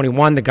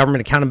 2021, the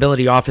Government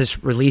Accountability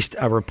Office released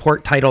a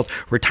report titled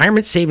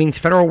Retirement Savings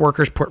Federal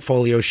Workers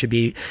Portfolio Should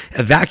Be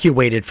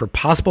Evacuated for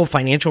Possible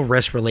Financial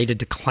Risks Related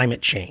to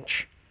Climate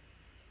Change.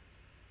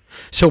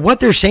 So what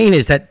they're saying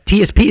is that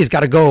TSP has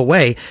got to go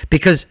away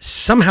because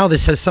somehow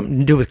this has something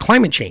to do with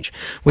climate change,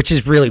 which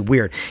is really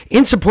weird.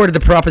 In support of the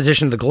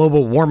proposition of the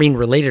global warming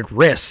related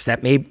risks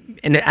that may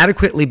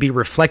inadequately be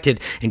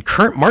reflected in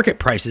current market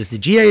prices, the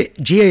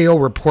GAO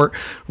report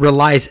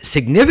relies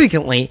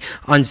significantly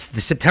on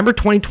the September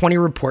 2020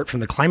 report from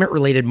the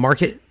Climate-Related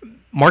Market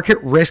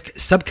Risk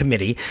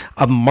Subcommittee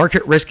of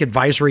Market Risk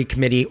Advisory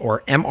Committee,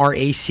 or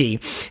MRAC,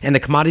 and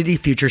the Commodity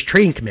Futures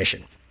Trading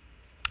Commission.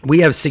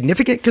 We have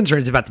significant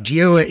concerns about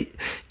the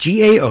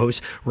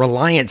GAO's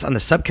reliance on the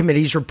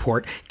subcommittee's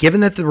report, given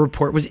that the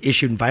report was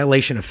issued in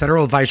violation of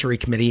Federal Advisory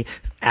Committee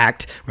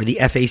Act, or the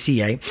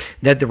FACA,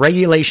 that the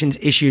regulations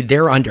issued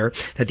thereunder,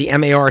 that the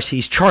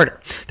MARC's charter.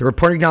 The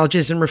report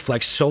acknowledges and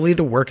reflects solely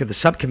the work of the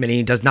subcommittee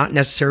and does not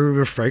necessarily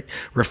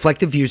reflect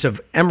the views of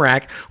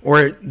MRAC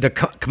or the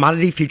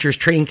Commodity Futures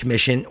Trading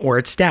Commission or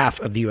its staff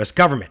of the U.S.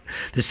 government.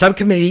 The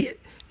subcommittee,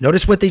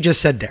 notice what they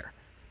just said there.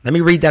 Let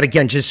me read that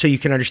again just so you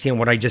can understand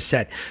what I just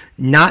said.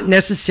 Not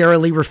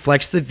necessarily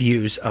reflects the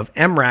views of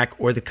MRAC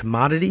or the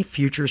Commodity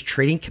Futures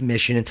Trading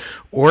Commission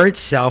or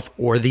itself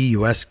or the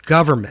U.S.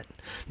 government.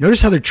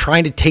 Notice how they're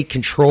trying to take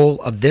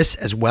control of this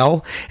as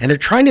well, and they're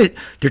trying to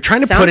put it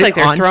on. Sounds like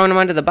they're throwing them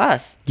under the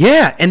bus.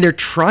 Yeah, and they're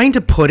trying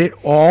to put it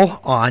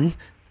all on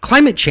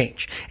climate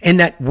change, and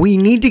that we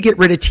need to get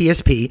rid of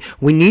TSP.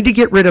 We need to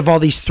get rid of all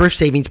these thrift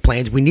savings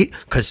plans. We need,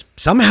 because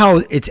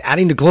somehow it's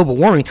adding to global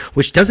warming,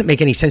 which doesn't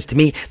make any sense to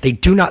me. They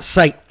do not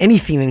cite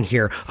anything in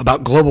here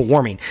about global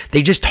warming.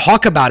 They just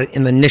talk about it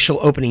in the initial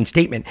opening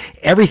statement.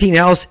 Everything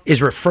else is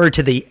referred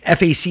to the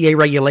FACA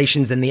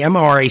regulations and the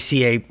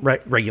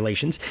MRACA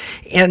regulations,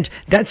 and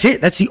that's it.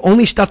 That's the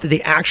only stuff that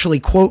they actually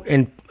quote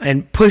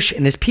and push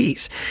in this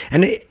piece.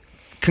 And it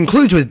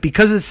concludes with,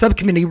 because the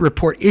subcommittee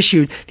report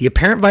issued the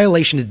apparent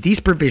violation of these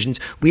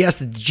provisions, we ask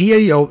that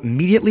the GAO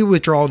immediately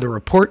withdraw the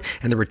report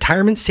and the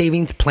retirement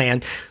savings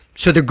plan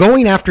So they're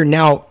going after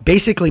now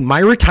basically my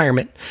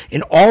retirement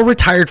and all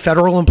retired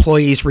federal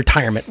employees'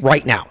 retirement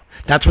right now.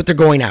 That's what they're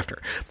going after.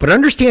 But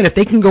understand, if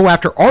they can go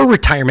after our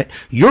retirement,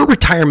 your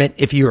retirement,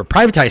 if you're a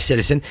privatized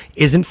citizen,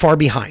 isn't far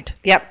behind.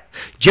 Yep.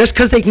 Just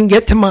because they can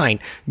get to mine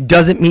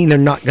doesn't mean they're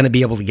not going to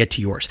be able to get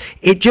to yours.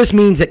 It just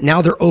means that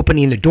now they're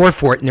opening the door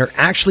for it, and they're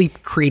actually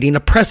creating a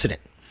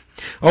precedent.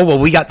 Oh, well,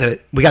 we got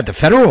the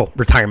federal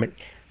retirement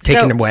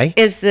taken away.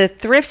 Is the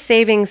thrift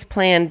savings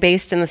plan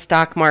based in the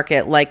stock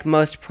market like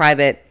most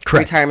private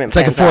retirement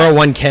plans? It's like a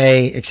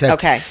 401k,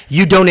 except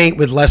you donate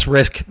with less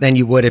risk than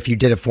you would if you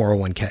did a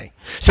 401k.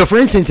 So, for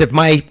instance, if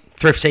my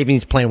thrift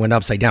savings plan went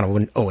upside down, I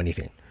wouldn't owe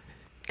anything.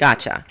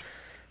 Gotcha.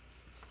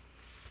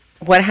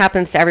 What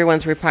happens to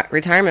everyone's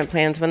retirement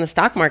plans when the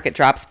stock market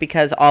drops,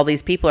 because all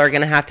these people are going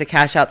to have to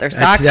cash out their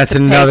stocks to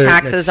pay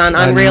taxes on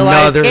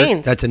unrealized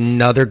gains? That's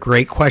another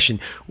great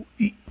question.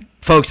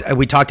 Folks,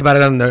 we talked about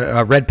it on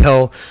the Red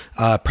Pill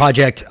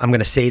project. I'm going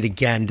to say it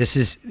again. This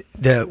is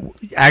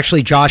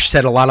actually Josh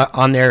said a lot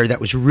on there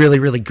that was really,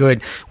 really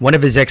good. One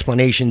of his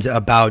explanations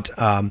about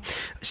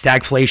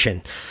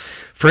stagflation.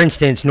 For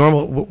instance,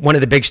 one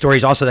of the big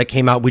stories also that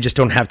came out, we just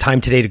don't have time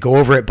today to go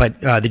over it,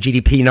 but the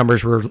GDP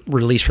numbers were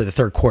released for the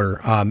third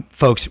quarter.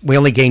 Folks, we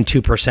only gained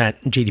 2%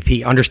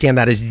 GDP. Understand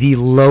that is the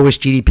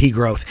lowest GDP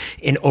growth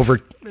in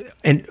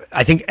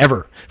I think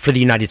ever for the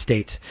United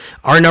States.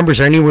 Our numbers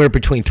are anywhere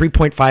between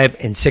 3.5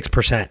 and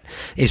 6%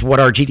 is what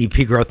our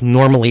GDP growth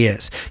normally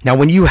is. Now,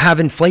 when you have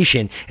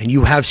inflation and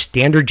you have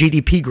standard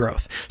GDP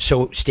growth,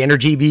 so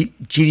standard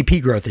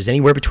GDP growth is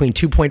anywhere between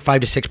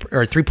 2.5 to 6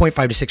 or 3.5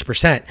 to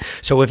 6%.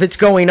 So if it's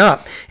going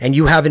up and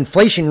you have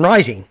inflation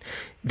rising,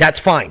 that's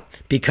fine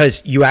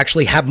because you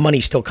actually have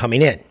money still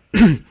coming in.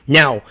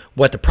 Now,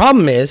 what the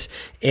problem is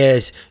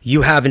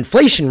you have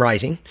inflation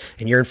rising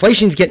and your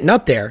inflation's getting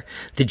up there.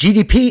 The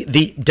GDP,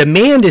 the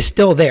demand is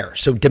still there.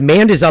 So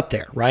demand is up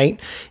there, right?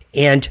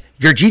 And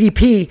your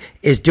GDP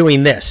is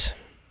doing this.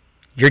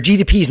 Your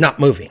GDP is not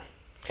moving.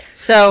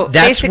 So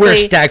that's where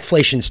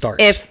stagflation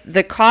starts. If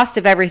the cost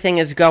of everything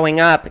is going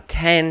up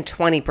 10,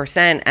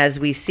 20%, as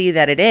we see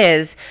that it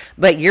is,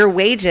 but your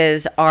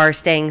wages are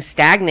staying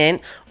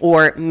stagnant,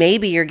 or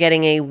maybe you're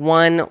getting a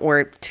 1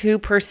 or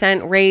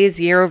 2% raise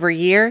year over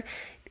year,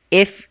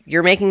 if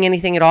you're making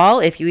anything at all,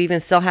 if you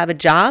even still have a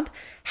job,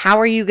 how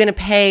are you going to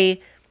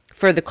pay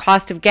for the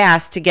cost of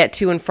gas to get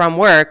to and from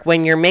work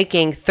when you're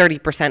making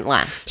 30%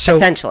 less, so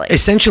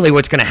essentially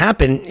what's going to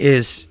happen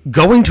is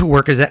going to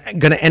work is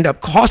going to end up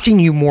costing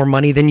you more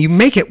money than you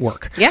make it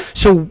work. Yeah.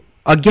 So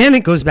again,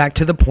 it goes back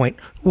to the point,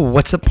 well,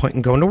 what's the point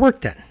in going to work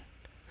then?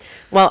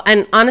 Well,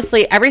 and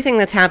honestly, everything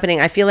that's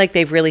happening, I feel like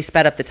they've really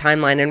sped up the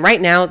timeline. And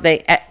right now,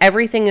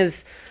 everything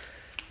is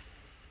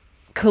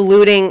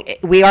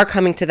colluding. We are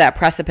coming to that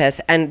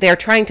precipice, and they're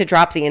trying to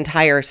drop the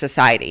entire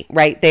society,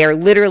 right? They are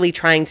literally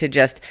trying to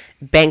just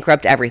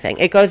bankrupt everything.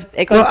 It goes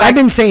well, back, I've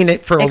been saying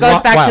it for a while. It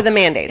goes back to the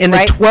mandates, in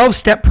right? the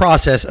 12-step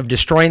process of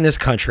destroying this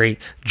country,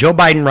 Joe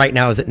Biden right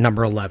now is at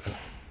number 11.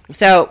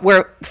 So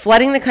we're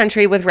flooding the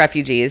country with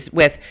refugees.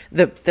 With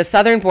the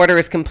southern border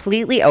is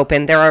completely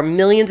open. There are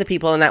millions of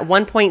people, and that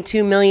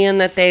 1.2 million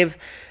that they've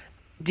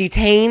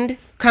detained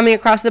coming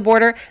across the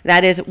border,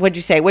 that is, what'd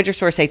your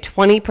source say,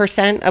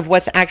 20% of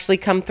what's actually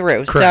come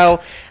through.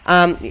 Correct.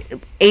 So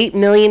 8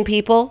 million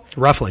people,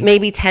 roughly,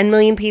 maybe 10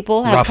 million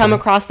people have come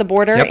across the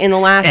border in the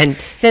last,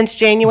 since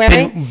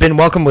January. Been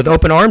welcomed with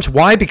open arms.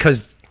 Why?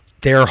 Because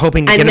they're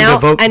hoping to get them to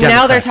vote And Democrat.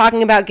 now they're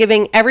talking about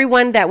giving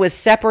everyone that was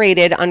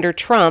separated under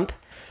Trump,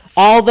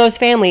 all those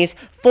families,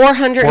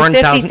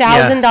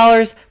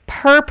 $450,000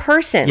 per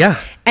person.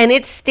 Yeah. And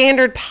it's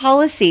standard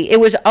policy. It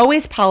was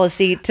always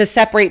policy to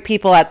separate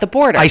people at the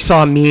border. I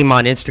saw a meme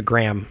on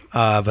Instagram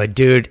of a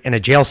dude in a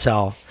jail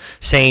cell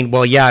saying,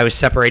 well, yeah, I was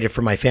separated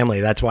from my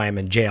family. That's why I'm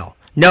in jail.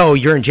 No,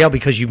 you're in jail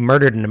because you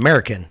murdered an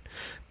American.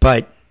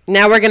 But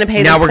now we're going to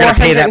pay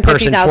that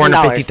person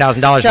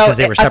 $450,000 because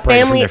they were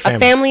separated from their family. A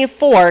family of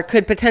 4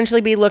 could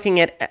potentially be looking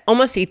at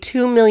almost a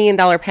 $2 million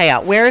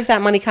payout. Where is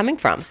that money coming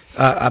from?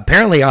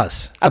 Apparently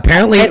us.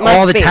 Apparently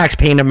all the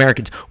tax-paying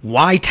Americans.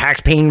 Why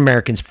tax-paying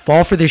Americans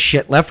fall for this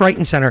shit left, right,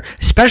 and center,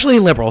 especially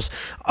liberals,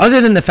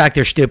 other than the fact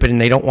they're stupid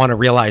and they don't want to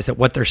realize that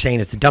what they're saying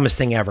is the dumbest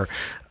thing ever.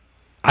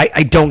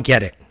 I don't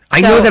get it. I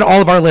know that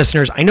all of our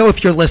listeners, I know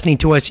if you're listening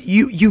to us,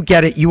 you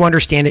get it, you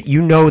understand it,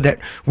 you know that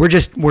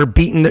we're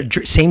beating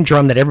the same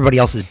drum that everybody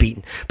else is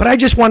beating. But I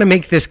just want to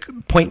make this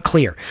point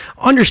clear.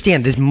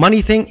 Understand, this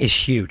money thing is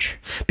huge.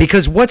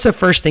 Because what's the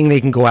first thing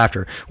they can go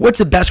after? What's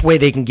the best way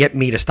they can get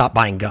me to stop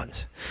buying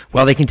guns?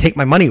 Well, they can take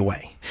my money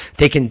away.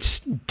 They can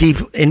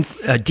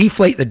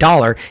deflate the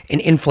dollar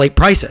and inflate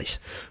prices.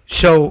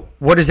 So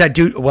what does that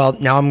do? Well,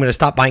 now I'm going to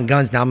stop buying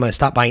guns. Now I'm going to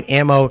stop buying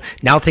ammo.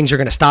 Now things are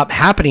going to stop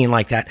happening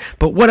like that.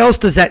 But what else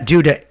does that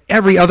do to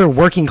every other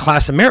working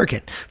class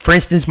American. For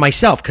instance,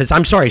 myself, because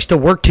I'm sorry, I still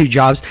work 2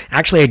 jobs.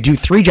 Actually, I do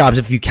 3 jobs.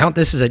 If you count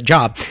this as a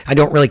job, I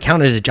don't really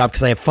count it as a job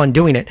because I have fun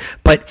doing it.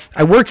 But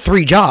I work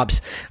 3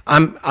 jobs.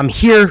 I'm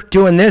here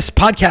doing this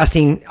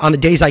podcasting on the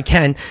days I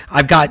can.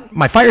 I've got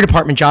my fire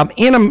department job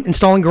and I'm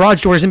installing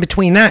garage doors in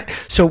between that.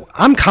 So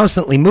I'm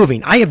constantly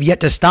moving. I have yet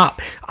to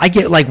stop. I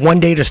get like 1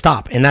 day to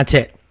stop and that's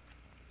it.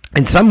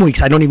 And some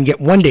weeks I don't even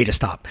get 1 day to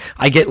stop.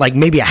 I get like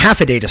maybe a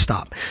half a day to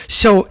stop.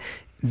 So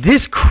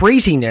this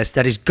craziness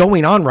that is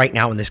going on right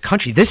now in this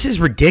country, this is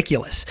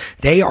ridiculous.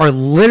 They are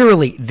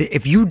literally,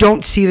 if you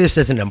don't see this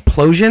as an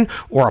implosion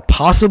or a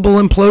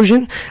possible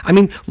implosion, I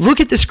mean,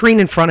 look at the screen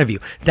in front of you.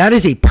 That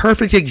is a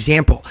perfect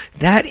example.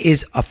 That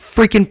is a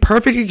freaking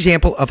perfect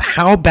example of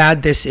how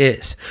bad this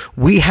is.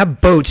 We have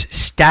boats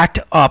stacked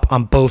up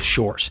on both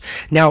shores.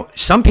 Now,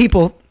 some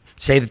people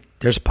say that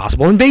there's a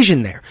possible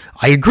invasion there.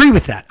 I agree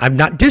with that. I'm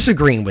not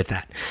disagreeing with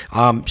that.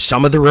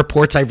 Some of the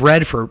reports I've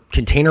read for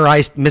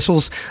containerized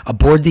missiles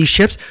aboard these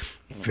ships,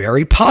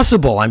 very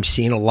possible. I'm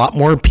seeing a lot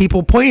more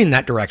people pointing in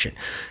that direction.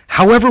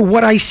 However,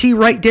 what I see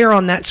right there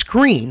on that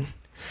screen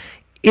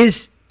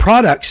is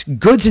products,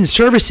 goods and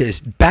services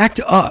backed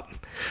up.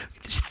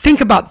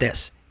 Think about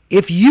this.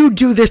 If you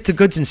do this to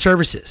goods and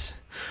services,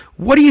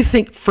 what do you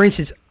think? For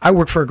instance, I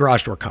work for a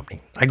garage door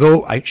company.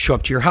 I show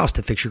up to your house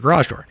to fix your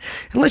garage door.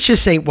 And let's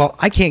just say, well,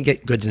 I can't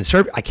get goods and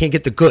service. I can't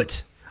get the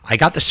goods. I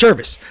got the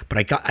service, but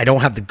I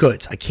don't have the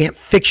goods. I can't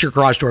fix your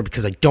garage door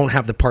because I don't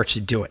have the parts to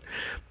do it.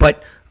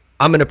 But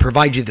I'm going to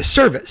provide you the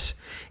service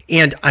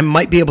and I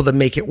might be able to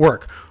make it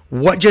work.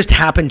 What just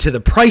happened to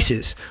the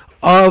prices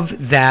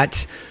of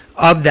that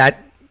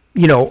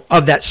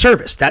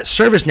service? That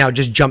service now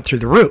just jumped through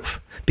the roof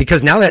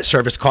because now that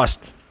service costs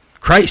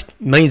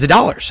millions of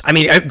dollars. I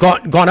mean,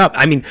 gone up.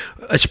 I mean,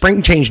 a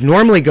spring change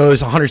normally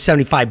goes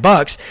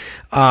 $175,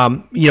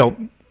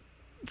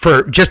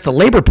 for just the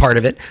labor part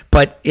of it.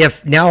 But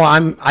if now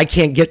I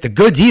can't get the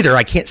goods either,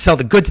 I can't sell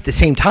the goods at the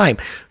same time.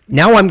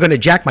 Now I'm going to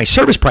jack my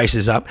service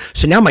prices up.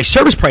 So now my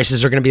service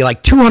prices are going to be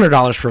like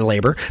 $200 for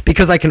labor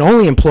because I can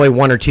only employ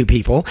 1 or 2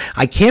 people.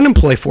 I can't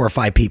employ 4 or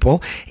 5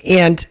 people.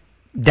 And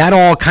that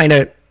all kind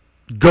of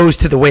goes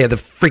to the way of the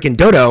freaking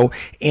dodo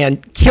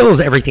and kills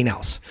everything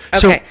else.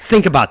 Okay. So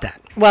think about that.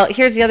 Well,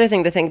 here's the other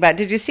thing to think about.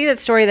 Did you see that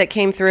story that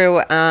came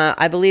through?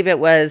 I believe it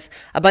was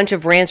a bunch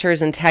of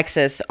ranchers in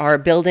Texas are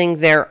building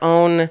their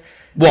own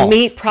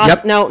meat process.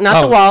 Yep. No,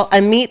 not the wall.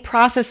 A meat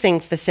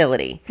processing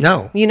facility.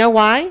 No. You know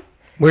why?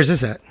 Where's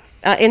this at?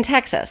 In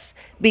Texas,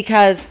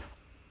 because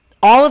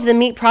all of the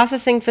meat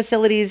processing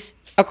facilities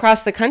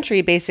across the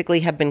country basically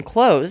have been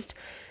closed.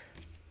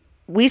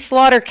 We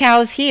slaughter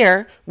cows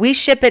here. We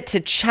ship it to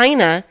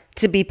China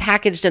to be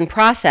packaged and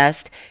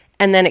processed,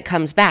 and then it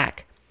comes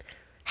back.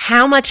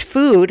 How much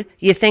food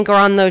you think are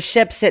on those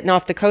ships sitting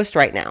off the coast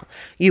right now?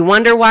 You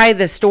wonder why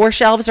the store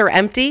shelves are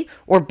empty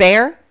or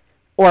bare,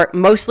 or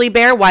mostly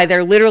bare, why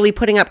they're literally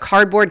putting up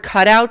cardboard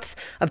cutouts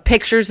of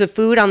pictures of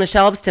food on the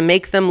shelves to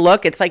make them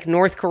look, it's like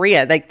North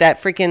Korea, like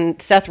that freaking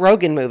Seth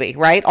Rogen movie,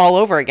 right? All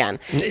over again.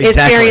 Exactly. It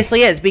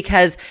seriously is,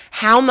 because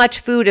how much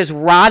food is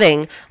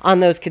rotting on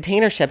those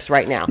container ships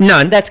right now?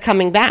 None. That's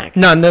coming back.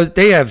 None.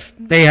 They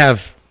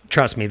have.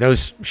 Trust me,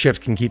 those ships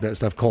can keep that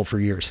stuff cold for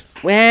years.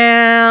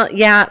 Well,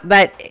 yeah,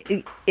 but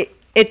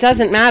it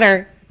doesn't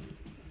matter.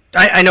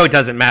 I know it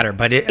doesn't matter,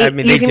 but you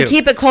can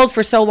keep it cold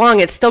for so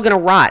long, it's still going to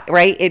rot,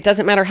 right? It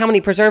doesn't matter how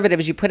many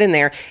preservatives you put in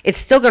there. It's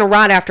still going to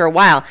rot after a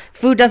while.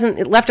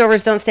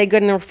 Leftovers don't stay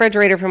good in the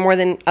refrigerator for more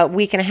than a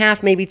week and a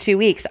half, maybe 2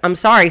 weeks. I'm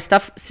sorry,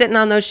 stuff sitting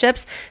on those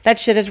ships, that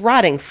shit is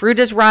rotting. Fruit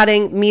is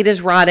rotting, meat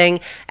is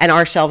rotting, and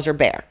our shelves are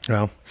bare.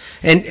 Well,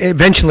 and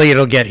eventually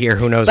it'll get here.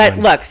 Who knows? But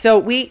when. Look, so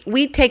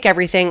we take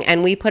everything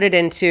and we put it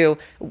into,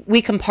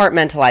 we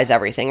compartmentalize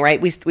everything, right?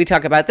 We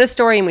talk about this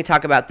story and we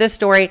talk about this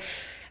story.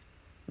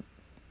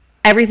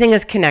 Everything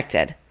is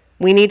connected.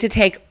 We need to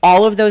take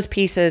all of those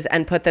pieces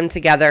and put them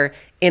together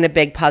in a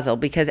big puzzle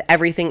because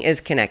everything is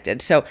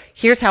connected. So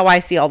here's how I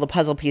see all the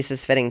puzzle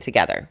pieces fitting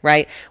together,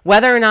 right?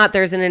 Whether or not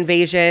there's an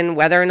invasion,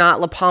 whether or not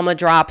La Palma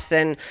drops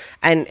and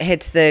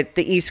hits the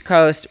East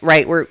Coast,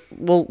 right?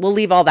 We'll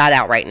leave all that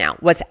out right now.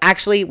 What's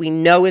actually we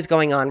know is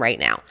going on right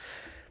now.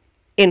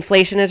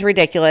 Inflation is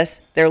ridiculous.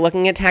 They're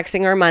looking at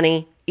taxing our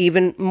money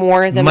even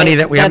more than money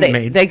that we haven't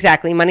made.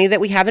 Exactly, money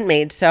that we haven't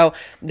made. So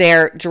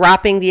they're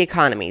dropping the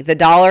economy. The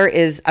dollar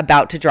is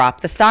about to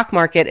drop. The stock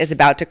market is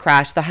about to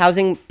crash. The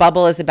housing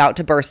bubble is about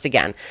to burst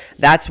again.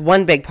 That's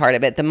one big part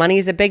of it. The money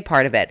is a big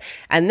part of it.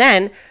 And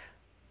then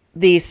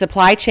the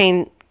supply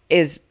chain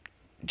is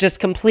just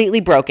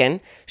completely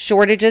broken.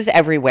 Shortages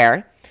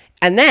everywhere.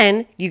 And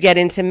then you get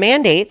into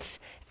mandates,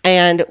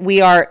 and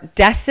we are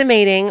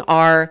decimating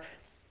our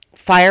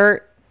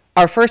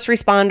first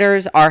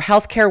responders, our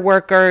healthcare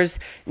workers,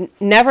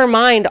 never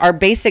mind our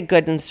basic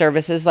goods and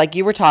services like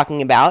you were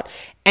talking about.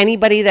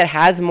 Anybody that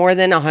has more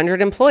than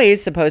 100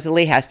 employees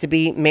supposedly has to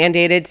be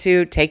mandated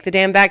to take the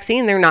damn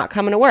vaccine. They're not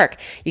coming to work.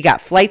 You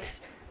got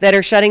flights that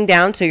are shutting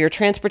down, so your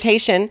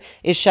transportation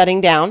is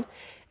shutting down.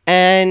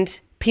 And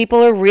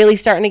people are really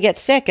starting to get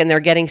sick, and they're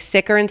getting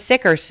sicker and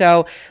sicker.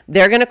 So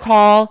they're going to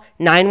call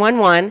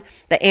 911.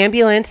 The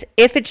ambulance,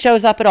 if it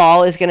shows up at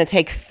all, is going to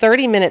take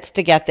 30 minutes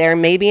to get there,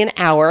 maybe an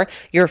hour.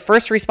 Your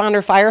first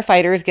responder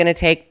firefighter is going to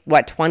take,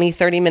 20,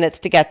 30 minutes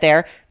to get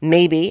there,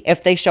 maybe,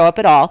 if they show up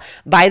at all.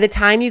 By the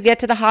time you get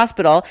to the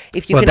hospital,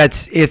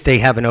 that's if they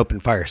have an open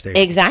fire station.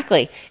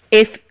 Exactly.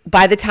 If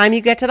by the time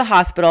you get to the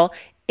hospital,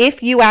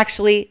 if you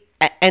actually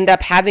end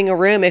up having a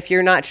room, if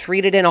you're not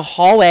treated in a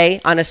hallway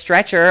on a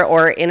stretcher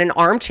or in an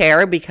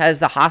armchair, because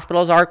the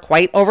hospitals are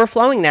quite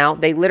overflowing now.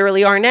 They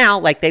literally are now,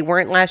 like they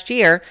weren't last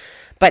year,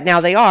 but now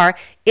they are.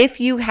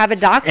 If you have a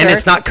doctor. And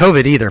it's not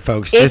COVID either,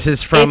 folks. This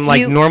is from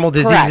normal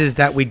diseases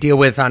that we deal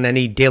with on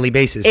any daily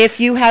basis.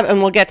 If you have,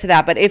 and we'll get to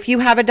that, but if you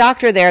have a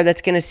doctor there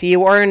that's going to see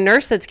you, or a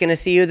nurse that's going to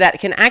see you, that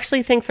can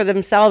actually think for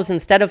themselves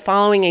instead of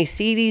following a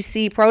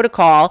CDC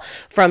protocol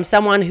from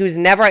someone who's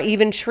never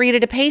even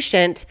treated a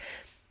patient,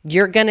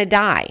 you're going to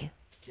die.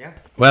 Yeah.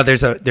 Well,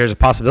 there's a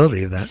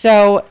possibility of that.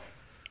 So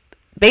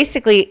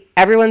basically,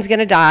 everyone's going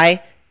to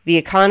die. The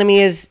economy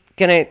is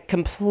going to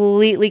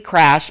completely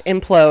crash,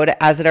 implode,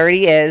 as it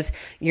already is.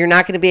 You're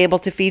not going to be able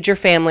to feed your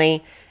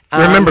family.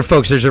 Remember,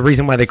 folks, there's a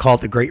reason why they call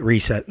it the Great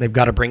Reset. They've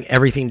got to bring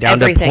everything down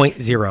to point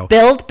zero.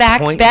 Build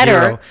back better.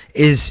 Zero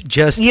is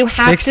just you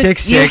have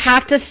 666. You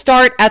have to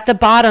start at the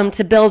bottom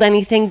to build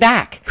anything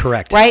back.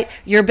 Correct. Right?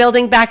 You're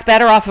building back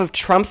better off of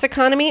Trump's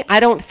economy? I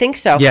don't think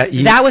so. Yeah,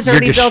 that was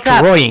already built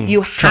up.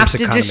 You Trump's have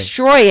to economy.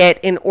 destroy it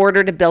in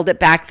order to build it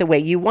back the way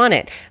you want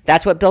it.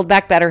 That's what Build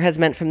Back Better has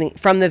meant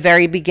from the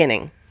very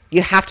beginning.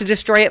 You have to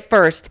destroy it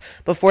first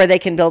before they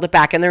can build it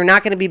back. And they're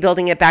not going to be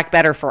building it back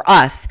better for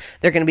us.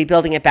 They're going to be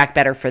building it back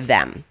better for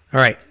them.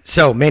 All right.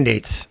 So,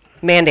 mandates.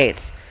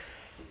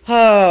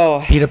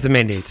 Oh. Beat up the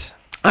mandates.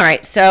 All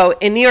right. So,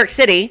 in New York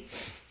City,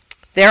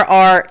 there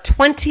are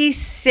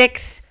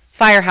 26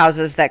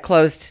 firehouses that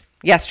closed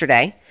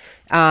yesterday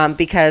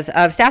because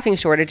of staffing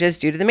shortages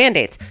due to the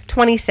mandates.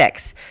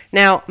 26.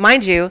 Now,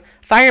 mind you,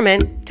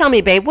 firemen, tell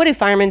me, babe, what do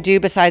firemen do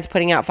besides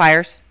putting out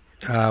fires?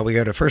 We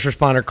go to first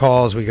responder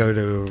calls. We go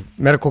to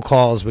medical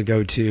calls. We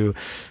go to,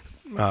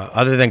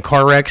 other than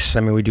car wrecks,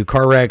 we do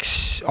car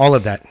wrecks, all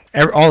of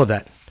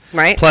that.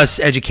 Right. Plus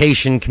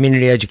education,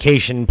 community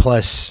education,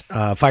 plus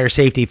fire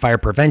safety, fire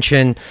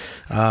prevention.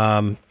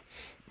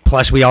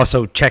 Plus, we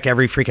also check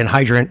every freaking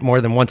hydrant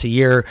more than once a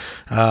year.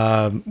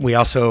 We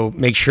also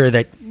make sure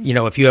that,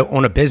 if you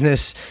own a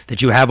business,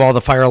 that you have all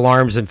the fire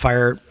alarms and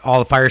all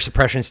the fire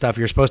suppression stuff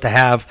you're supposed to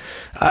have.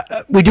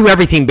 We do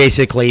everything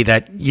basically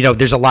that,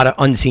 there's a lot of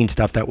unseen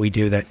stuff that we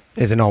do that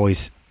isn't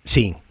always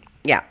seen.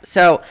 Yeah.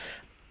 So,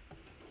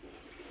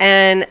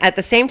 and at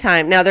the same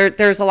time, now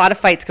there's a lot of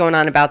fights going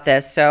on about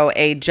this. So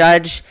a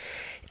judge,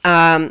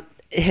 a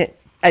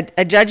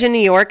judge in New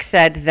York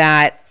said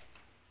that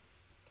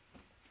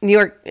New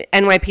York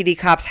NYPD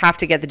cops have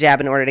to get the jab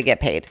in order to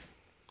get paid.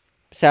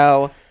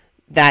 So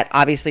that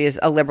obviously is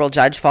a liberal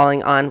judge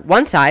falling on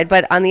one side.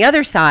 But on the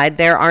other side,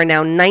 there are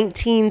now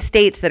 19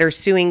 states that are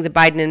suing the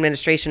Biden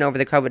administration over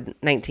the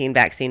COVID-19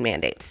 vaccine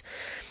mandates.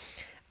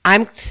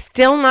 I'm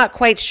still not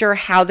quite sure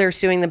how they're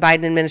suing the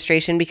Biden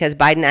administration because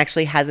Biden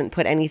actually hasn't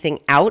put anything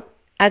out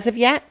as of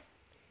yet.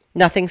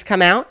 Nothing's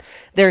come out.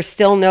 There's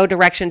still no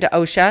direction to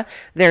OSHA.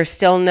 There's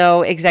still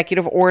no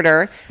executive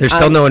order. There's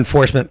still no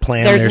enforcement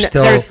plan.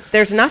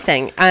 There's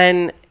nothing.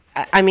 And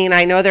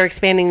I know they're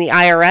expanding the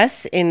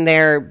IRS in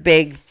their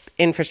big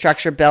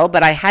infrastructure bill,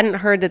 but I hadn't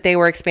heard that they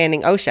were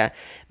expanding OSHA.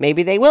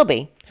 Maybe they will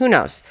be. Who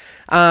knows?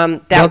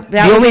 That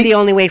would be the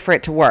only way for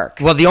it to work.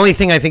 Well, the only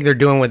thing I think they're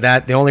doing with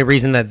that, the only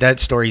reason that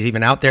story is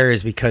even out there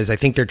is because I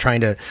think they're trying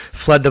to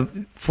flood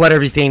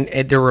everything.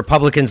 They're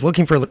Republicans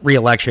looking for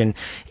re-election,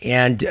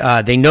 and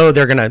they know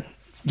they're going to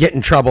get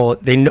in trouble.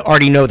 They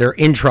already know they're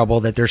in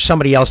trouble, that there's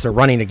somebody else they're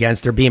running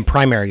against. They're being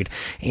primaried.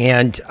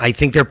 And I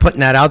think they're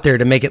putting that out there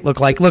to make it look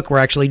like, look, we're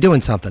actually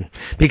doing something.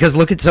 Because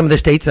look at some of the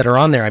states that are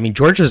on there.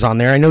 Georgia's on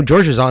there. I know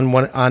Georgia's on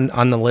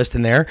the list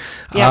in there.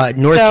 Yeah.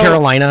 North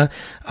Carolina.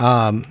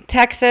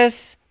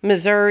 Texas,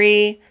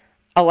 Missouri,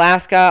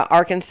 Alaska,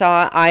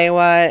 Arkansas,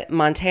 Iowa,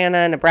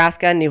 Montana,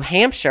 Nebraska, New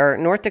Hampshire,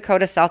 North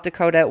Dakota, South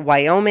Dakota,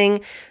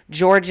 Wyoming,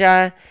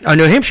 Georgia. Oh,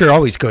 New Hampshire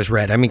always goes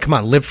red. Come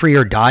on, live free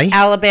or die.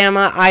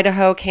 Alabama,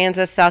 Idaho,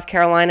 Kansas, South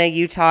Carolina,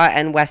 Utah,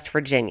 and West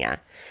Virginia.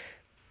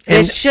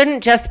 This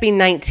shouldn't just be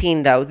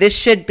 19, though. This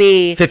should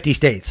be 50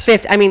 states.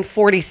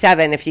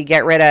 47 if you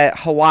get rid of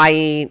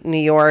Hawaii, New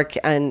York,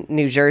 and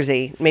New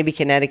Jersey. Maybe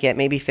Connecticut.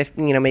 Maybe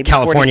 50. Maybe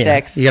California.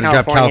 46. You got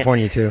to drop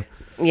California too.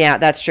 Yeah,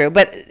 that's true.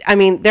 But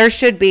there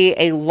should be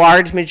a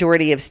large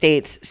majority of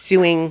states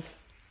suing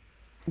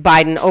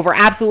Biden over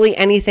absolutely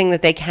anything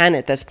that they can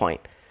at this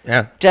point.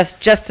 Yeah. Just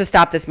to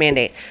stop this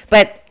mandate.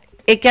 But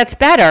it gets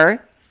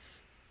better.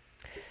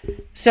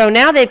 So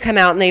now they've come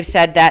out and they've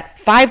said that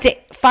 5 to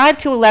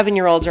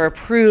 11-year-olds are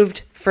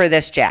approved for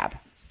this jab.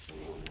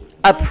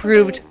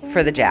 Approved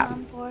for the jab.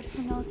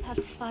 Who knows how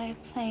to fly a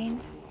plane.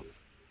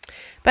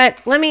 But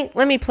let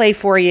me play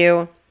for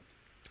you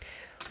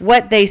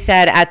what they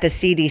said at the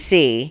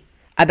CDC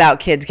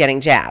about kids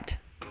getting jabbed.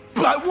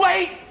 But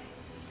wait,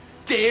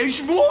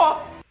 there's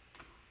more.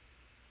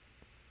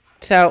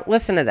 So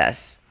listen to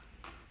this.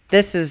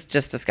 This is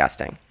just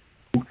disgusting.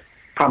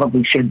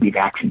 Probably should be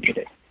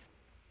vaccinated.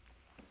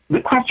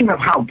 The question of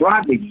how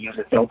broadly to use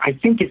it, though, I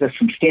think is a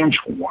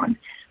substantial one.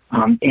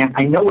 And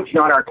I know it's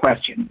not our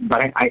question,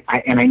 but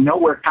I know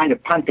we're kind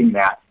of punting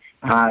that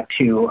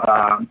to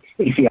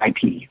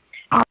ACIP.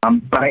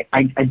 But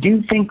I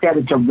do think that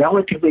it's a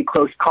relatively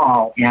close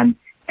call. And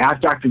as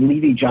Dr.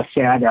 Levy just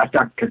said, as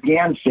Dr.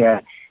 Gann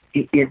said,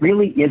 it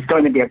really is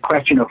going to be a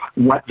question of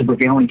what the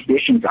prevailing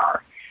conditions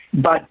are.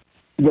 But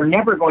we're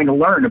never going to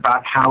learn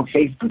about how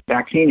safe the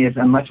vaccine is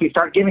unless we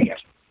start giving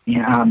it.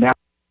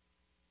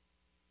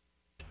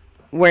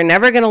 We're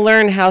never going to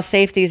learn how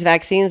safe these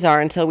vaccines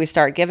are until we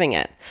start giving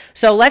it.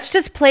 So let's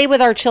just play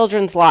with our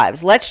children's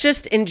lives. Let's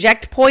just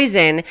inject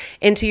poison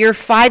into your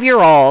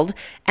 5-year-old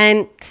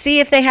and see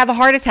if they have a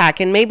heart attack.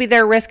 And maybe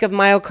their risk of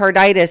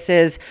myocarditis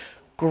is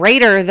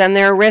greater than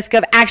their risk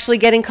of actually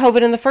getting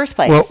COVID in the first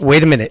place. Well,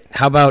 wait a minute.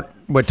 How about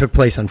what took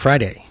place on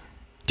Friday?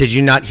 Did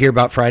you not hear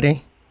about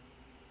Friday?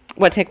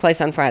 What took place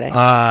on Friday?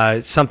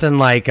 Something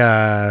like,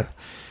 I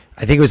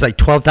think it was like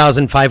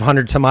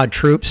 12,500 some odd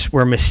troops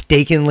were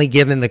mistakenly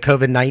given the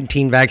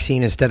COVID-19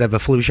 vaccine instead of a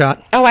flu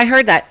shot. Oh, I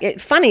heard that.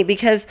 It's funny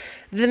because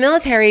the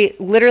military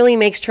literally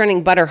makes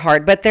churning butter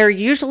hard, but they're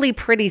usually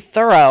pretty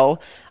thorough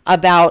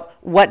about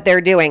what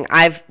they're doing.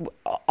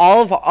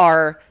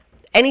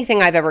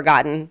 Anything I've ever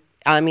gotten,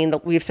 I mean,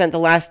 we've spent the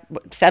last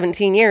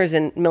 17 years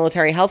in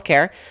military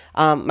healthcare.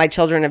 My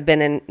children have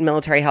been in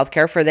military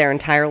healthcare for their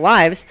entire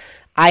lives.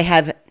 I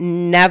have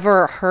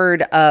never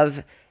heard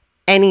of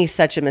any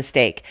such a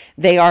mistake.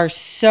 They are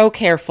so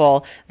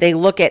careful. They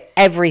look at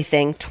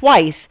everything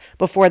twice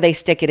before they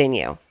stick it in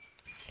you.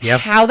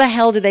 Yep. How the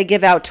hell do they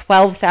give out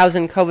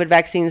 12,000 COVID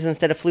vaccines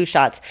instead of flu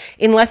shots?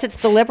 Unless it's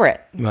deliberate.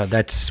 Well,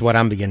 that's what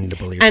I'm beginning to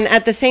believe. And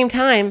at the same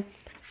time,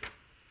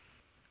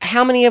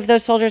 how many of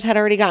those soldiers had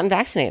already gotten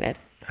vaccinated?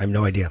 I have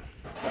no idea.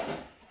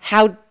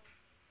 How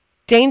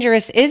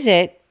dangerous is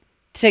it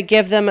to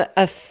give them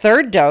a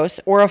 3rd dose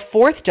or a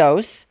 4th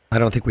dose? I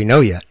don't think we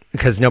know yet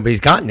because nobody's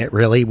gotten it,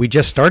 really. We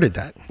just started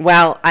that.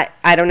 Well,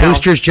 I don't know.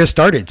 Boosters just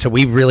started, so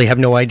we really have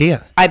no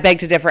idea. I beg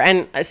to differ.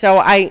 And so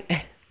I'm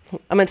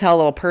going to tell a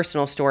little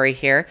personal story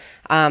here.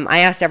 I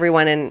asked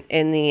everyone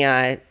in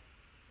the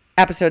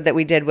episode that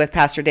we did with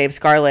Pastor Dave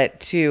Scarlett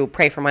to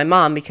pray for my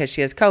mom because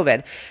she has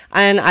COVID.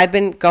 And I've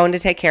been going to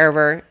take care of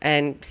her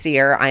and see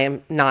her. I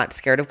am not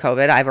scared of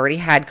COVID. I've already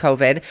had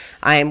COVID.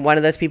 I am one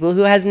of those people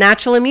who has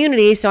natural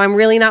immunity, so I'm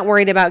really not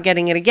worried about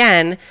getting it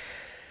again.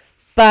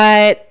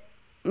 But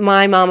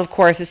my mom, of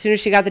course, as soon as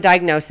she got the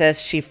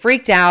diagnosis, she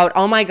freaked out.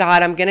 Oh my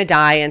God, I'm going to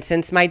die. And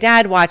since my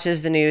dad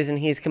watches the news and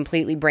he's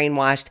completely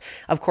brainwashed,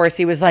 of course,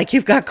 he was like,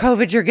 you've got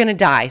COVID, you're going to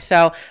die.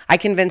 So I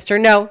convinced her,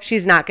 no,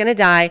 she's not going to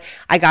die.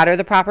 I got her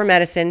the proper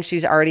medicine.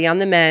 She's already on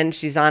the mend.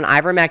 She's on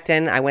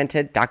ivermectin. I went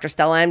to Dr.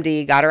 Stella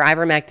MD, got her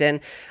ivermectin,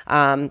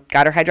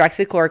 got her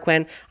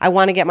hydroxychloroquine. I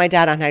want to get my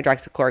dad on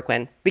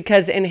hydroxychloroquine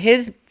because in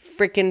his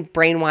freaking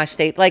brainwashed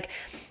state, like,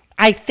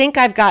 I think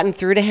I've gotten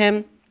through to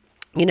him.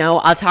 You know,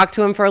 I'll talk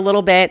to him for a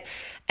little bit,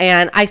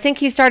 and I think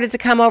he started to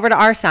come over to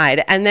our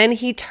side, and then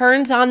he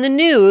turns on the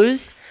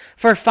news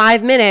for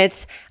 5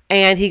 minutes,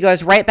 and he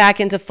goes right back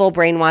into full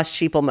brainwashed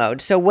sheeple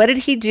mode. So what did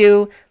he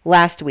do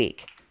last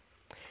week?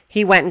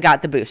 He went and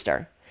got the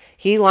booster.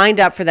 He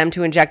lined up for them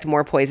to inject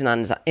more poison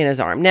in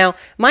his arm. Now,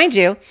 mind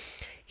you,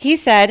 he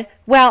said,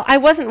 well, I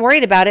wasn't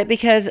worried about it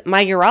because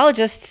my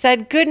urologist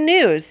said, good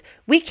news.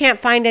 We can't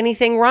find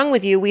anything wrong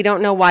with you. We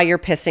don't know why you're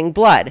pissing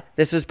blood.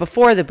 This was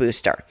before the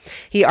booster.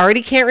 He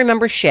already can't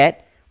remember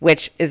shit,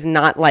 which is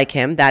not like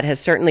him. That has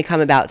certainly come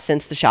about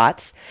since the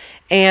shots.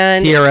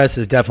 And CRS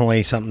is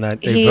definitely something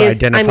that they've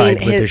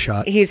identified with the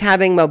shot. He's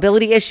having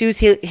mobility issues.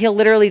 He'll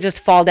literally just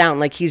fall down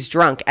like he's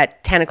drunk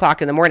at 10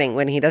 o'clock in the morning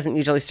when he doesn't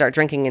usually start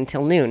drinking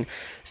until noon.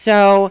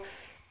 So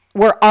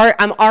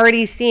I'm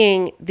already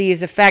seeing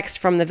these effects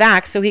from the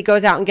vax. So he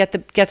goes out and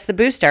gets the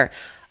booster.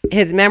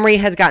 His memory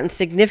has gotten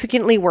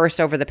significantly worse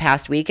over the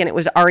past week, and it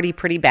was already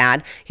pretty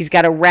bad. He's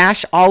got a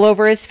rash all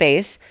over his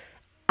face.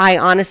 I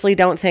honestly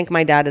don't think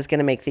my dad is going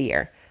to make the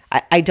year.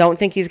 I don't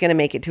think he's going to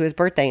make it to his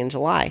birthday in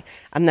July.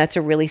 And that's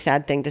a really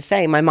sad thing to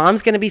say. My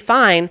mom's going to be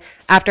fine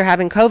after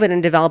having COVID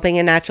and developing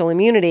a natural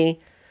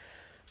immunity.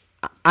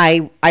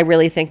 I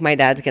really think my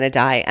dad's going to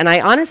die. And I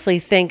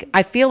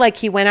feel like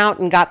he went out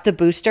and got the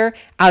booster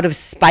out of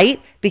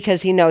spite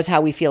because he knows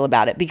how we feel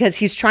about it, because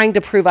he's trying to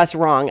prove us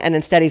wrong and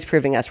instead he's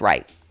proving us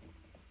right.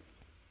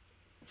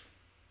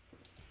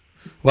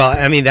 Well,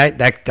 I mean,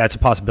 that's a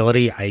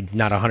possibility. I'm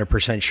not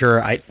 100%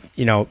 sure.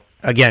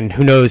 Again,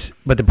 who knows?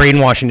 But the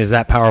brainwashing is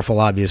that powerful,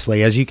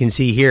 obviously, as you can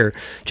see here,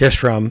 just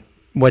from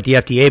what the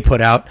FDA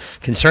put out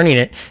concerning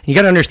it. You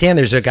got to understand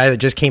there's a guy that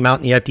just came out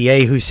in the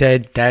FDA who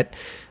said that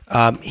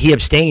he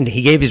abstained.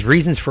 He gave his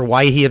reasons for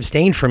why he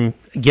abstained from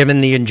giving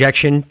the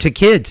injection to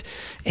kids.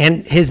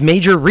 And his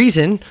major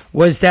reason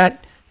was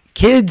that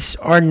kids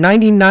are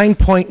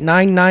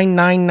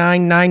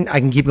 99.99999. I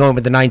can keep going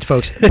with the nines,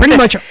 folks. Pretty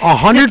much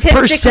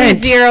 100%.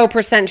 Statistically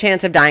 0%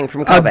 chance of dying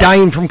from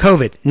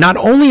COVID. Not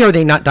only are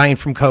they not dying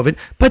from COVID,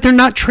 but they're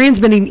not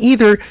transmitting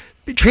either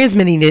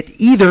transmitting it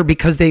either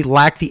because they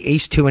lack the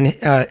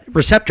ACE2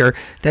 receptor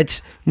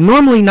that's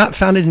normally not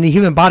found in the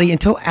human body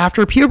until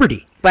after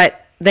puberty.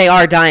 But they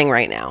are dying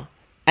right now.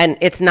 And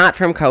it's not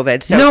from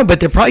COVID. So no, but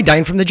they're probably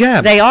dying from the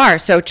jab. They are.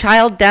 So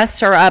child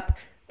deaths are up.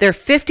 They're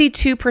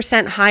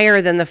 52%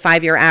 higher than the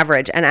 5-year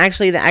average. And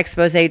actually, the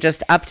expose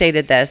just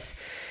updated this.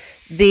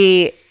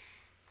 The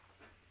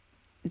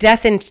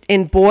death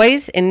in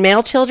boys, in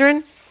male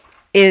children,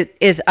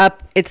 is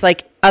up. It's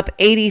like up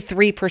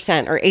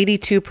 83% or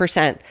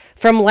 82%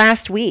 from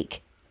last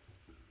week.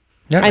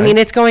 Yeah, I mean,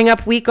 it's going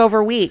up week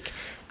over week.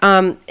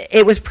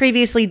 It was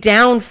previously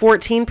down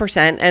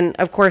 14%. And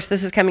of course,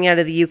 this is coming out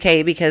of the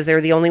UK because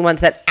they're the only ones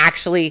that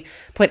actually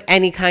put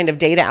any kind of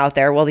data out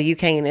there. Well, the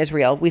UK and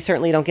Israel, we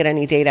certainly don't get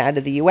any data out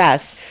of the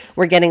US.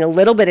 We're getting a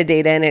little bit of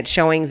data, and it's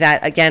showing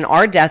that, again,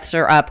 our deaths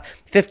are up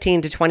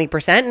 15 to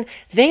 20%. And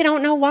they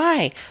don't know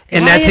why.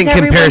 And why that's is in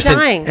everyone comparison.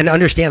 dying? And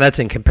understand that's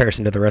in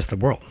comparison to the rest of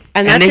the world.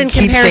 And that's in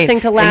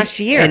comparison to last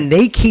year. And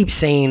they keep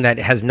saying that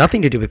it has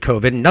nothing to do with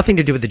COVID, nothing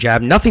to do with the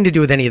jab, nothing to do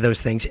with any of those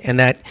things, and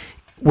that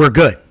we're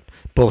good.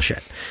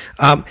 Bullshit.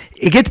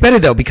 It gets better,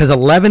 though, because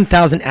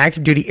 11,000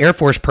 active duty Air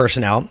Force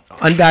personnel,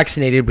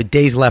 unvaccinated with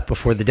days left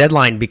before the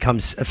deadline,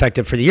 becomes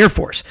effective for the Air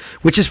Force,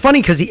 which is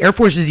funny because the Air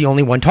Force is the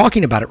only one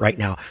talking about it right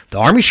now. The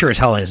Army sure as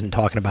hell isn't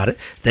talking about it.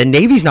 The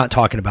Navy's not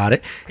talking about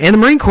it. And the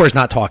Marine Corps is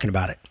not talking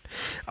about it.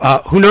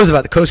 Who knows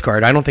about the Coast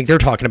Guard? I don't think they're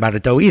talking about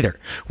it, though, either,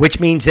 which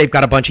means they've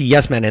got a bunch of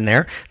yes men in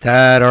there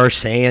that are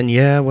saying,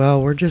 yeah,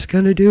 well, we're just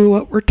going to do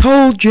what we're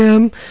told,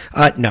 Jim.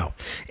 No.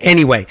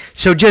 Anyway,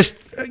 so just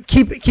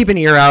keep an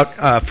ear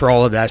out for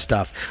all of that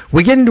stuff.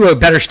 We get into a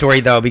better story,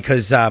 though,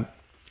 because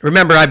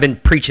remember, I've been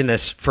preaching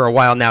this for a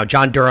while now.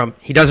 John Durham,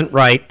 he doesn't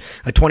write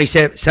a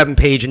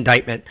 27-page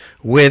indictment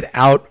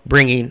without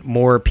bringing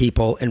more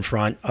people in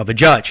front of a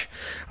judge.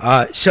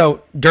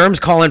 So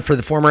Durham's calling for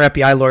the former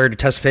FBI lawyer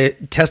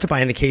to testify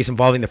in the case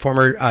involving the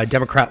former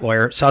Democrat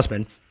lawyer,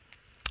 Sussman.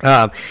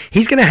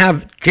 He's going to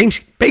have James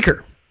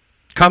Baker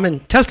come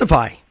and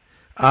testify.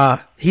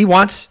 He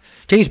wants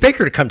James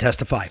Baker to come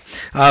testify.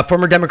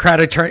 Former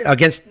Democrat attorney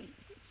against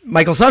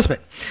Michael Sussman,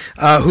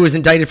 who was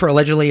indicted for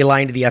allegedly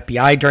lying to the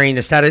FBI during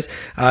a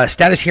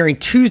status hearing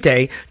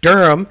Tuesday.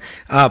 Durham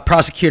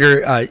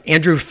prosecutor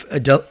Andrew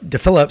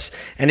DePhillips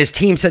and his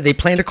team said they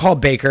plan to call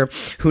Baker,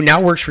 who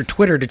now works for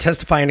Twitter, to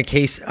testify in a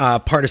case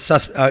against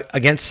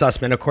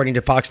Sussman, according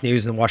to Fox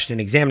News and the Washington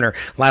Examiner.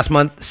 Last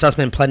month,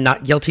 Sussman pled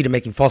not guilty to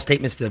making false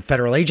statements to the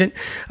federal agent.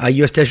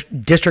 U.S.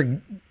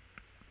 District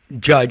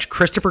Judge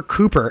Christopher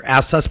Cooper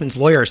asked Sussman's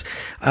lawyers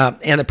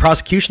and the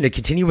prosecution to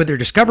continue with their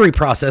discovery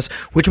process,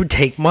 which would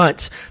take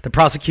months. The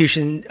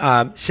prosecution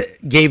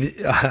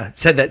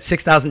said that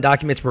 6,000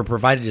 documents were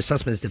provided to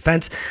Sussman's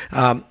defense,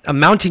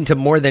 amounting to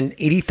more than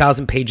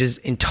 80,000 pages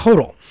in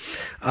total.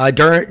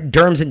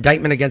 Durham's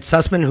indictment against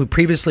Sussman, who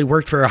previously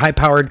worked for a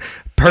high-powered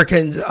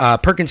Perkins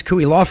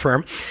Coie law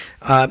firm,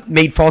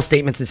 made false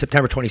statements in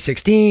September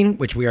 2016,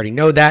 which we already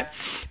know that.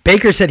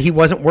 Baker said he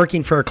wasn't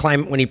working for a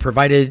client when he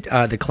provided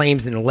the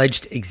claims and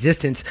alleged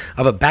existence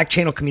of a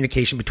back-channel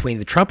communication between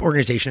the Trump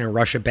Organization and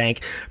Russia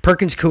Bank.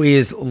 Perkins Coie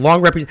is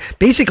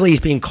basically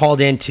he's being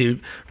called in to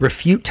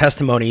refute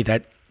testimony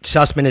that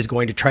Sussman is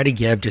going to try to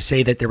give to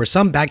say that there was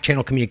some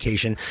back-channel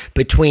communication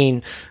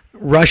between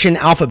Russian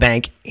Alpha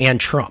Bank and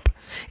Trump.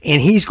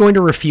 And he's going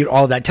to refute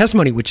all of that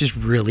testimony, which is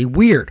really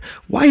weird.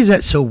 Why is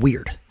that so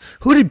weird?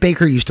 Who did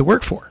Baker used to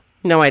work for?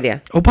 No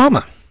idea.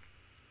 Obama.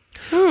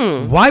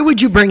 Why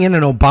would you bring in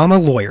an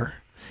Obama lawyer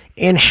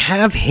and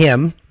have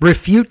him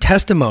refute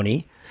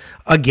testimony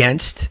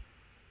against...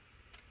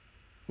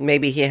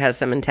 Maybe he has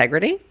some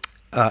integrity?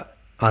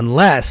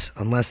 Unless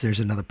there's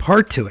another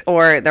part to it.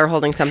 Or they're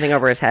holding something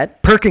over his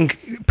head. Perkins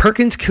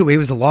Coie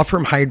was the law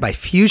firm hired by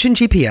Fusion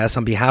GPS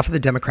on behalf of the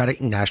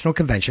Democratic National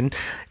Convention,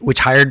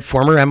 which hired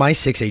former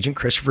MI6 agent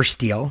Christopher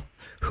Steele,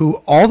 who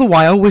all the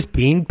while was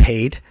being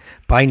paid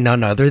by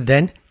none other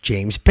than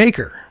James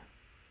Baker.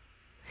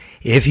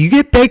 If you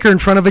get Baker in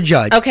front of a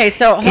judge... Okay,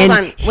 so hold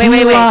on.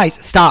 Wait. Lies.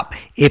 Stop.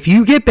 If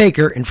you get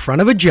Baker in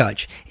front of a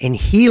judge and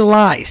he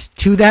lies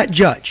to that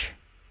judge,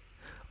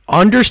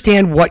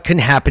 understand what can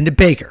happen to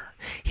Baker.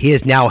 He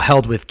is now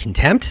held in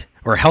contempt.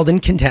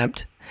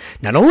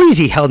 Not only is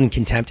he held in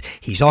contempt,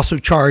 he's also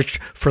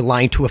charged for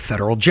lying to a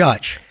federal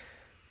judge.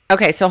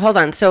 Okay, so hold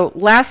on. So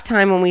last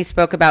time when we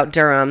spoke about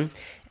Durham,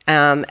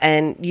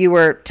 and you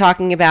were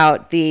talking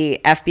about the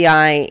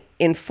FBI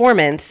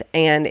informants,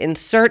 and in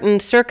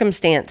certain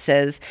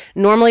circumstances,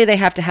 normally they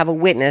have to have a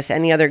witness.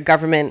 Any other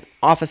government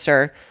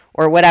officer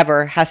or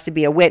whatever has to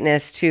be a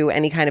witness to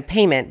any kind of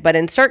payment. But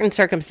in certain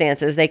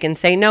circumstances, they can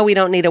say, no, we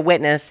don't need a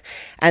witness.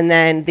 And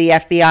then the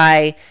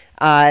FBI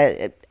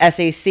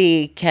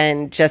SAC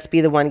can just be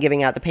the one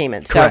giving out the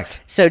payment. Correct.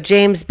 So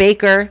James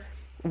Baker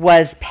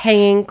was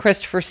paying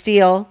Christopher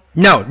Steele.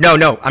 No.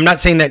 I'm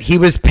not saying that he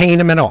was paying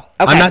him at all.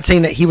 Okay. I'm not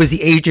saying that he was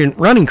the agent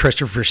running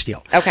Christopher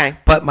Steele. Okay.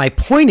 But my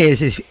point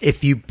is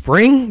if you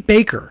bring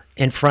Baker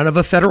in front of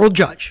a federal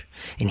judge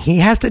and he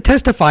has to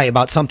testify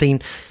about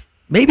something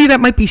maybe that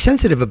might be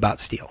sensitive about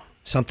Steele.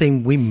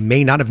 something we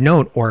may not have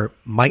known or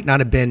might not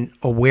have been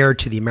aware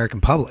to the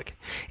American public.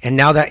 And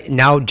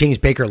now James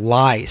Baker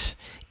lies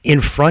in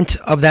front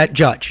of that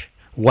judge.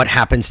 What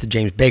happens to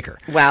James Baker?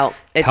 Well,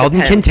 it held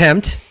depends. in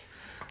contempt.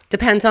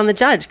 Depends on the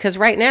judge, because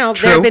right now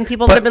True, there have been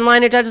people that have been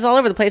lying to judges all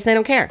over the place and they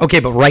don't care. Okay,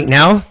 but right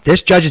now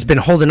this judge has been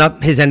holding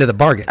up his end of the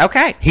bargain.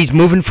 Okay. He's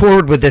moving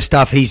forward with this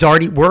stuff.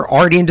 We're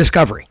already in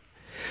discovery.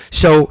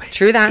 So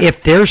true that.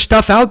 If there's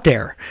stuff out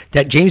there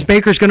that James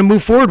Baker's going to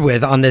move forward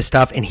with on this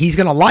stuff and he's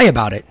going to lie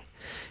about it,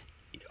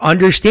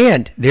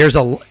 understand there's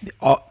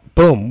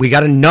boom, we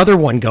got another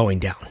one going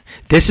down.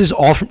 This is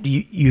all from,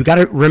 you got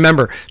to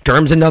remember,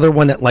 Durham's another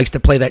one that likes to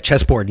play that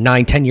chessboard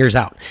 9-10 years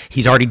out.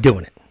 He's already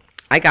doing it.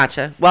 I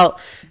gotcha. Well,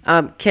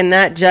 can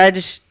that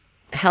judge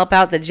help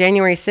out the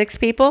January 6th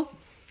people?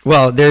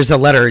 Well, there's a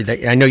letter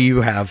that I know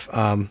you have.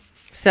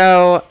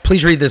 So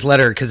please read this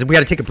letter because we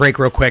got to take a break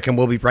real quick and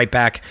we'll be right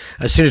back.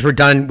 As soon as we're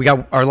done, we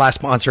got our last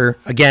sponsor.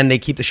 Again, they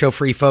keep the show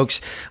free, folks.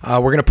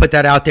 We're going to put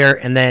that out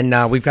there and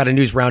then we've got a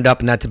news roundup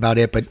and that's about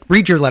it. But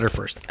read your letter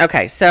first.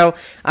 Okay. So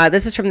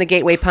this is from the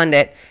Gateway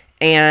Pundit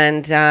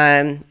and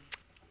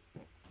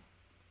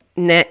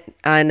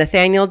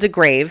Nathaniel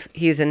DeGrave.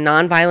 He's a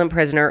nonviolent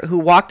prisoner who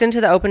walked into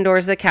the open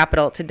doors of the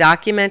Capitol to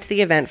document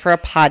the event for a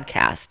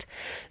podcast.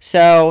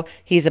 So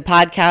he's a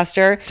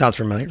podcaster. Sounds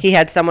familiar. He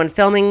had someone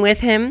filming with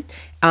him.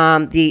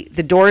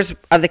 The doors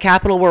of the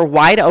Capitol were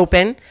wide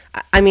open.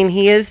 I mean,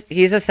 he's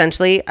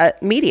essentially a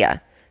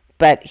media,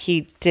 but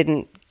he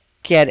didn't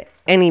get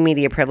any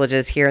media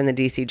privileges here in the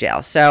DC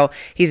jail. So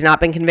he's not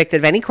been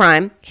convicted of any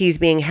crime. He's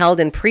being held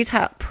in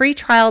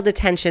pre-trial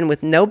detention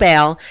with no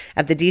bail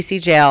at the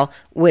DC jail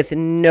with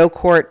no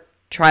court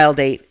trial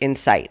date in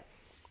sight.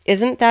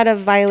 Isn't that a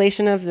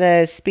violation of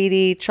the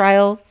speedy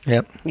trial?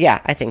 Yep.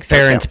 Yeah, I think so.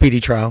 Fair and speedy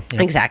trial.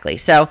 Yep. Exactly.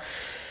 So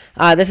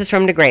this is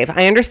from DeGrave.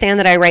 I understand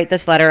that I write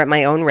this letter at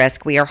my own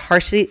risk. We are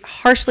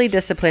harshly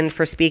disciplined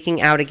for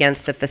speaking out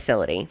against the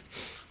facility.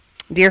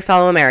 Dear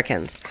fellow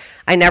Americans,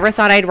 I never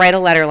thought I'd write a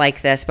letter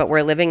like this, but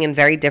we're living in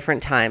very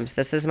different times.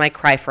 This is my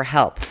cry for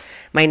help.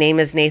 My name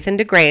is Nathan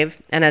DeGrave,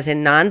 and as a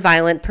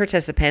nonviolent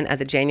participant at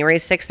the January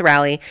 6th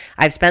rally,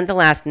 I've spent the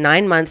last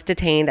 9 months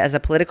detained as a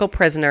political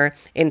prisoner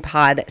in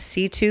Pod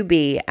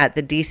C2B at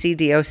the DC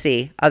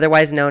DOC,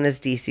 otherwise known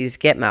as DC's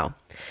Gitmo.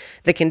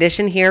 The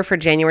condition here for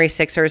January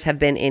 6ers have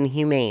been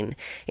inhumane.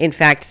 In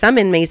fact, some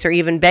inmates are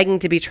even begging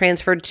to be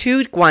transferred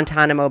to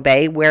Guantanamo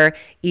Bay, where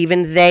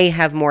even they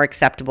have more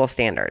acceptable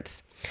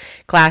standards.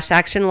 Class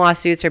action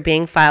lawsuits are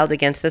being filed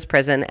against this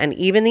prison, and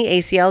even the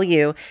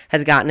ACLU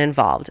has gotten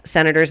involved.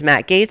 Senators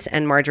Matt Gaetz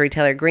and Marjorie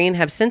Taylor Greene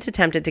have since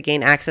attempted to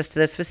gain access to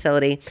this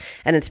facility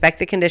and inspect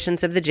the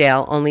conditions of the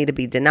jail, only to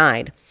be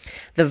denied.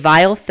 The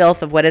vile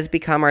filth of what has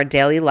become our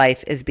daily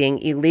life is being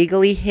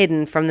illegally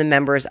hidden from the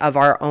members of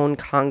our own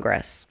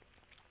Congress.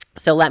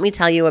 So let me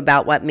tell you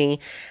about what me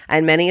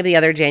and many of the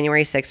other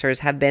January 6ers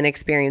have been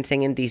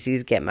experiencing in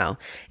DC's Gitmo.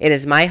 It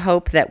is my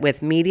hope that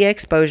with media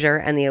exposure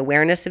and the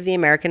awareness of the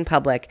American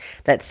public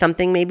that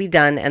something may be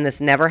done and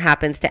this never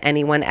happens to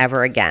anyone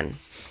ever again.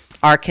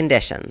 Our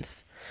conditions.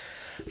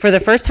 For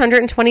the first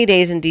 120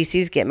 days in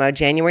DC's Gitmo,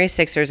 January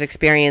 6ers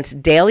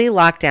experienced daily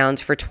lockdowns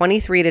for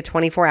 23 to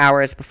 24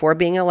 hours before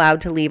being allowed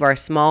to leave our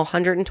small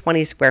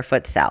 120 square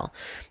foot cell.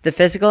 The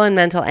physical and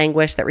mental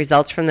anguish that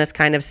results from this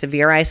kind of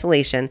severe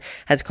isolation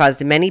has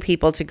caused many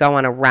people to go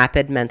on a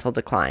rapid mental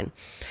decline.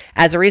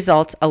 As a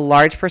result, a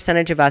large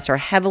percentage of us are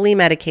heavily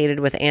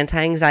medicated with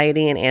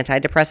anti-anxiety and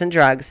antidepressant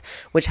drugs,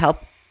 which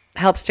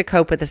helps to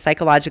cope with the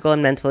psychological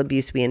and mental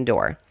abuse we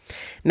endure.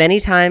 Many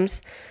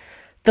times,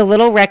 the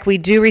little rec we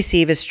do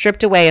receive is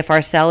stripped away if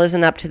our cell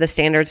isn't up to the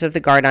standards of the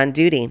guard on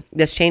duty.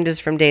 This changes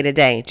from day to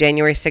day.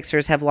 January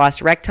 6ers have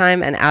lost rec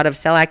time and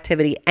out-of-cell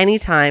activity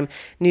anytime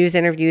news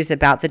interviews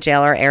about the jail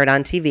are aired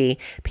on TV,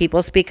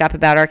 people speak up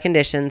about our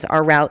conditions,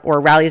 or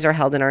rallies are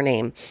held in our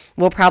name.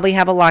 We'll probably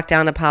have a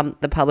lockdown upon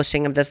the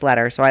publishing of this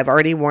letter, so I've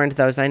already warned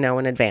those I know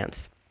in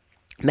advance.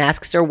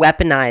 Masks are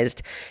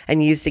weaponized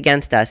and used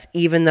against us,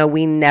 even though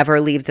we never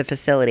leave the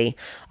facility.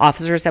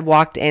 Officers have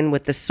walked in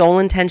with the sole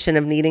intention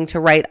of needing to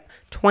write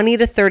 20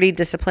 to 30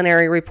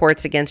 disciplinary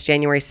reports against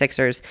January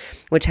 6ers,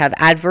 which have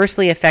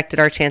adversely affected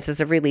our chances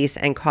of release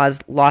and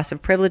caused loss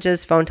of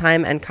privileges, phone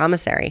time, and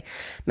commissary.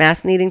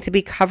 Masks needing to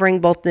be covering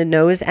both the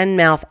nose and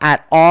mouth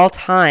at all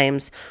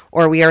times,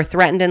 or we are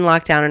threatened and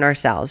locked down in our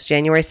cells.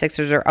 January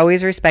 6ers are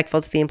always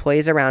respectful to the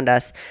employees around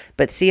us,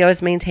 but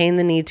COs maintain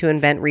the need to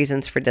invent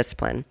reasons for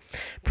discipline.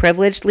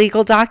 Privileged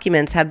legal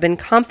documents have been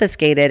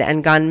confiscated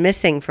and gone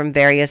missing from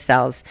various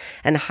cells,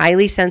 and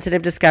highly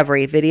sensitive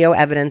discovery, video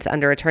evidence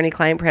under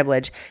attorney-client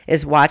privilege,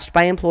 is watched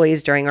by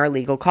employees during our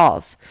legal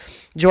calls.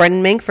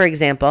 Jordan Mink, for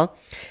example,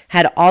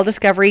 had all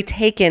discovery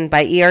taken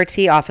by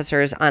ERT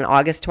officers on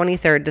August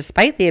 23rd,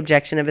 despite the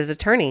objection of his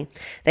attorney.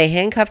 They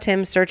handcuffed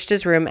him, searched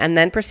his room, and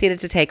then proceeded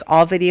to take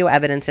all video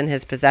evidence in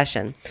his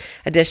possession.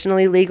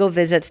 Additionally, legal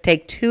visits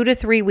take 2 to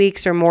 3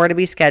 weeks or more to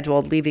be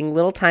scheduled, leaving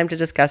little time to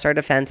discuss our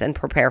defense and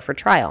prepare for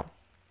trial.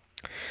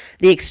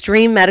 The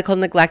extreme medical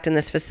neglect in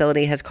this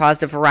facility has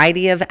caused a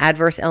variety of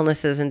adverse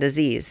illnesses and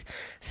disease.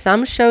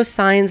 Some show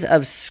signs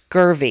of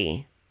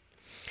scurvy.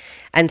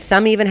 and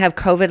some even have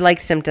COVID-like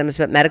symptoms,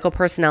 but medical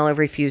personnel have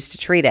refused to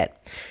treat it.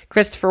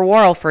 Christopher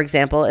Worrell, for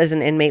example, is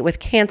an inmate with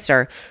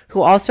cancer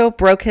who also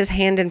broke his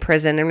hand in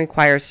prison and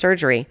requires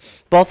surgery.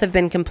 Both have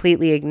been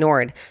completely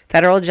ignored.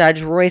 Federal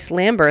Judge Royce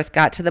Lamberth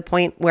got to the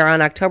point where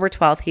on October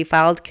 12th, he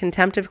filed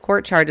contempt of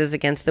court charges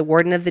against the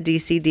warden of the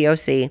D.C.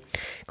 DOC,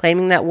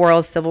 claiming that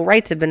Worrell's civil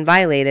rights had been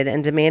violated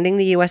and demanding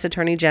the U.S.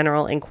 Attorney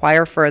General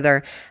inquire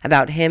further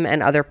about him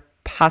and other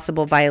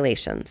possible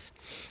violations.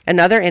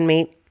 Another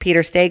inmate,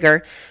 Peter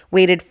Stager,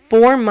 waited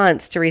 4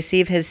 months to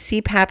receive his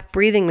CPAP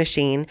breathing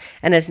machine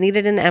and has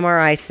needed an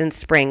MRI since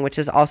spring, which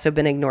has also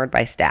been ignored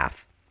by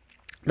staff.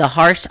 The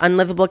harsh,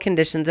 unlivable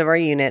conditions of our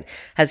unit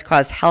has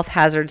caused health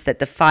hazards that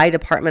defy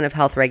Department of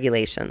Health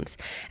regulations.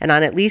 And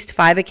on at least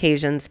 5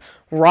 occasions,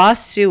 raw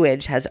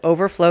sewage has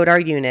overflowed our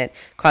unit,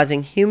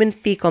 causing human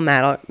fecal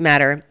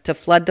matter to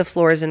flood the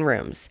floors and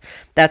rooms.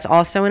 That's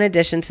also in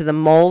addition to the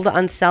mold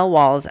on cell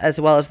walls, as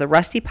well as the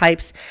rusty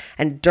pipes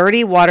and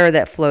dirty water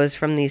that flows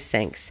from these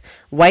sinks.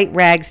 White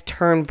rags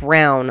turn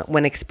brown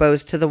when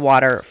exposed to the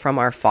water from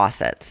our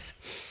faucets.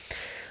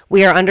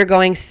 We are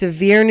undergoing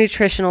severe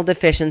nutritional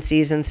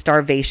deficiencies and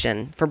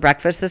starvation. For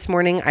breakfast this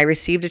morning, I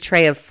received a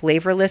tray of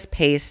flavorless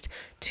paste,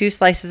 2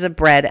 slices of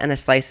bread, and a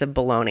slice of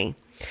bologna.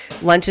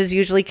 Lunches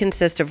usually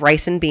consist of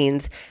rice and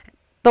beans,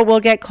 but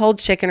we'll get cold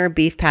chicken or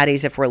beef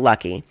patties if we're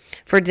lucky.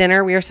 For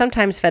dinner, we are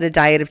sometimes fed a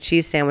diet of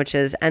cheese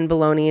sandwiches and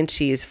bologna and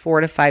cheese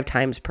 4 to 5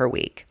 times per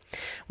week.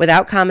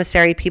 Without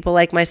commissary, people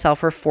like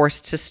myself are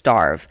forced to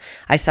starve.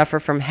 I suffer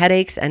from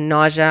headaches and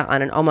nausea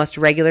on an almost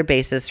regular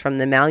basis from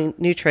the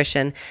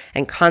malnutrition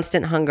and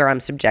constant hunger I'm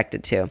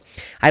subjected to.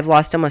 I've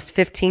lost almost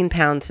 15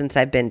 pounds since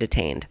I've been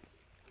detained.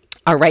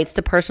 Our rights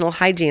to personal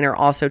hygiene are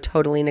also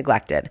totally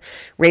neglected.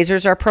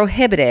 Razors are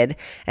prohibited,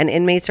 and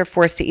inmates are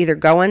forced to either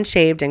go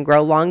unshaved and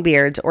grow long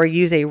beards or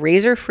use a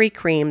razor-free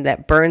cream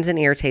that burns and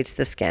irritates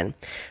the skin.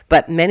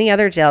 But many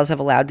other jails have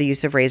allowed the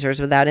use of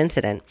razors without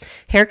incident.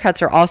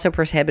 Haircuts are also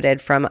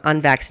prohibited from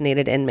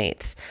unvaccinated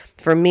inmates.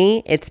 For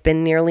me, it's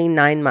been nearly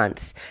 9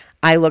 months.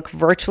 I look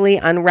virtually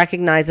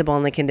unrecognizable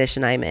in the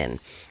condition I'm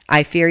in.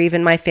 I fear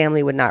even my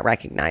family would not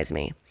recognize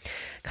me.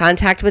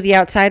 Contact with the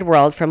outside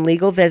world, from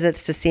legal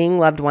visits to seeing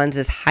loved ones,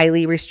 is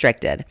highly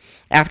restricted.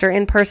 After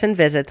in-person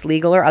visits,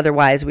 legal or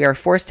otherwise, we are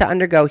forced to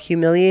undergo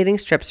humiliating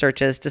strip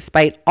searches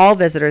despite all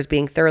visitors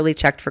being thoroughly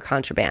checked for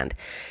contraband.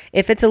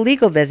 If it's a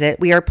legal visit,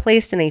 we are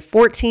placed in a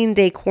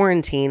 14-day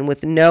quarantine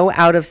with no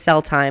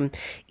out-of-cell time,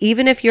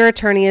 even if your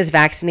attorney is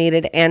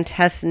vaccinated and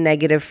tests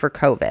negative for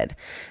COVID.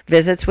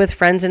 Visits with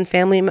friends and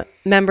family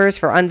members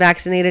for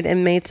unvaccinated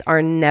inmates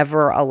are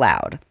never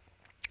allowed.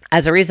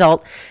 As a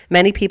result,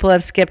 many people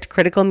have skipped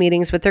critical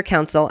meetings with their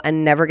counsel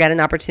and never get an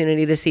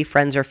opportunity to see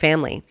friends or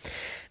family.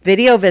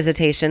 Video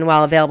visitation,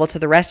 while available to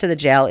the rest of the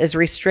jail, is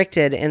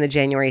restricted in the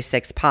January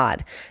 6th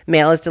pod.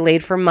 Mail is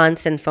delayed for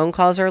months, and phone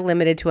calls are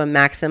limited to a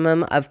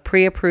maximum of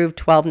pre-approved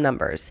 12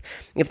 numbers.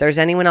 If there's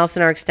anyone else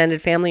in our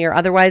extended family or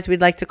otherwise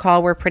we'd like to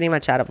call, we're pretty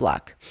much out of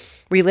luck.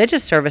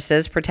 Religious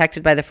services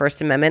protected by the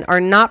First Amendment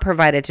are not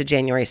provided to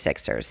January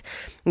 6ers.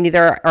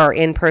 Neither are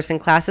in-person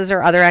classes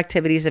or other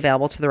activities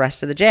available to the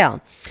rest of the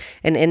jail.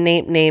 An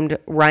inmate named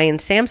Ryan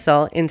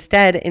Samsel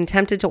instead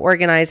attempted to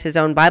organize his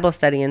own Bible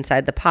study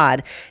inside the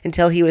pod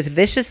until he was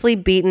viciously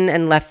beaten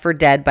and left for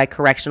dead by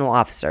correctional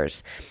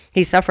officers.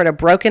 He suffered a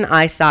broken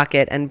eye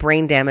socket and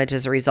brain damage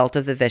as a result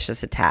of the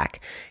vicious attack.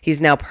 He's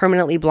now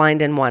permanently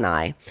blind in one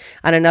eye.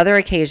 On another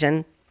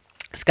occasion,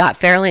 Scott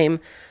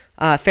Fairlam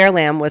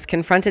was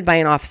confronted by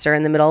an officer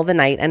in the middle of the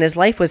night, and his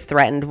life was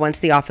threatened once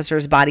the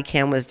officer's body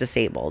cam was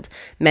disabled.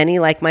 Many,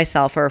 like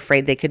myself, are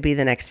afraid they could be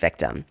the next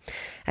victim.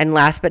 And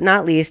last but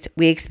not least,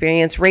 we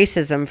experience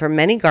racism from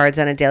many guards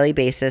on a daily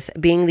basis,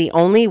 being the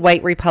only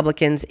white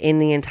Republicans in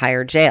the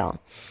entire jail.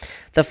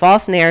 The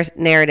false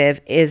narrative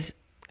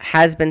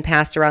has been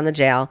passed around the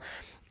jail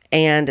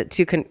and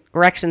to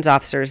corrections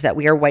officers that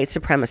we are white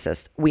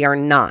supremacists. We are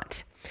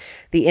not.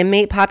 The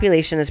inmate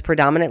population is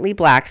predominantly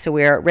black, so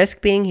we are at risk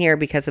being here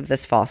because of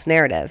this false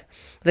narrative.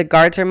 The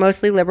guards are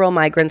mostly liberal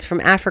migrants from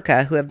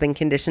Africa who have been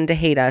conditioned to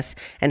hate us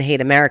and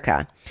hate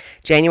America.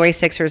 January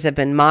 6ers have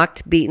been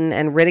mocked, beaten,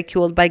 and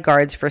ridiculed by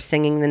guards for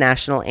singing the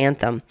national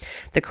anthem.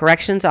 The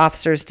corrections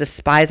officers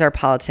despise our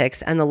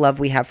politics and the love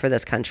we have for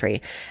this country.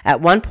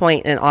 At one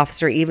point, an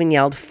officer even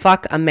yelled,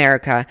 "Fuck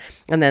America,"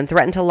 and then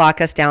threatened to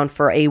lock us down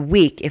for a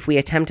week if we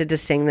attempted to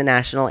sing the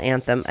national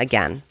anthem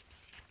again.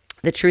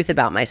 The truth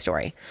about my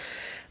story.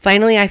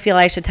 Finally, I feel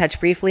I should touch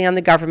briefly on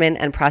the government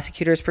and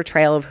prosecutors'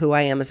 portrayal of who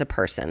I am as a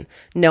person.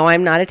 No,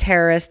 I'm not a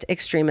terrorist,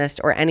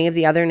 extremist, or any of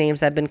the other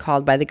names I've been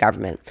called by the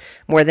government.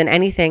 More than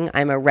anything,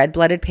 I'm a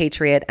red-blooded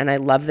patriot, and I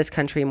love this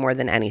country more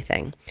than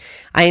anything.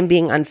 I am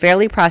being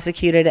unfairly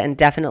prosecuted and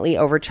definitely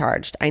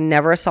overcharged. I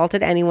never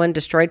assaulted anyone,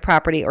 destroyed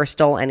property, or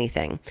stole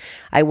anything.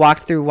 I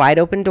walked through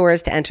wide-open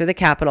doors to enter the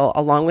Capitol,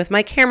 along with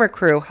my camera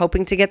crew,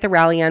 hoping to get the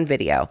rally on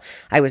video.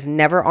 I was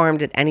never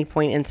armed at any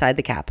point inside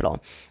the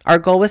Capitol. Our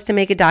goal was to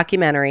make a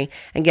documentary documentary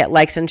and get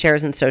likes and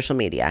shares on social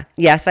media.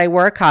 Yes, I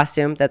wore a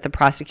costume that the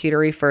prosecutor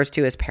refers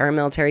to as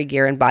paramilitary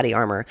gear and body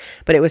armor,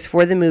 but it was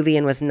for the movie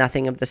and was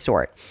nothing of the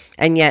sort.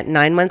 And yet,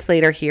 9 months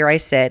later, here I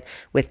sit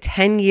with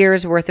 10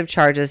 years worth of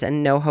charges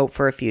and no hope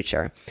for a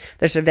future.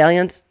 The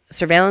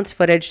surveillance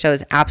footage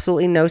shows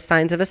absolutely no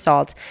signs of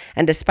assault,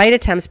 and despite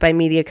attempts by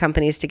media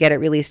companies to get it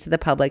released to the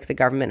public, the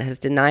government has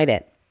denied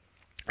it.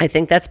 I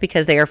think that's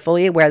because they are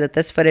fully aware that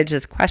this footage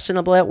is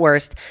questionable at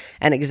worst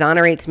and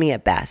exonerates me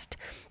at best.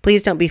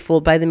 Please don't be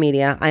fooled by the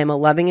media. I am a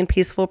loving and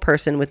peaceful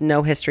person with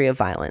no history of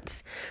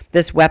violence.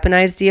 This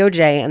weaponized DOJ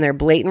and their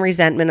blatant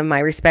resentment of my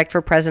respect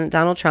for President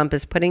Donald Trump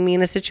is putting me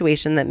in a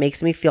situation that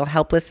makes me feel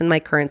helpless in my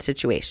current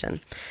situation.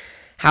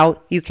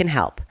 How you can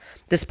help.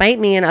 Despite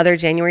me and other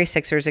January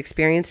 6ers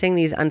experiencing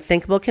these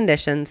unthinkable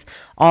conditions,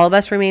 all of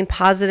us remain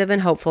positive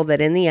and hopeful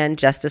that in the end,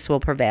 justice will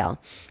prevail.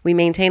 We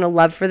maintain a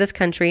love for this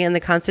country and the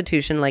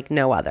Constitution like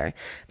no other.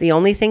 The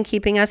only thing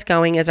keeping us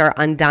going is our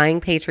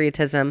undying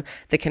patriotism,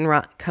 the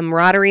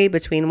camaraderie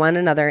between one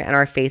another, and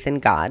our faith in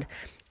God.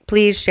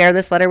 Please share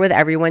this letter with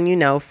everyone you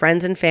know,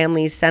 friends and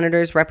families,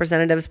 senators,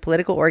 representatives,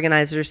 political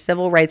organizers,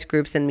 civil rights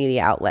groups, and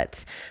media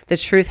outlets. The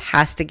truth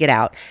has to get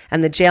out,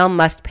 and the jail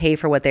must pay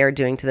for what they are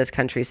doing to this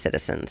country's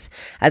citizens.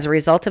 As a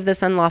result of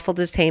this unlawful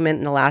detainment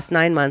in the last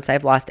 9 months,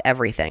 I've lost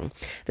everything.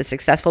 The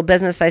successful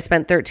business I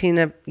spent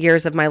 13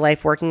 years of my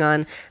life working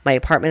on, my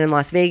apartment in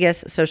Las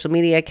Vegas, social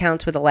media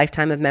accounts with a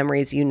lifetime of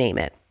memories, you name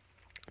it.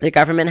 The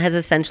government has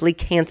essentially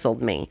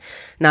canceled me.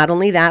 Not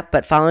only that,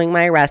 but following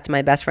my arrest,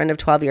 my best friend of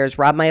 12 years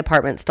robbed my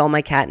apartment, stole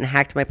my cat, and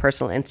hacked my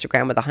personal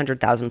Instagram with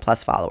 100,000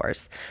 plus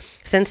followers.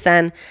 Since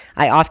then,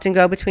 I often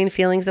go between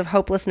feelings of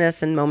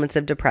hopelessness and moments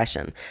of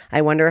depression.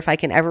 I wonder if I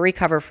can ever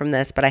recover from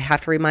this, but I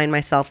have to remind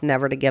myself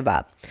never to give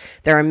up.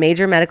 There are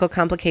major medical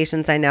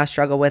complications I now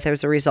struggle with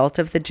as a result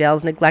of the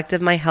jail's neglect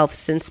of my health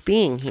since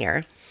being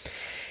here.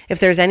 If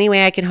there's any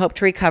way I can hope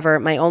to recover,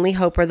 my only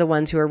hope are the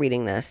ones who are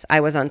reading this. I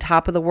was on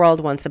top of the world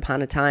once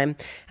upon a time,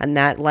 and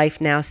that life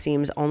now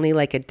seems only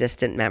like a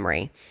distant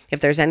memory.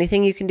 If there's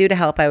anything you can do to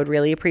help, I would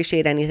really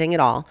appreciate anything at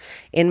all.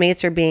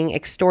 Inmates are being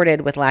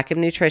extorted with lack of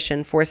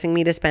nutrition, forcing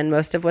me to spend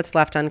most of what's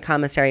left on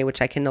commissary,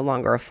 which I can no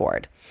longer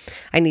afford.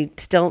 I need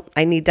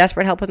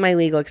desperate help with my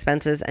legal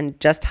expenses and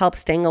just help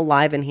staying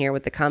alive in here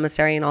with the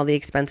commissary and all the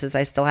expenses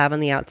I still have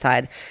on the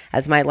outside,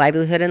 as my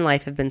livelihood and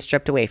life have been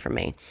stripped away from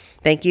me.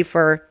 Thank you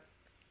for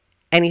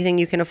anything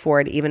you can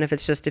afford, even if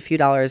it's just a few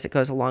dollars. It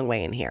goes a long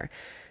way in here.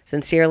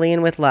 Sincerely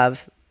and with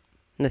love,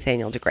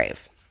 Nathaniel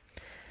DeGrave.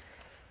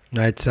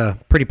 No, it's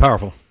pretty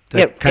powerful.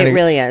 It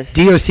really is.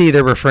 DOC,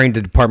 they're referring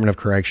to Department of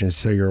Corrections,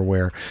 so you're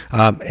aware.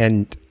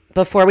 And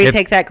before we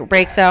take that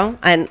break, though,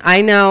 and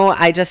I know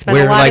I just spent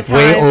a lot of time.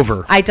 We're way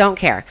over. I don't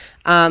care.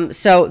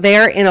 So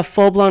they're in a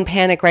full-blown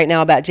panic right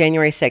now about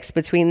January 6th.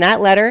 Between that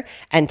letter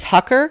and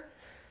Tucker,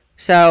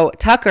 so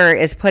Tucker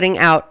is putting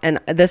out, and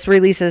this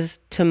releases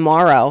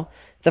tomorrow,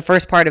 the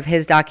first part of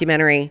his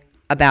documentary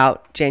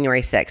about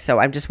January 6th. So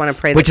I just want to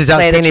play which is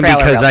outstanding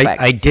because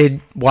I did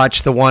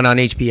watch the one on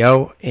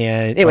HBO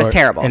and it was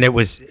terrible. And it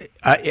was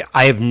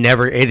I have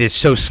never. It is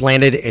so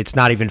slanted. It's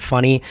not even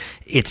funny.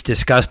 It's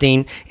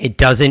disgusting. It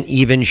doesn't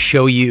even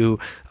show you.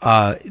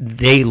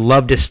 They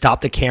love to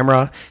stop the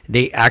camera.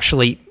 They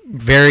actually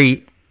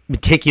very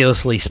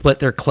meticulously split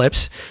their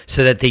clips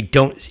so that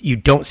you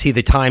don't see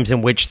the times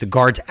in which the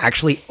guards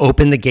actually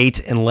open the gates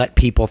and let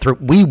people through.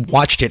 We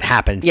watched it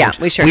happen. Yeah,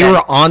 we sure did. We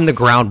were on the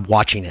ground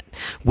watching it.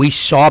 We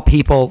saw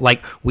people,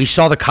 we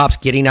saw the cops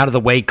getting out of the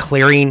way,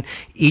 clearing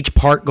each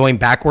part, going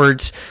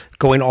backwards,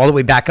 going all the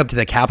way back up to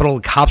the Capitol.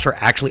 The cops are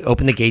actually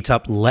opening the gates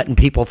up, letting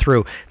people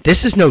through.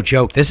 This is no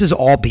joke. This is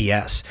all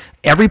BS.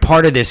 Every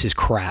part of this is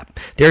crap.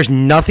 There's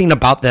nothing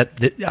about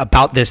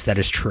about this that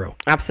is true.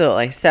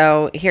 Absolutely.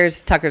 So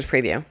here's Tucker's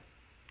preview.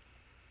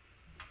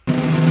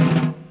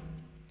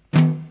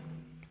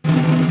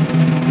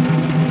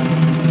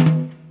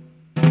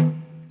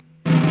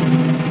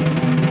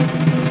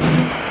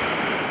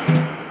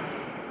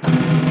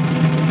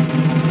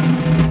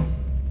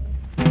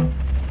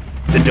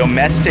 The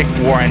domestic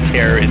war on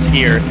terror is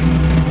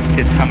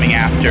coming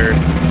after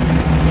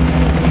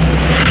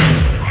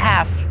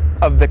half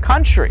of the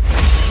country.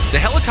 The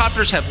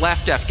helicopters have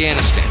left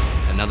Afghanistan,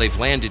 and now they've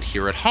landed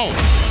here at home.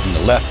 And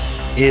the left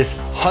is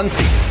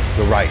hunting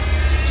the right,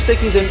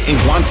 sticking them in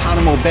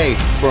Guantanamo Bay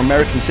for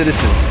American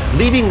citizens,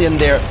 leaving them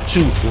there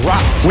to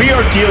rot. We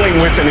are dealing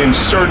with an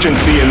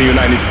insurgency in the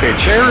United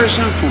States.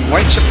 Terrorism from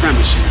white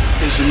supremacy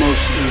is the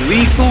most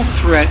lethal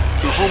threat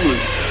to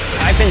homeland.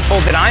 I've been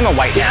told that I'm a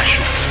white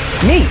nationalist.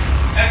 Me.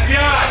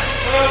 FBI,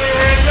 throw your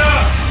hands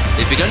up.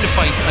 They've begun to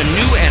fight a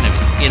new enemy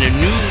in a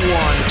new war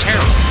on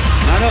terror.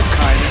 Not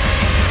Al-Qaeda,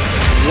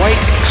 white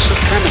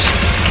supremacy.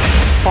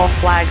 False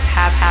flags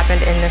have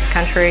happened in this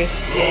country.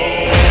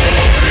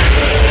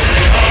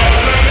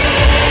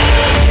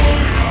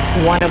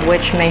 One of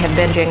which may have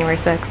been January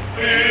 6th.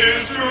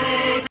 This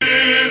truth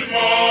is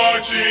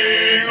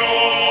marching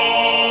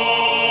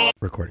on.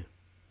 Recording.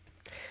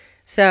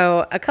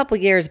 So a couple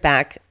years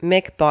back,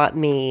 Mick bought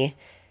me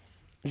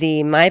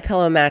the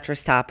MyPillow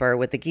mattress topper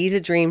with the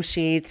Giza Dream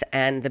sheets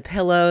and the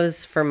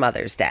pillows for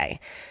Mother's Day.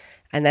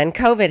 And then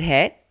COVID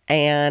hit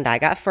and I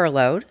got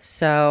furloughed.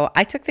 So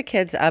I took the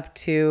kids up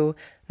to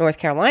North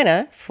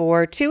Carolina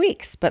for 2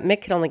 weeks, but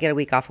Mick could only get a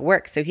week off of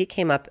work. So he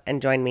came up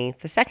and joined me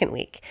the second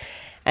week.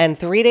 And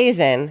 3 days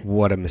in,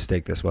 what a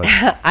mistake this was.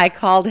 I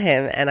called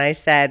him and I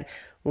said,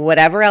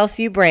 whatever else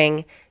you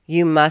bring,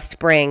 you must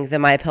bring the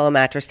MyPillow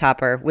mattress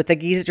topper with the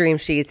Giza Dream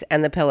sheets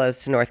and the pillows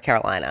to North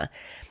Carolina.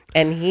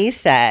 And he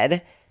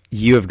said,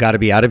 you have got to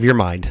be out of your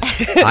mind.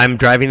 I'm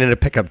driving in a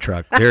pickup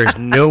truck. There's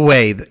no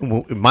way.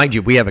 Mind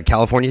you, we have a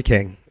California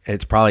King.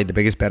 It's probably the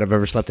biggest bed I've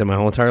ever slept in my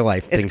whole entire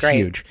life. It's Thing's great.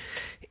 Huge.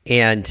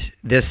 And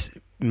this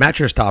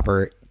mattress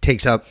topper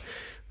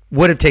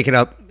would have taken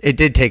up, it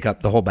did take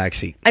up the whole back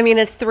seat. I mean,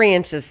 it's 3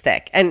 inches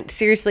thick. And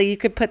seriously, you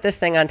could put this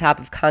thing on top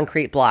of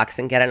concrete blocks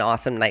and get an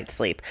awesome night's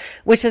sleep,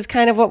 which is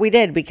kind of what we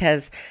did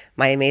because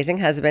my amazing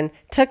husband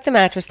took the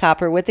mattress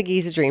topper with the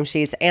Giza Dream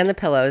sheets and the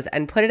pillows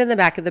and put it in the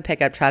back of the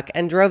pickup truck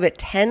and drove it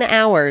 10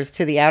 hours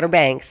to the Outer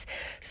Banks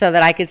so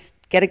that I could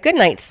get a good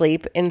night's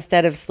sleep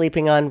instead of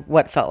sleeping on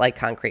what felt like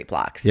concrete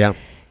blocks. Yeah.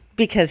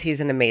 Because he's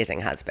an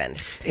amazing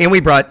husband. And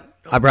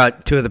I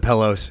brought 2 of the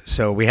pillows.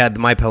 So we had the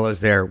MyPillows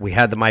there. We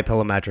had the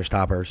MyPillow mattress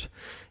toppers,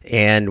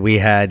 and we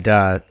had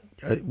the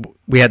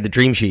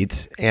Dream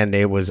sheets, and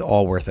it was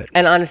all worth it.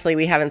 And honestly,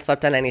 we haven't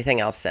slept on anything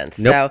else since.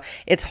 Nope. So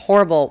it's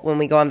horrible when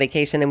we go on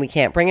vacation and we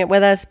can't bring it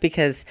with us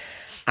because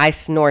I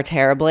snore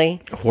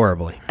terribly.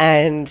 Horribly.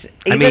 And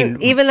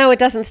even though it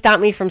doesn't stop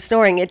me from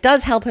snoring, it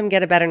does help him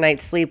get a better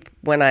night's sleep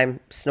when I'm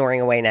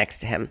snoring away next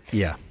to him.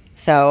 Yeah.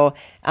 So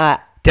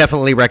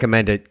definitely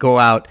recommend it. Go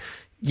out.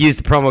 Use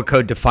the promo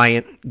code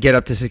DEFIANT. Get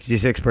up to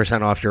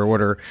 66% off your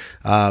order.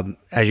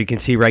 As you can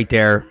see right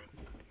there,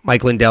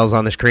 Mike Lindell's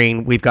on the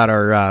screen. We've got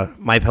our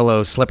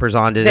MyPillow slippers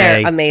on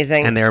today. They're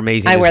amazing. And they're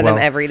amazing I as wear well.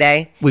 them every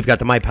day. We've got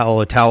the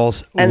MyPillow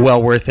towels. And well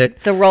worth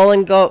it. The roll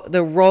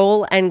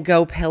and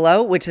go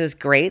pillow, which is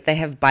great. They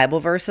have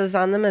Bible verses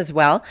on them as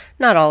well.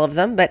 Not all of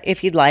them, but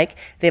if you'd like.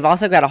 They've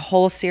also got a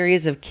whole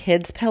series of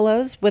kids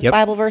pillows with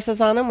Bible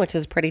verses on them, which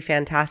is pretty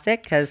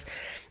fantastic because,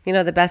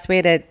 the best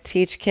way to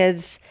teach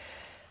kids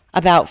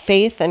about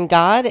faith and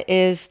God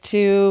is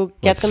to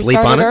get them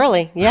started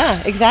early.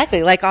 Yeah,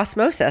 exactly. Like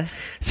osmosis.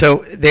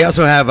 So they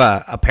also have,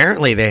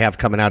 apparently they have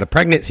coming out a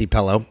pregnancy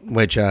pillow,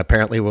 which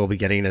apparently we'll be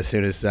getting as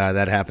soon as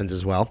that happens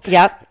as well.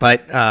 Yep.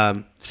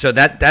 But so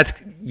that's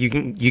you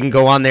can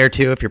go on there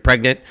too if you're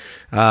pregnant.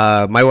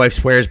 My wife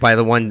swears by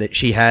the one that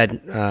she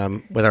had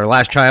with our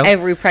last child.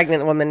 Every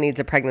pregnant woman needs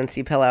a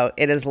pregnancy pillow.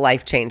 It is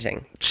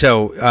life-changing.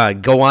 So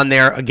go on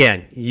there.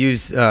 Again,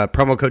 use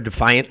promo code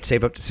DEFIANT,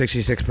 save up to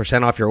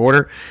 66% off your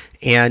order,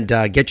 and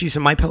get you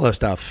some MyPillow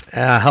stuff.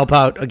 Help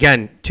out.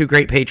 Again, 2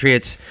 great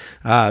patriots.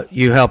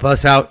 You help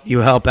us out. You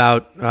help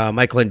out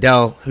Mike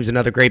Lindell, who's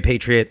another great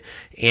patriot.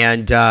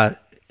 And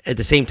at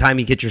the same time,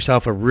 you get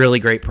yourself a really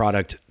great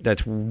product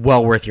that's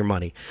well worth your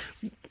money.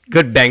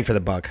 Good bang for the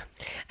buck.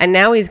 And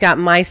now he's got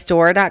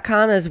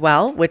mystore.com as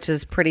well, which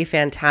is pretty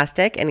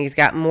fantastic. And he's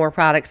got more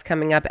products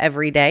coming up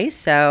every day.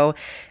 So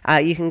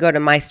you can go to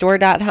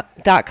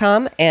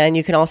mystore.com and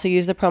you can also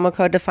use the promo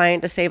code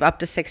DEFIANT to save up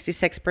to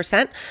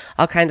 66%.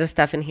 All kinds of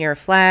stuff in here.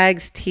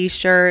 Flags,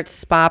 t-shirts,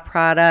 spa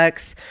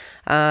products,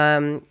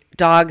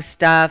 dog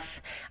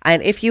stuff.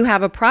 And if you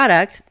have a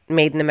product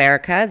made in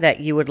America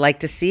that you would like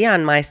to see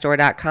on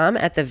mystore.com,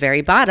 at the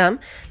very bottom,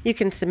 you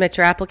can submit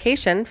your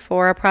application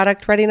for a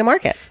product ready to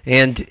market.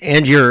 And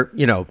you're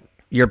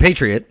a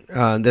patriot.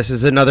 This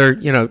is another,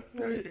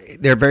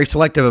 they're very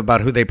selective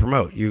about who they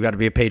promote. You've got to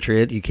be a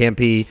patriot. You can't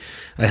be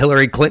a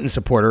Hillary Clinton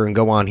supporter and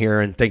go on here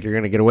and think you're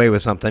going to get away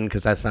with something,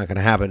 because that's not going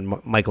to happen.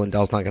 Mike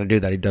Lindell's not going to do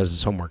that. He does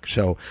his homework.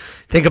 So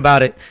think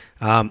about it.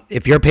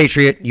 If you're a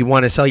patriot, you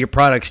want to sell your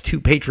products to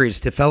patriots,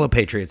 to fellow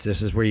patriots,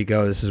 this is where you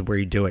go. This is where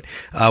you do it.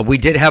 We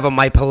did have a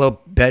MyPillow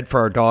bed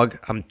for our dog.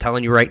 I'm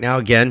telling you right now,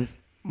 again,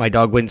 my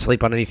dog wouldn't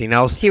sleep on anything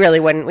else. He really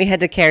wouldn't. We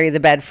had to carry the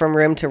bed from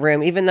room to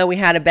room. Even though we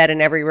had a bed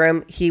in every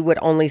room, he would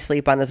only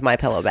sleep on his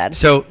MyPillow bed.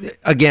 So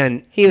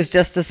again, he was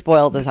just as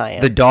spoiled as I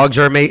am. The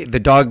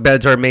dog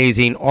beds are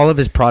amazing. All of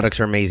his products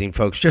are amazing,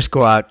 folks. Just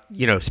go out,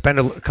 spend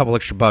a couple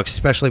extra bucks,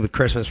 especially with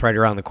Christmas right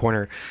around the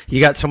corner. You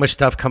got so much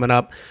stuff coming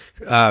up,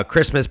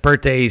 Christmas,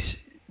 birthdays,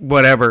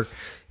 whatever.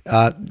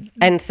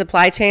 And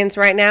supply chains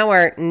right now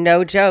are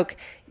no joke.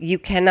 You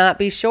cannot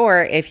be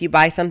sure if you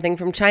buy something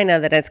from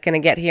China that it's going to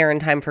get here in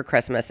time for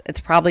Christmas.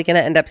 It's probably going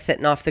to end up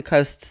sitting off the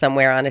coast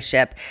somewhere on a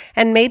ship,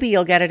 and maybe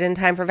you'll get it in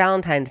time for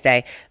Valentine's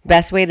Day.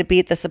 Best way to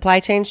beat the supply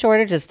chain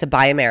shortage is to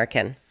buy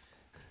American.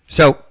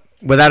 So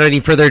without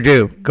any further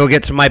ado, go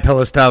get some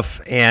MyPillow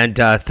stuff, and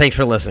thanks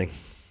for listening.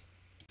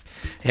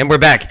 And we're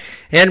back.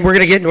 And we're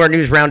going to get into our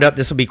news roundup.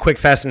 This will be quick,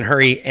 fast, and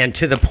hurry, and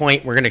to the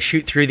point. We're going to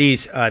shoot through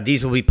these.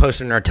 These will be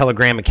posted in our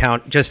Telegram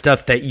account. Just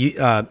stuff that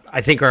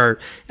I think are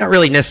not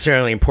really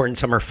necessarily important.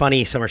 Some are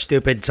funny, some are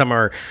stupid, some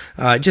are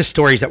just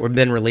stories that have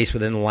been released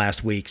within the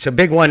last week. So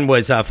big one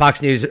was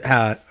Fox News,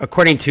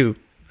 according to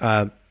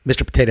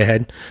Mr. Potato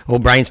Head,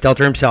 old Brian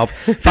Stelter himself.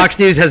 Fox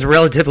News has a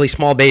relatively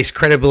small base,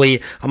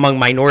 credibly among a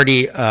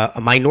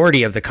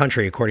minority of the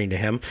country, according to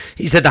him.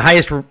 He said the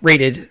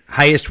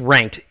highest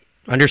ranked,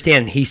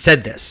 understand, he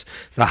said this,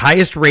 the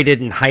highest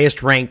rated and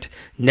highest ranked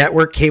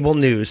network cable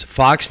news,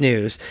 Fox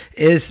News,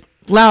 is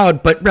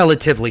loud but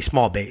relatively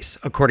small base,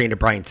 according to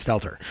Brian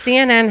Stelter.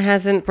 CNN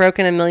hasn't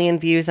broken 1 million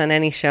views on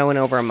any show in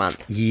over a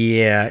month.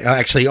 Yeah,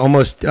 actually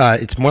almost,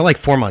 it's more like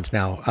 4 months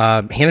now.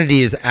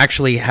 Hannity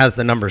actually has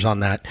the numbers on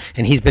that,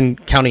 and he's been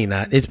counting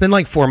that. It's been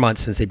like 4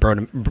 months since they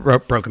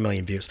broke 1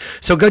 million views.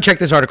 So go check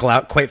this article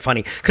out, quite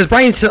funny, because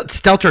Brian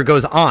Stelter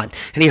goes on,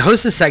 and he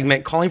hosts a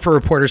segment calling for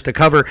reporters to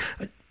cover...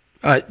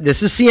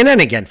 this is CNN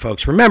again,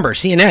 folks. Remember,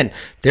 CNN,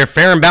 they're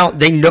fair and balanced.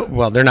 They know,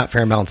 well, they're not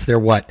fair and balanced. They're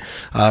what?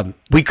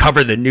 We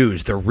cover the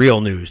news, the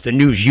real news, the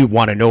news you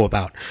want to know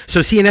about.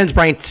 So CNN's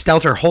Brian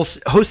Stelter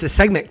hosts a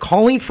segment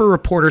calling for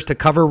reporters to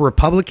cover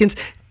Republicans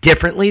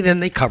differently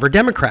than they cover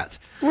Democrats.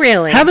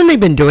 Really? Haven't they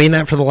been doing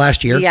that for the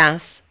last year?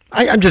 Yes.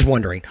 I'm just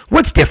wondering,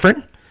 what's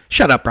different?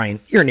 Shut up, Brian.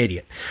 You're an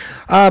idiot.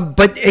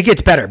 But it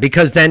gets better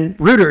because then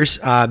Reuters,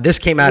 this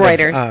came out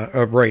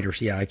of Reuters.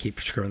 Yeah, I keep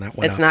screwing that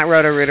one up. It's not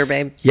Roto-Rooter,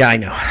 babe. Yeah, I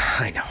know.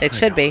 It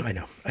should be.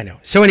 I know.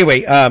 So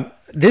anyway,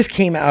 this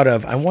came out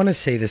of, I want to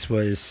say this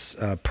was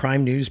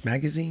Prime News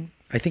Magazine.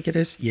 I think it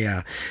is.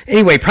 Yeah.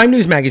 Anyway, Prime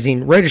News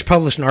Magazine, Reuters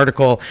published an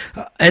article.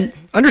 And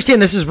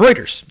understand this is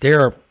Reuters.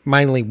 They're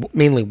mainly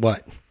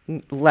what?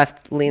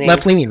 Left-leaning.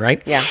 Left-leaning,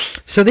 right? Yeah.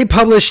 So they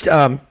published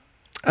an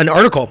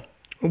article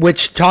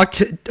which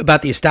talked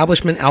about the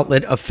establishment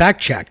outlet of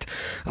Fact Checked,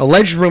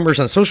 alleged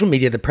rumors on social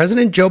media that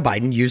President Joe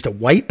Biden used a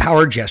white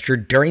power gesture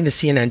during the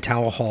CNN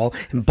town hall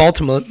in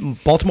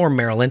Baltimore,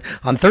 Maryland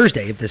on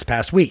Thursday of this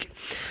past week.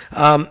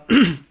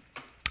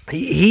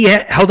 He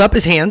held up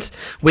his hands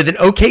with an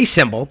OK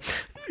symbol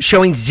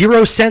showing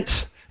 0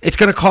 cents. It's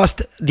going to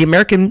cost the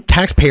American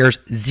taxpayers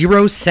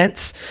 0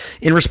 cents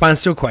in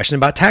response to a question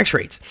about tax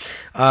rates.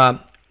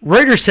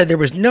 Reuters said there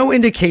was no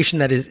indication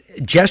that his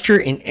gesture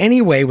in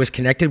any way was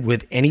connected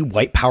with any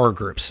white power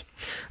groups,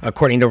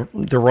 according to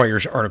the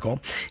Reuters article.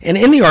 And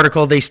in the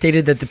article, they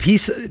stated that the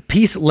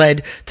piece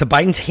led to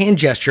Biden's hand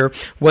gesture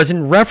was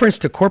in reference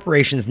to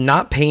corporations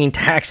not paying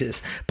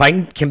taxes.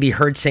 Biden can be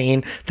heard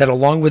saying that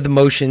along with the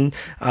motion,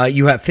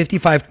 you have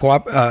 55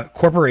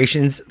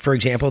 corporations, for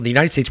example, in the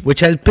United States,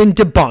 which has been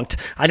debunked.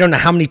 I don't know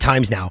how many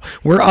times now.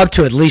 We're up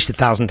to at least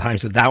 1,000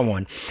 times with that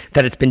one,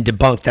 that it's been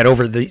debunked, that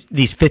over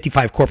these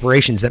 55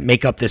 corporations that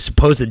make up this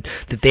supposed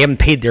that they haven't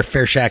paid their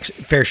fair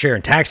share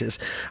in taxes.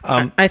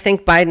 I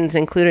think Biden's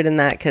included in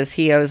that because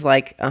he owes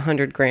like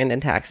 $100,000 in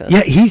taxes.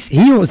 Yeah,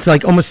 he owes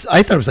like almost.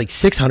 I thought it was like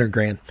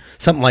 $600,000,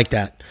 something like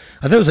that.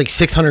 I thought it was like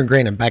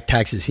 $600,000 in back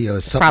taxes he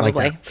owes, something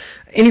Probably. like that.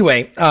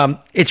 Anyway,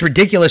 it's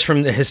ridiculous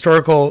from the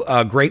historical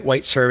Great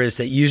White Service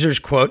that users,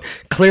 quote,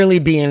 clearly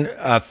being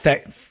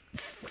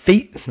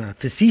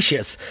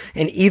facetious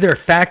and either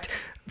fact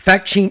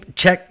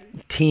check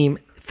team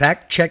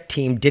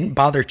didn't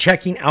bother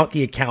checking out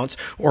the accounts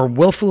or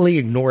willfully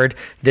ignored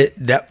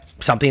that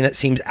something that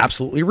seems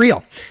absolutely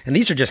real. And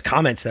these are just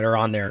comments that are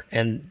on there,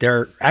 and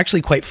they're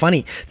actually quite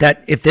funny.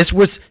 That if this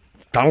was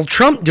Donald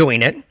Trump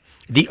doing it,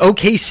 the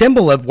OK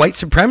symbol of white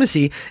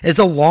supremacy is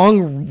a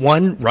long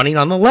one running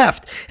on the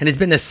left and has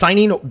been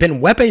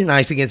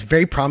weaponized against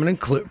very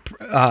prominent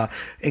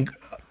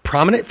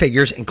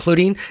figures,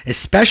 including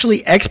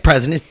especially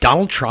ex-president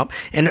Donald Trump,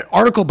 and an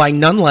article by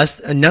none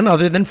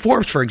other than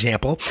Forbes, for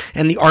example,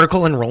 and the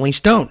article in Rolling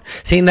Stone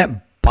saying that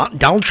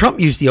Donald Trump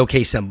used the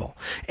OK symbol,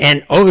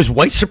 and it was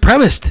white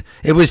supremacist.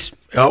 It was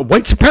a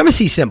white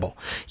supremacy symbol.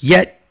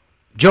 Yet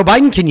Joe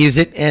Biden can use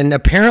it, and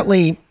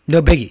apparently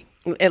no biggie.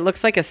 It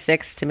looks like a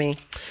 6 to me.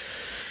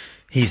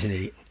 He's an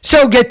idiot.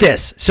 So get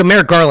this. So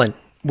Merrick Garland.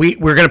 We're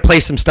going to play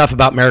some stuff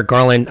about Merrick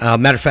Garland.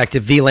 Matter of fact,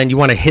 if VLAN, you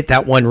want to hit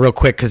that one real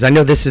quick, because I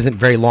know this isn't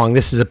very long.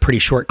 This is a pretty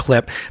short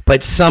clip,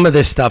 but some of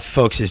this stuff,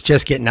 folks, is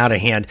just getting out of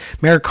hand.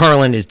 Merrick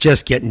Garland is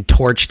just getting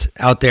torched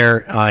out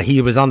there.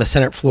 He was on the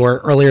Senate floor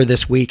earlier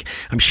this week.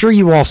 I'm sure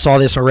you all saw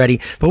this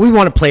already, but we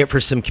want to play it for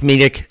some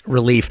comedic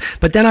relief.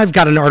 But then I've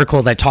got an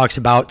article that talks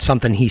about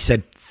something he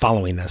said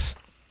following this.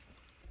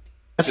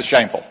 This is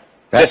shameful.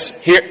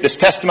 This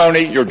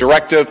testimony, your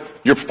directive,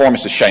 your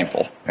performance is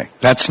shameful.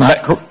 That's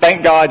not correct.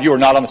 Thank God you are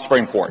not on the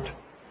Supreme Court.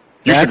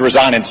 You should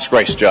resign in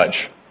disgrace,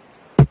 Judge.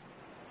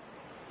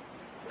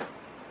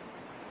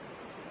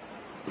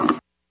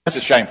 This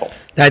is shameful.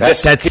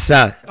 That's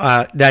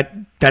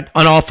that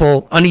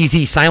unawful,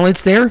 uneasy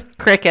silence there.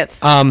 Crickets.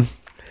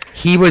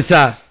 He was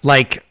yeah.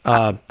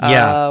 I don't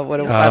know what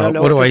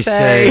do to I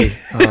say?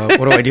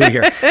 What do I do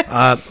here?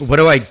 What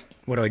do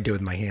I do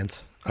with my hands?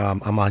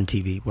 I'm on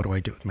TV. What do I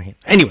do with my hands?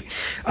 Anyway,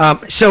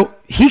 so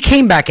he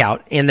came back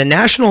out, and the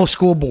National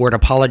School Board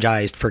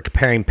apologized for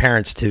comparing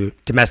parents to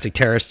domestic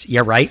terrorists.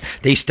 Yeah, right.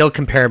 They still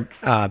compare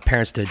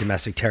parents to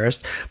domestic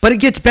terrorists, but it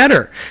gets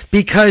better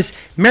because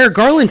Merrick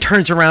Garland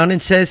turns around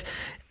and says,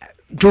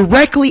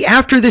 directly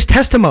after this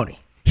testimony,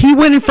 he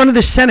went in front of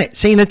the Senate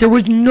saying that there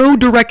was no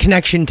direct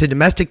connection to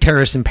domestic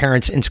terrorists and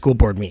parents in school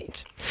board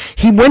meetings.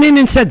 He went in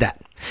and said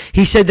that.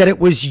 He said that it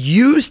was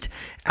used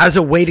as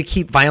a way to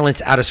keep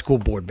violence out of school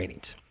board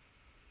meetings.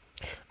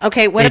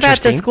 Okay, what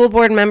about the school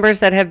board members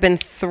that have been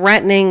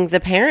threatening the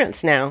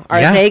parents now?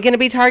 Are they going to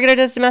be targeted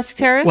as domestic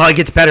terrorists? Well, it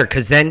gets better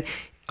because then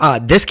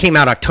this came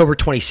out October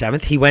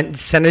 27th. He went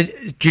to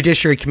Senate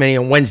Judiciary Committee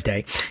on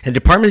Wednesday. And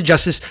Department of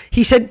Justice,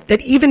 he said that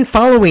even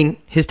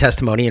following his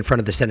testimony in front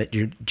of the Senate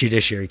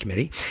Judiciary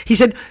Committee, he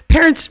said,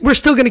 we're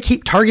still going to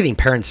keep targeting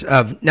parents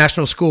of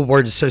National School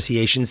Board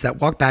Associations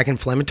that walk back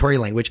inflammatory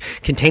language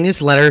contained in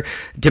this letter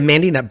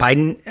demanding that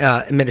Biden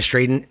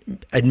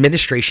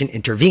administration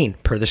intervene,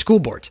 per the school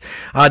boards.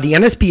 The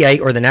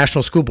NSBA, or the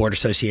National School Board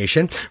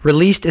Association,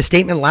 released a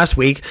statement last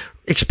week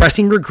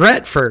expressing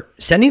regret for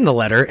sending the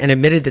letter and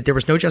admitted that there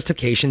was no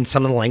justification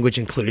some of the language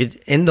included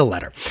in the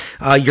letter.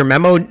 Your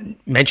memo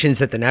mentions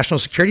that the National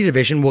Security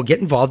Division will get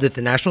involved at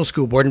the National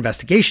School Board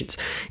investigations.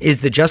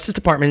 Is the Justice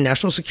Department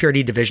National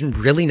Security Division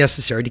really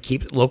necessary to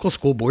keep local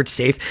school boards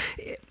safe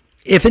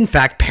if, in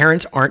fact,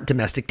 parents aren't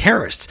domestic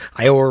terrorists?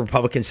 Iowa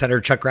Republican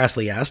Senator Chuck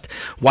Grassley asked,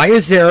 why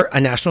is there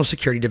a National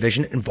Security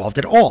Division involved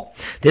at all?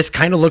 This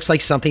kind of looks like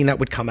something that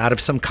would come out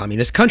of some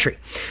communist country.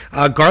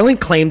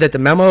 Garland claimed that the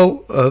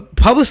memo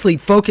publicly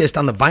focused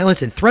on the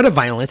violence and threat of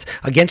violence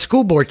against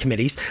school board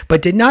committees,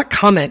 but did not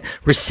comment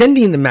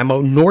rescinding the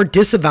memo nor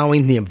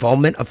disavowing the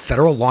involvement of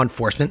federal law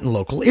enforcement in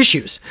local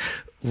issues.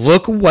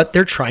 Look what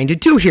they're trying to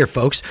do here,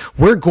 folks.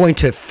 We're going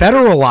to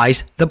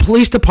federalize the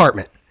police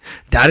department.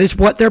 That is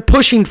what they're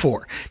pushing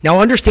for. Now,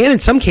 understand, in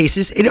some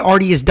cases, it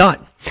already is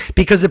done.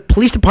 Because if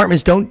police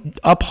departments don't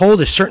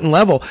uphold a certain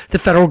level, the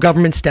federal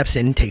government steps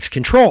in and takes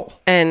control.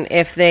 And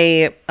if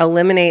they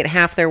eliminate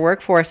half their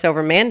workforce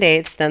over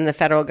mandates, then the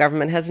federal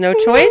government has no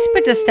choice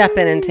but to step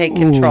in and take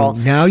control.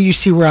 Now you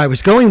see where I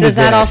was going with this. Does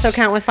that also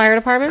count with fire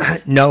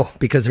departments? No,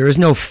 because there is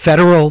no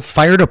federal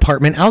fire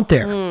department out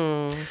there.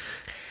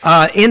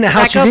 In the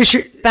House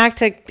Judiciary...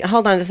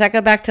 Does that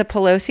go back to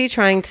Pelosi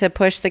trying to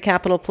push the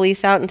Capitol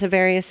Police out into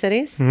various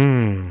cities?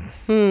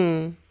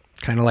 Kind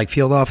of like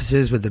field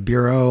offices with the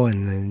Bureau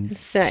and the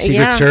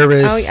Secret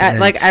Service. Oh, yeah.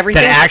 Like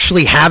everything. That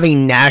actually have a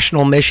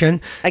national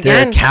mission.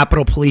 Again, the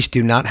Capitol Police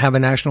do not have a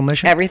national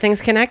mission.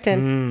 Everything's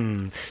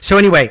connected. So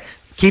anyway,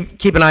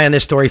 keep an eye on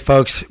this story,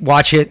 folks.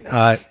 Watch it.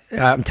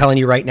 I'm telling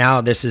you right now,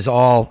 this is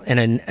all in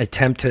an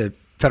attempt to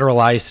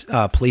federalize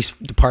police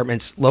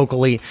departments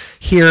locally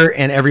here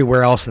and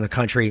everywhere else in the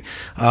country.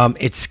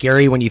 It's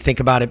scary when you think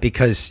about it,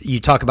 because you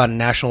talk about a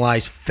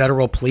nationalized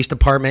federal police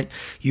department,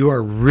 you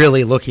are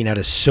really looking at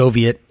a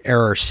Soviet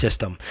era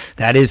system.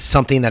 That is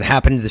something that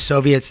happened to the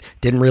Soviets,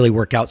 didn't really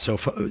work out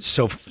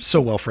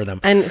so well for them.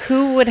 And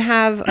who would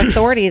have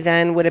authority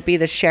then? Would it be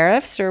the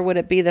sheriffs or would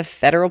it be the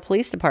federal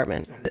police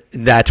department?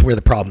 That's where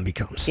the problem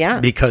becomes.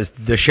 Yeah. Because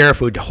the sheriff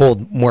would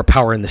hold more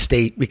power in the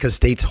state, because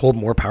states hold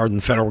more power than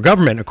the federal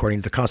government according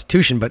to the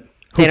Constitution, but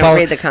they don't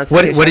read the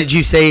Constitution. What did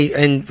you say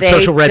in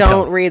Social Red Pill? They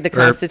don't read the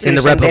Constitution.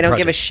 They don't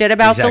give a shit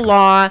about the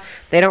law.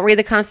 They don't read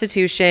the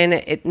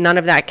Constitution. None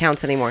of that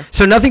counts anymore.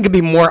 So nothing could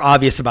be more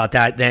obvious about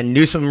that than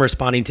Newsom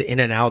responding to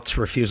In-N-Out's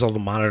refusal to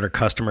monitor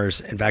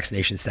customers and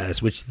vaccination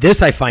status, which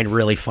this I find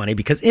really funny,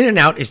 because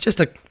In-N-Out is just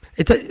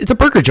it's a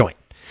burger joint.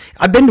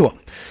 I've been to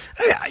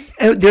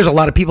them. There's a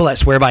lot of people that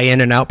swear by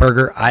In-N-Out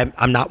Burger.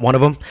 I'm not one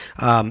of them.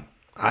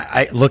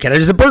 I look at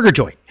it as a burger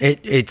joint.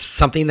 It's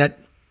something that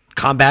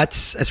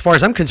combats, as far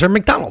as I'm concerned,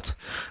 McDonald's.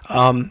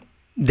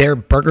 Their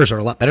burgers are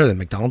a lot better than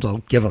McDonald's.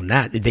 I'll give them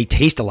that. They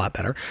taste a lot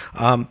better.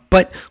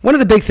 But one of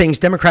the big things,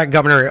 Democrat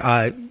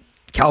Governor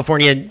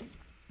California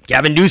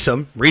Gavin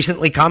Newsom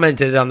recently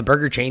commented on the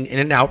burger chain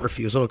In-N-Out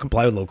refusal to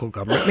comply with local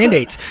government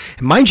mandates.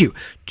 And mind you,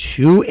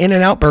 2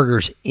 In-N-Out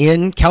burgers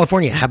in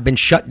California have been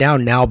shut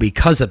down now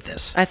because of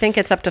this. I think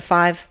it's up to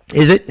 5.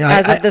 Is it?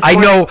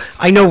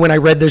 I know when I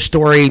read this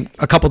story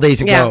a couple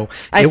days ago,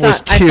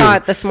 was 2. I saw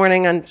it this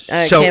morning on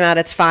came out.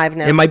 It's 5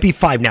 now. It might be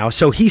 5 now.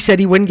 So he said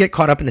he wouldn't get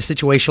caught up in the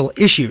situational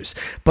issues,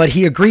 but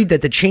he agreed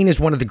that the chain is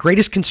one of the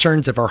greatest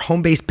concerns of our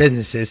home-based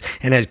businesses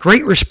and has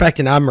great respect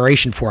and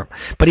admiration for him.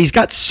 But he's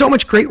got so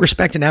much great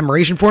respect and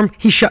admiration for him,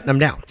 he's shutting them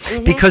down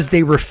because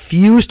they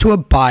refuse to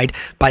abide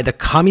by the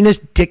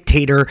communist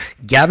dictator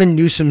Gavin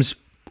Newsom's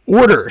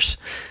orders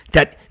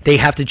that they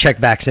have to check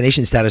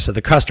vaccination status of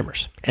the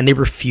customers, and they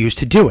refuse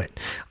to do it.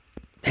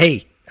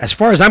 Hey, as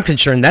far as I'm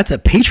concerned, that's a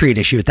patriot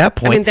issue at that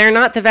point. I mean, they're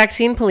not the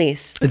vaccine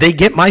police. They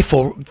get my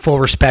full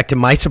respect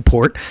and my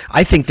support.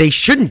 I think they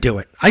shouldn't do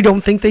it. I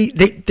don't think they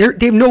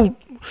have no.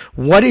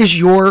 What is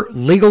your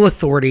legal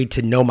authority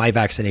to know my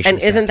vaccination And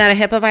status? Isn't that a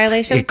HIPAA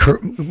violation? It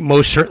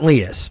most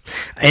certainly is.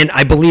 And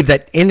I believe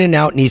that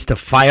In-N-Out needs to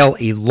file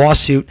a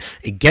lawsuit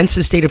against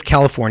the state of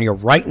California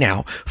right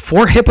now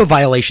for HIPAA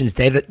violations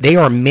that they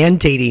are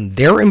mandating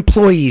their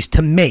employees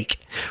to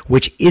make,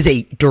 which is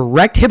a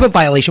direct HIPAA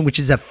violation, which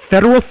is a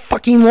federal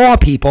fucking law,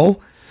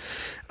 people.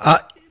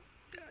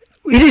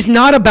 It is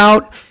not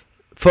about...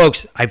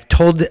 Folks, I've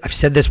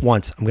said this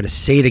once. I'm going to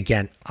say it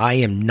again. I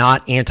am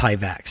not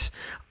anti-vax.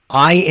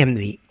 I am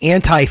the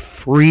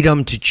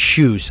anti-freedom to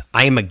choose.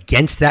 I am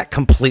against that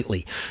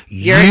completely.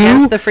 You're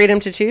against the freedom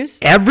to choose?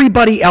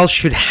 Everybody else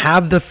should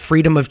have the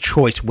freedom of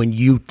choice. When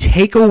you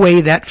take away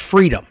that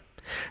freedom,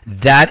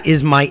 That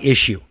is my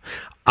issue.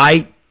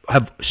 I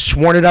have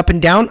sworn it up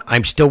and down.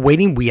 I'm still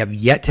waiting. We have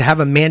yet to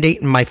have a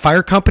mandate in my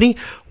fire company.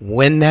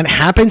 When that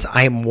happens,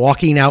 I am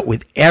walking out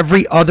with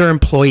every other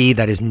employee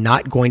that is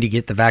not going to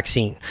get the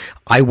vaccine.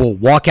 I will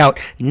walk out,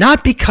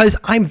 not because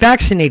I'm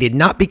vaccinated,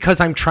 not because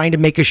I'm trying to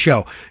make a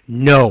show.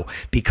 No,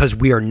 because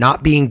we are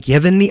not being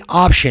given the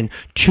option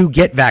to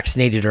get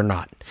vaccinated or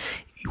not.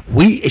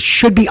 It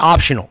should be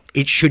optional.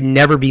 It should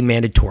never be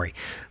mandatory.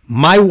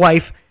 My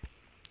wife,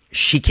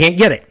 she can't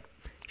get it.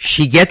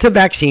 She gets a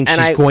vaccine,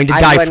 she's going to die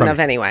from it. I wouldn't have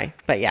anyway,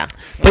 but yeah.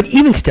 But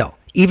even still,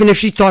 even if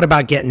she thought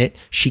about getting it,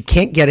 she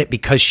can't get it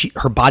because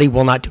her body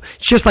will not do.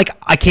 It's just like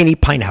I can't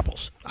eat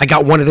pineapples. I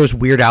got one of those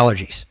weird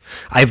allergies.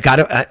 I've got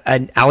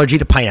an allergy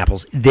to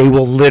pineapples. They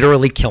will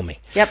literally kill me.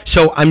 Yep.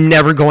 So I'm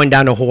never going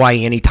down to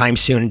Hawaii anytime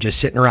soon and just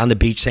sitting around the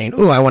beach saying,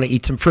 "Ooh, I want to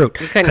eat some fruit."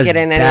 You couldn't get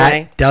in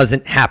anyway. That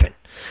doesn't happen.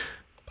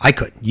 I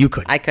could. You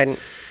could. I couldn't.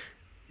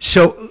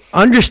 So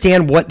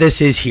understand what this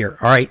is here,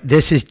 all right?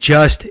 This is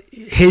just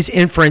his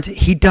inference.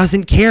 He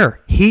doesn't care.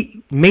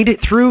 He made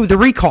it through the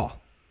recall.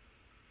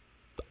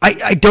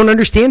 I don't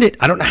understand it.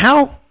 I don't know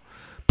how,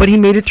 but he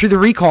made it through the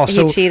recall. He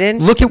so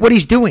cheated? Look at what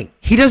he's doing.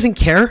 He doesn't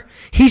care.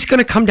 He's going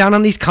to come down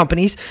on these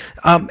companies.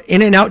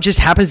 In-N-Out just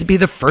happens to be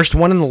the first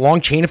one in the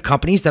long chain of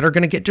companies that are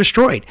going to get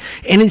destroyed.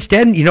 And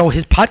instead,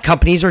 his pot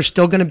companies are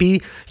still going to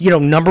be,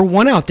 number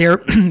one out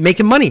there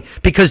making money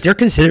because they're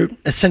considered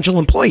essential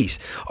employees.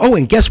 Oh,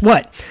 and guess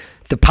what?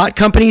 The pot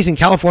companies in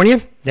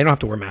California, they don't have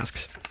to wear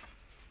masks.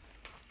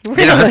 Really?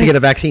 They don't have to get a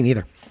vaccine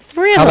either.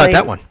 Really? How about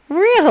that one?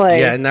 Really?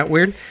 Yeah, isn't that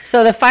weird?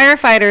 So the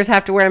firefighters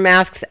have to wear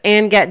masks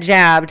and get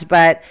jabbed,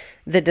 but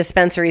the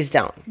dispensaries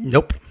don't.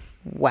 Nope.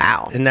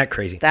 Wow. Isn't that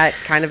crazy? That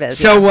kind of is.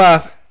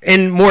 So,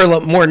 in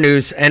more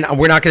news, and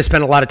we're not going to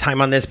spend a lot of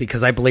time on this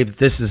because I believe that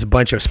this is a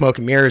bunch of smoke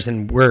and mirrors,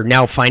 and we're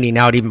now finding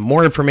out even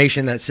more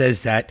information that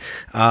says that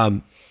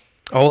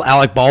old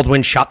Alec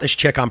Baldwin shot this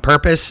chick on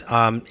purpose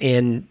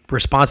in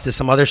response to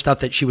some other stuff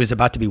that she was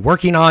about to be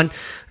working on.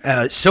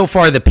 So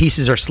far, the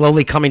pieces are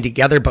slowly coming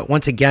together, but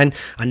once again,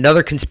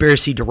 another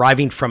conspiracy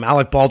deriving from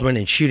Alec Baldwin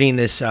and shooting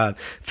this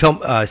film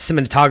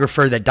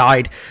cinematographer that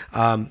died.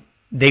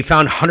 They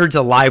found hundreds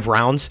of live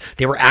rounds.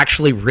 They were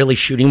actually really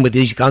shooting with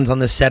these guns on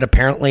the set,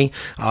 apparently.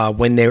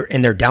 When they're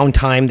in their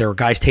downtime, there were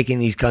guys taking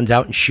these guns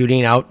out and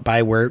shooting out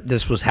by where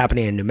this was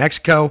happening in New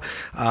Mexico.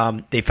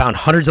 They found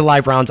hundreds of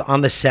live rounds on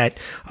the set.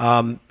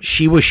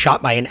 She was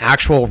shot by an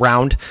actual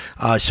round.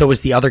 So was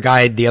the other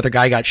guy. The other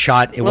guy got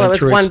shot. It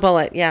was one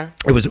bullet, yeah.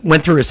 It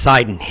went through his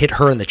side and hit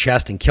her in the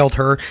chest and killed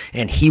her,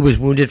 and he was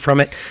wounded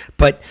from it.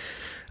 But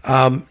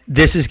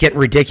this is getting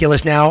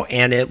ridiculous now,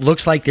 and it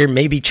looks like there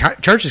may be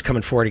charges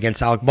coming forward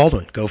against Alec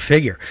Baldwin. Go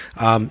figure.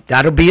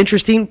 That'll be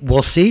interesting.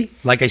 We'll see.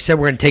 Like I said,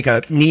 we're going to take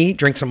a knee,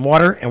 drink some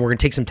water, and we're going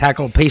to take some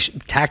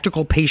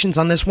tactical patience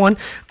on this one.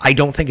 I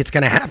don't think it's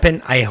going to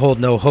happen. I hold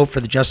no hope for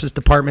the Justice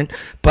Department,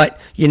 but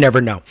you never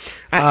know.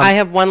 I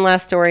have one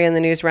last story in the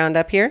news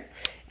roundup here,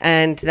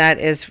 and that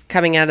is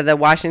coming out of the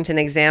Washington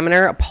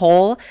Examiner, a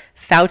poll.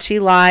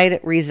 Fauci lied,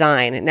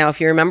 resign. Now,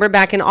 if you remember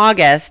back in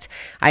August,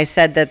 I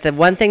said that the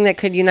one thing that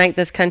could unite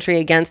this country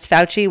against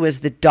Fauci was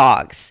the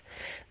dogs.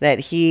 That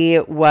he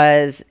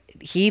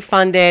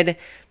funded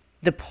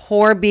the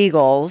poor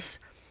beagles,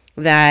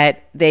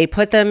 that they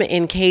put them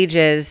in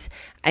cages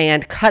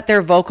and cut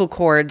their vocal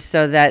cords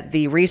so that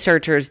the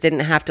researchers didn't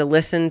have to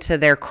listen to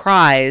their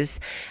cries.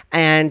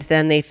 And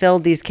then they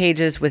filled these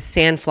cages with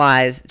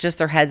sandflies, just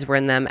their heads were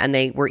in them, and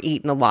they were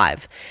eaten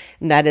alive.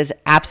 And that is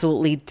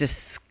absolutely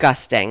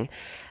disgusting.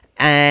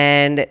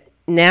 And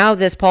now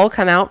this poll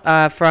come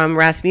out from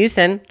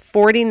Rasmussen.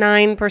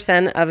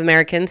 49% of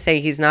Americans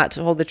say he's not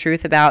told the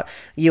truth about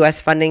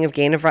U.S. funding of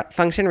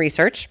gain-of-function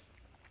research,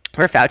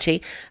 or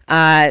Fauci.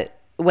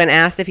 When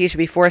asked if he should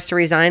be forced to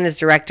resign as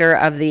director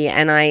of the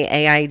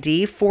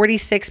NIAID,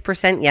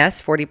 46%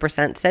 yes,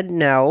 40% said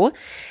no.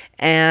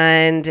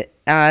 And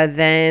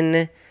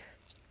then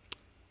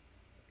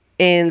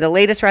in the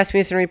latest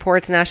Rasmussen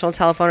reports, National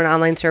Telephone and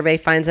Online Survey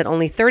finds that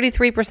only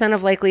 33%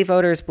 of likely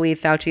voters believe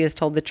Fauci has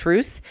told the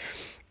truth.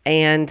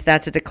 And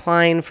that's a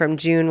decline from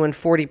June when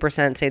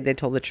 40% say they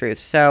told the truth.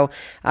 So,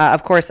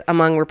 of course,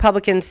 among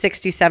Republicans,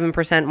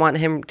 67% want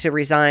him to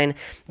resign.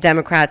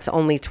 Democrats,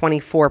 only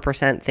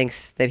 24%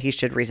 thinks that he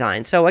should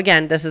resign. So,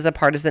 again, this is a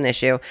partisan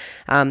issue.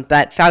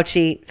 But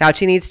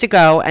Fauci needs to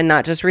go, and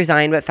not just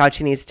resign, but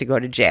Fauci needs to go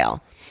to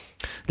jail.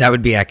 That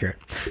would be accurate.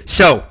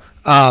 So,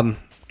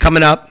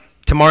 coming up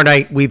tomorrow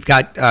night, we've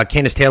got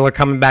Candace Taylor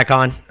coming back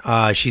on.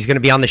 She's going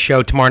to be on the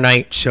show tomorrow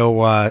night.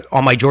 So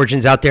all my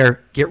Georgians out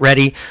there, get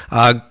ready.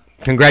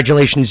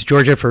 Congratulations,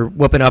 Georgia, for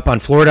whooping up on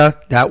Florida.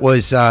 That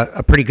was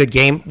a pretty good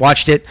game.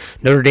 Watched it.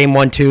 Notre Dame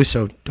won too,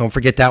 so don't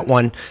forget that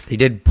one. They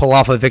did pull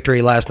off a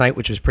victory last night,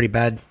 which was pretty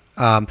bad.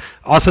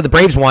 Also, the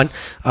Braves won,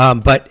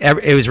 but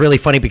it was really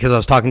funny because I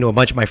was talking to a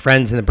bunch of my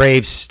friends in the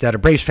Braves that are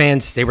Braves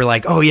fans. They were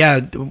like, "Oh yeah,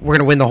 we're going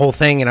to win the whole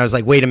thing," and I was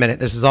like, "Wait a minute,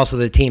 this is also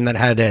the team that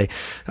had a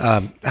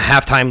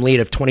halftime lead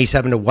of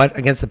 27-what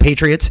against the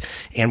Patriots,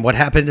 and what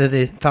happened to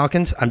the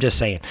Falcons?" I'm just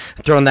saying,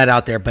 I'm throwing that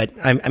out there. But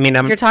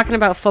you're talking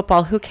about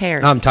football. Who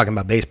cares? I'm talking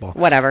about baseball.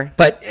 Whatever.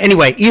 But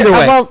anyway, either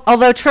way,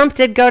 although Trump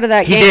did go to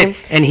that he game, did,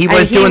 and he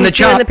was doing the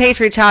chop, doing the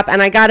Patriot chop,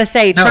 and I gotta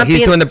say, no, Trump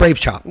he's doing the Brave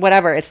chop.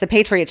 Whatever, it's the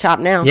Patriot chop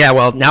now. Yeah,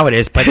 well, now it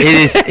is, but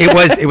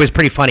it was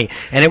pretty funny,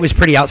 and it was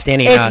pretty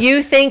outstanding. If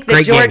you think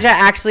that Georgia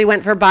actually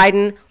went for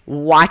Biden,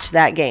 watch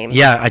that game.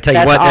 Yeah, I tell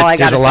you what,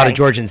 there's a lot of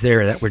Georgians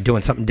there that were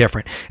doing something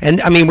different. And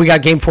we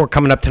got Game 4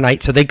 coming up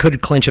tonight, so they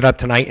could clinch it up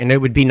tonight, and it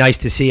would be nice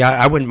to see.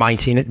 I wouldn't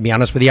mind seeing it, to be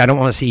honest with you. I don't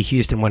want to see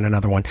Houston win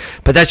another one,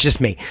 but that's just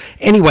me.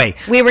 Anyway,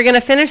 we were going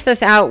to finish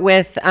this out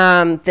with the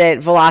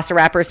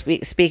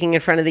Velociraptor speaking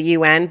in front of the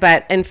UN,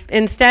 but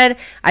instead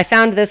I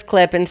found this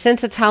clip, and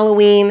since it's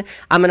Halloween,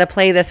 I'm going to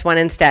play this one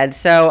instead.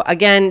 So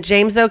again,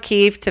 James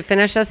O'Keefe to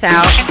finish us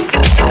out.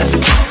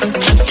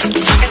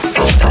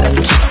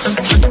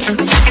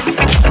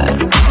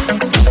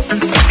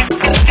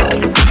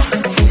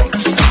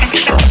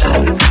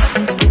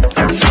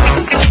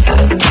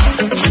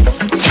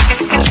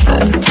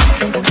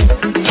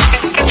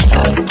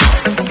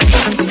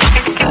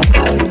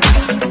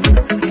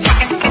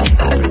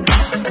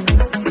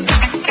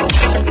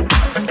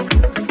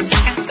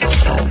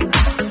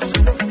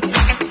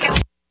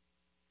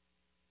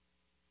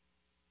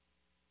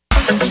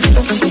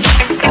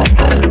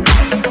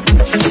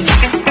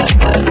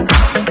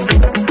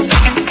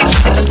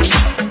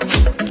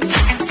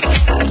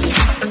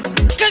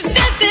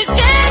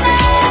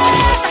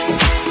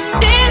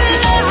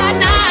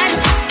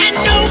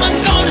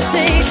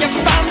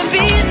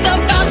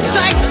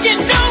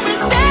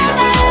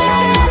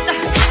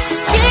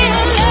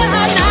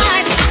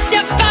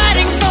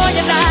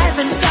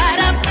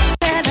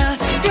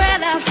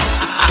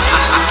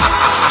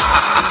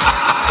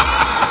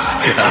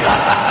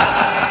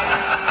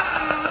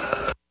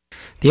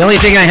 The only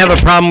thing I have a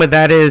problem with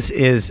that is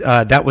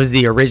that was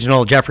the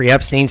original Jeffrey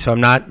Epstein, so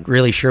I'm not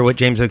really sure what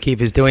James O'Keefe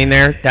is doing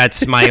there.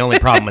 That's my only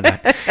problem with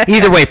that.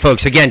 Either way,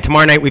 folks, again,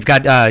 tomorrow night we've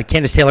got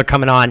Candace Taylor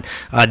coming on.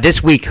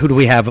 This week, who do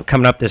we have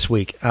coming up this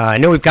week? I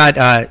know we've got,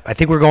 I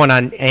think we're going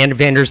on Ann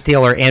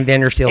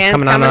Vandersteel's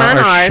coming on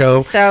our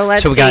show.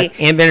 So we got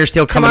Ann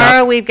Vandersteel coming up.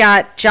 Tomorrow we've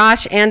got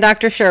Josh and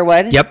Dr.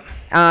 Sherwood. Yep.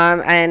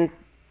 And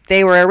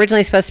they were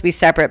originally supposed to be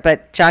separate,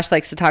 but Josh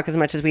likes to talk as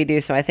much as we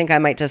do, so I think I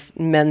might just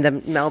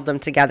meld them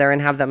together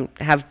and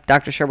have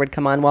Dr. Sherwood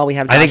come on while we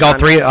have Josh I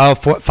think all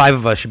five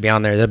of us should be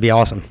on there. That'd be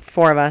awesome.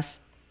 4 of us.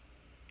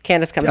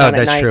 Candace comes on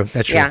at night.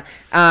 That's true. Yeah.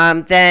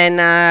 Then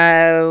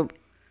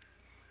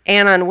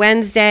Ann on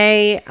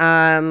Wednesday,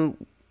 Hannah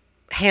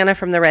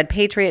from the Red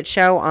Patriot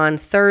Show on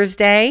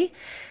Thursday,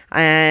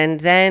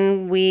 and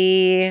then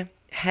we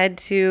head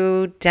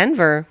to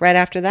Denver right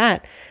after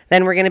that.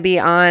 Then we're going to be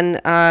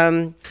on.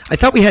 I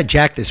thought we had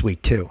Jack this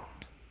week too.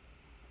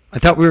 I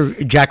thought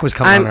Jack was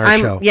coming on our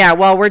show. Yeah,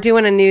 well, we're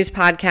doing a news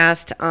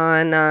podcast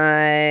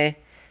on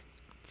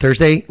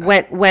Thursday,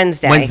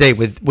 Wednesday. Wednesday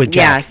with Jack.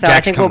 Yeah, so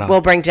Jack's I think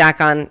we'll bring Jack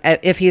on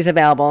if he's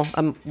available.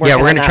 We're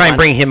going to try and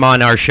bring him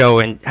on our show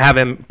and have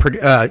him,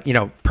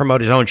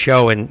 promote his own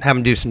show and have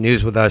him do some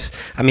news with us.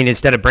 I mean,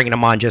 instead of bringing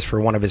him on just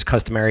for one of his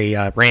customary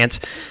rants,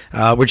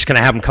 we're just going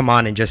to have him come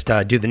on and just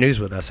do the news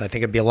with us. I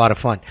think it'd be a lot of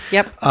fun.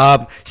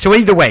 Yep. So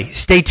either way,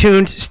 stay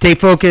tuned, stay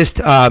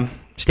focused.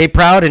 Stay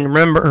proud, and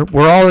remember,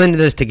 we're all into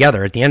this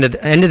together. At the end of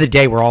the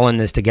day, we're all in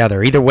this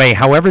together. Either way,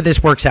 however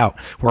this works out,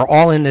 we're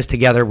all in this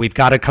together. We've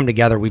got to come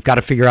together. We've got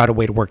to figure out a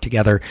way to work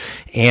together.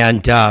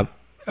 And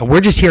we're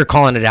just here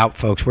calling it out,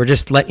 folks. We're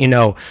just letting you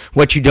know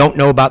what you don't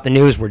know about the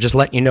news. We're just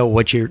letting you know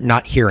what you're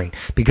not hearing,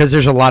 because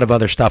there's a lot of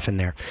other stuff in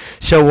there.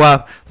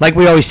 So like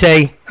we always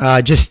say,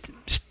 just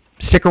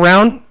stick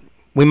around.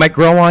 We might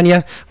grow on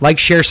you. Like,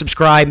 share,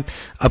 subscribe,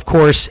 of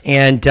course.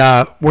 And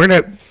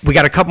we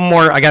got a couple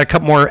more. I got a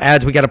couple more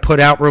ads we got to put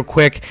out real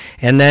quick,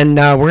 and then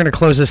we're gonna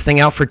close this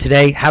thing out for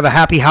today. Have a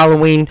happy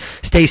Halloween.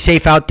 Stay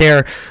safe out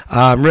there.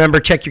 Remember,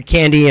 check your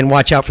candy and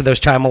watch out for those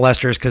child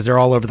molesters, because they're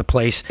all over the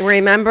place.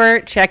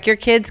 Remember, check your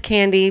kids'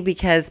 candy,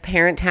 because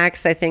parent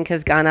tax, I think,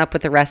 has gone up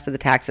with the rest of the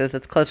taxes.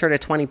 It's closer to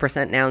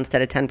 20% now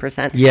instead of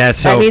 10%. Yeah,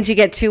 so that means you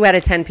get 2 out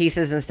of 10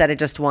 pieces instead of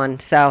just 1.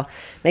 So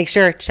make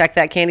sure, check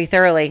that candy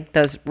thoroughly.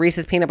 Those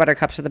Reese's peanut butter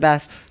cups are the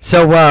best.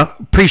 So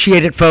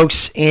appreciate it,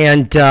 folks,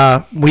 and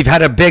we've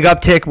had a big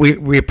uptick.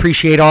 We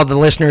appreciate all the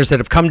listeners that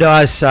have come to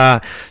us.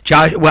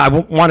 Josh, I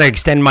want to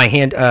extend my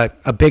hand,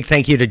 a big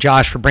thank you to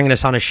Josh for bringing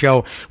us on a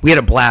show. We had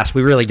a blast.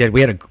 We really did.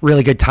 We had a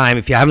really good time.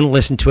 If you haven't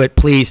listened to it,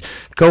 please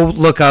go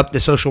look up the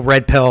Social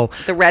Red Pill.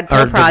 The Red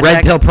Pill Project. The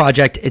Red Pill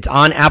Project. It's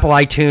on Apple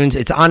iTunes.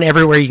 It's on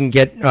everywhere you can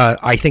get,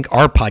 I think,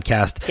 our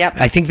podcast. Yep.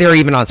 I think they're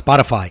even on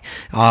Spotify,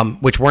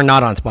 which we're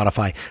not on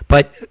Spotify.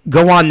 But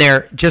go on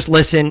there. Just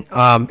listen.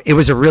 It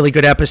was a really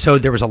good episode.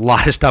 There was a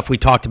lot of stuff we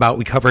talked about.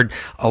 We covered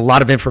a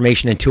lot of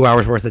information in 2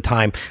 hours worth of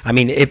time. I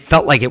mean, it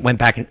felt like it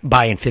went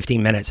by in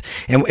 15 minutes.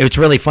 And it's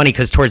really funny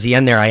because towards the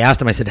end there, I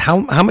asked him, I said, how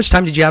much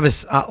time did you have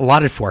us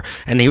allotted for?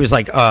 And he was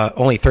like,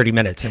 only 30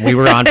 minutes. And we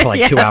were on for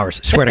like 2 hours,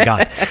 swear to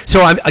God.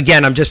 So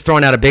I'm just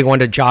throwing out a big one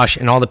to Josh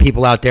and all the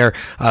people out there,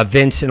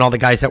 Vince and all the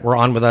guys that were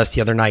on with us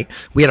the other night.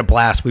 We had a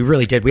blast. We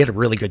really did. We had a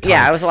really good time.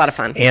 Yeah, it was a lot of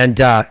fun. And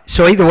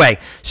so either way,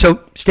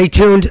 so stay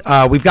tuned.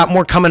 We've got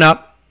more coming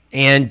up,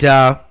 and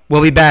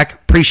we'll be back.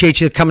 Appreciate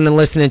you coming and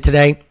listening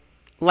today.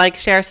 Like,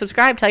 share,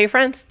 subscribe, tell your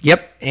friends.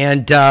 Yep.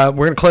 And we're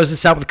going to close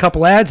this out with a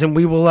couple ads, and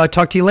we will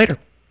talk to you later.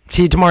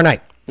 See you tomorrow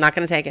night. Not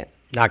going to take it.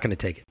 Not going to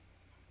take it.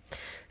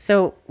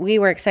 So we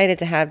were excited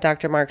to have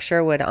Dr. Mark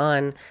Sherwood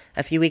on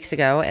a few weeks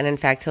ago, and in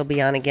fact, he'll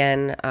be on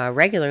again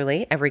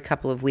regularly every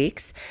couple of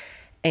weeks.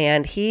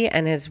 And he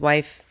and his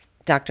wife,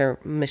 Dr.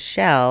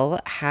 Michelle,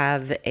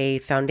 have a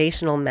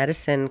foundational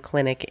medicine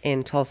clinic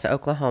in Tulsa,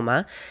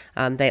 Oklahoma.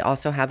 They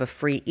also have a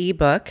free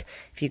ebook.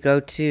 If you go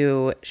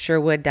to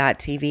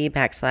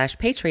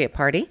sherwood.tv/Patriot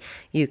Party,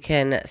 you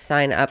can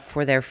sign up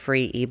for their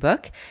free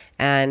ebook.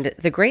 And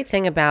the great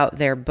thing about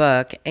their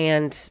book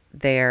and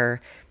their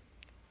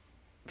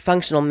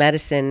functional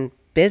medicine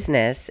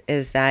business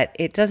is that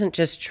it doesn't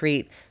just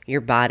treat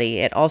your body,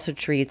 it also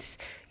treats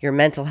your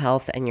mental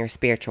health and your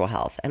spiritual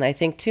health. And I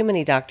think too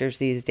many doctors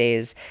these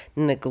days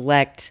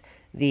neglect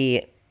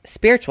the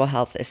spiritual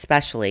health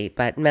especially,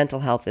 but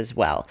mental health as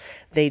well.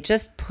 They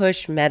just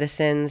push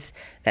medicines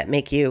that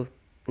make you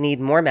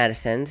need more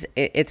medicines.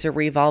 It's a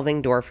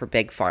revolving door for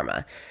big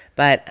pharma.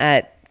 But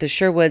at the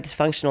Sherwood's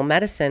Functional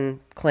Medicine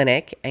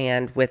Clinic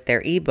and with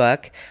their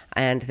ebook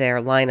and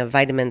their line of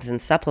vitamins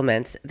and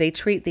supplements, they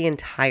treat the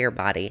entire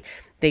body.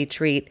 They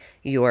treat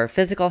your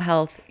physical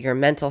health, your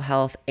mental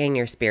health, and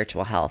your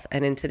spiritual health.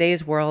 And in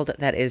today's world,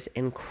 that is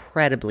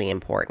incredibly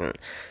important.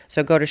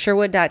 So go to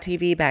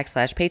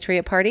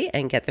sherwood.tv/Patriot Party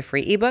and get the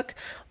free ebook,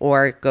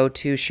 or go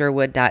to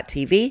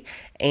sherwood.tv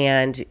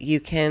and you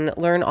can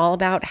learn all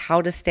about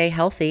how to stay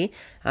healthy.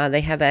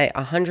 They have a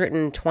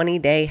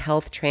 120-day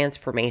health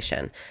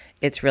transformation.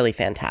 It's really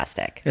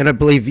fantastic. And I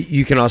believe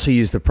you can also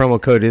use the promo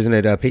code, isn't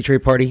it, Patriot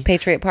Party?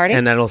 Patriot Party.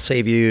 And that'll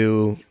save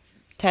you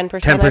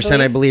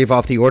 10%, I believe,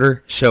 off the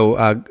order. So,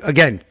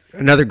 again,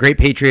 another great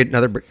Patriot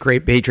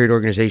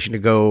organization to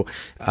go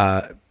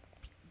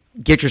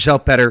get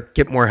yourself better,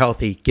 get more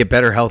healthy, get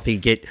better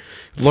healthy,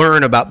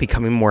 learn about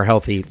becoming more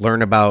healthy,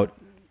 learn about,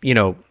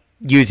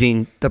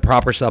 using the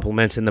proper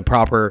supplements and the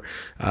proper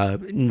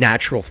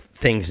natural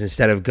things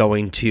instead of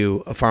going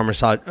to a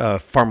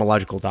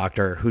pharmacological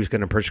doctor who's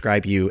going to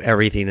prescribe you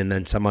everything and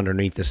then some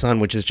underneath the sun,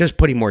 which is just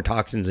putting more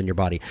toxins in your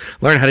body.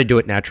 Learn how to do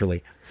it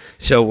naturally.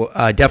 So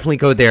definitely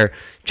go there.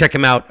 Check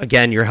him out.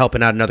 Again, you're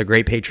helping out another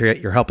great Patriot.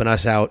 You're helping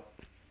us out.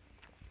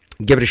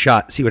 Give it a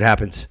shot. See what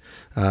happens.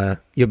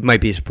 You might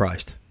be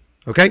surprised.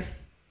 Okay?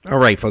 All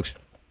right, folks.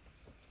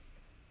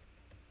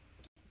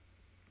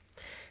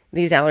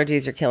 These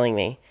allergies are killing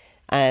me.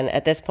 And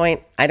at this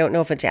point, I don't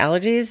know if it's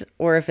allergies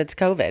or if it's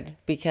COVID,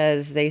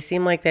 because they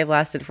seem like they've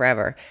lasted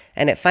forever.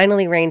 And it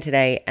finally rained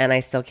today, and I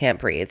still can't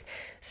breathe.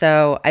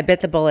 So I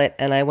bit the bullet,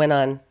 and I went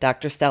on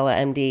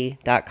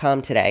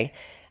drstellamd.com today,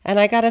 and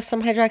I got us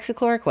some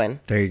hydroxychloroquine.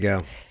 There you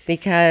go.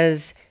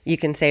 Because you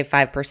can save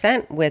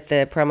 5% with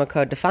the promo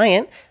code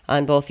DEFIANT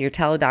on both your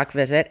teledoc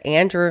visit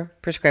and your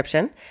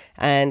prescription,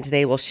 and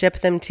they will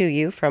ship them to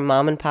you from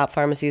mom and pop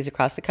pharmacies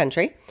across the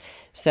country.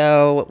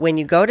 So when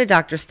you go to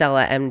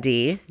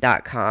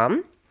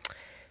drstellamd.com,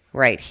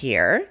 right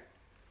here,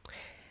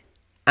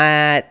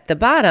 at the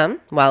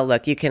bottom, well,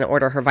 look, you can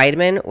order her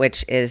vitamin,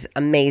 which is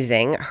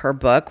amazing, her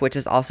book, which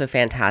is also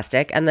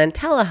fantastic, and then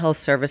telehealth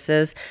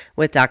services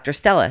with Dr.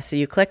 Stella. So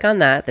you click on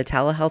that, the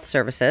telehealth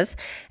services,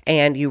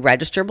 and you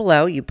register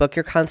below. You book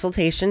your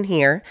consultation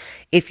here.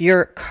 If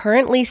you're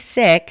currently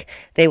sick,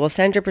 they will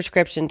send your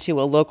prescription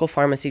to a local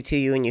pharmacy to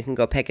you, and you can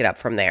go pick it up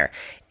from there.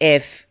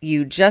 If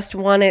you just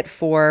want it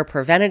for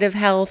preventative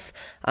health,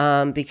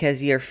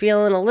 because you're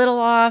feeling a little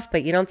off,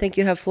 but you don't think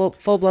you have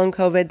full-blown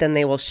COVID, then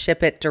they will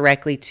ship it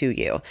directly to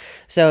you.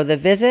 So the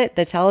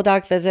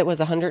teledoc visit was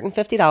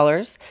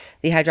 $150.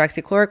 The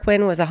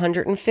hydroxychloroquine was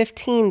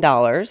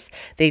 $115.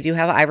 They do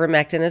have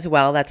ivermectin as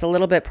well. That's a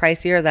little bit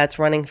pricier. That's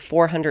running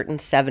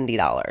 $470.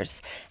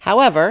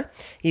 However,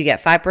 you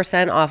get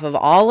 5% off of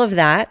all of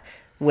that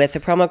with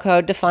the promo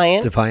code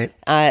DEFIANT.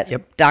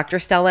 Yep.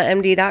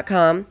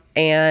 drstellamd.com.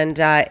 And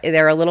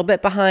they're a little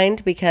bit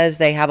behind because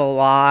they have a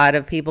lot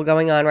of people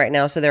going on right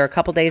now. So they're a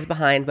couple days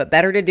behind, but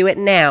better to do it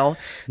now.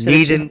 So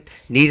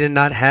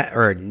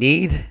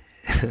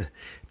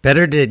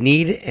Better to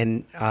need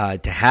and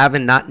to have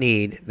and not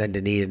need than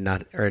to need and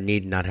not, or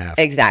need and not have.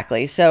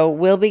 Exactly. So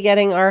we'll be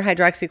getting our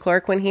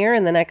hydroxychloroquine here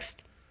in the next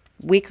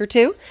week or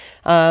two.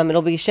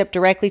 It'll be shipped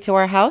directly to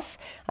our house,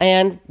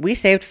 and we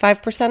saved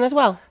 5% as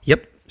well.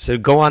 Yep. So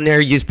go on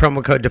there, use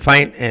promo code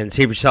DEFIANT, and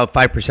save yourself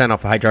 5%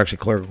 off of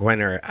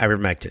hydroxychloroquine or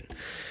ivermectin.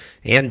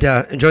 And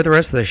enjoy the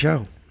rest of the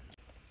show.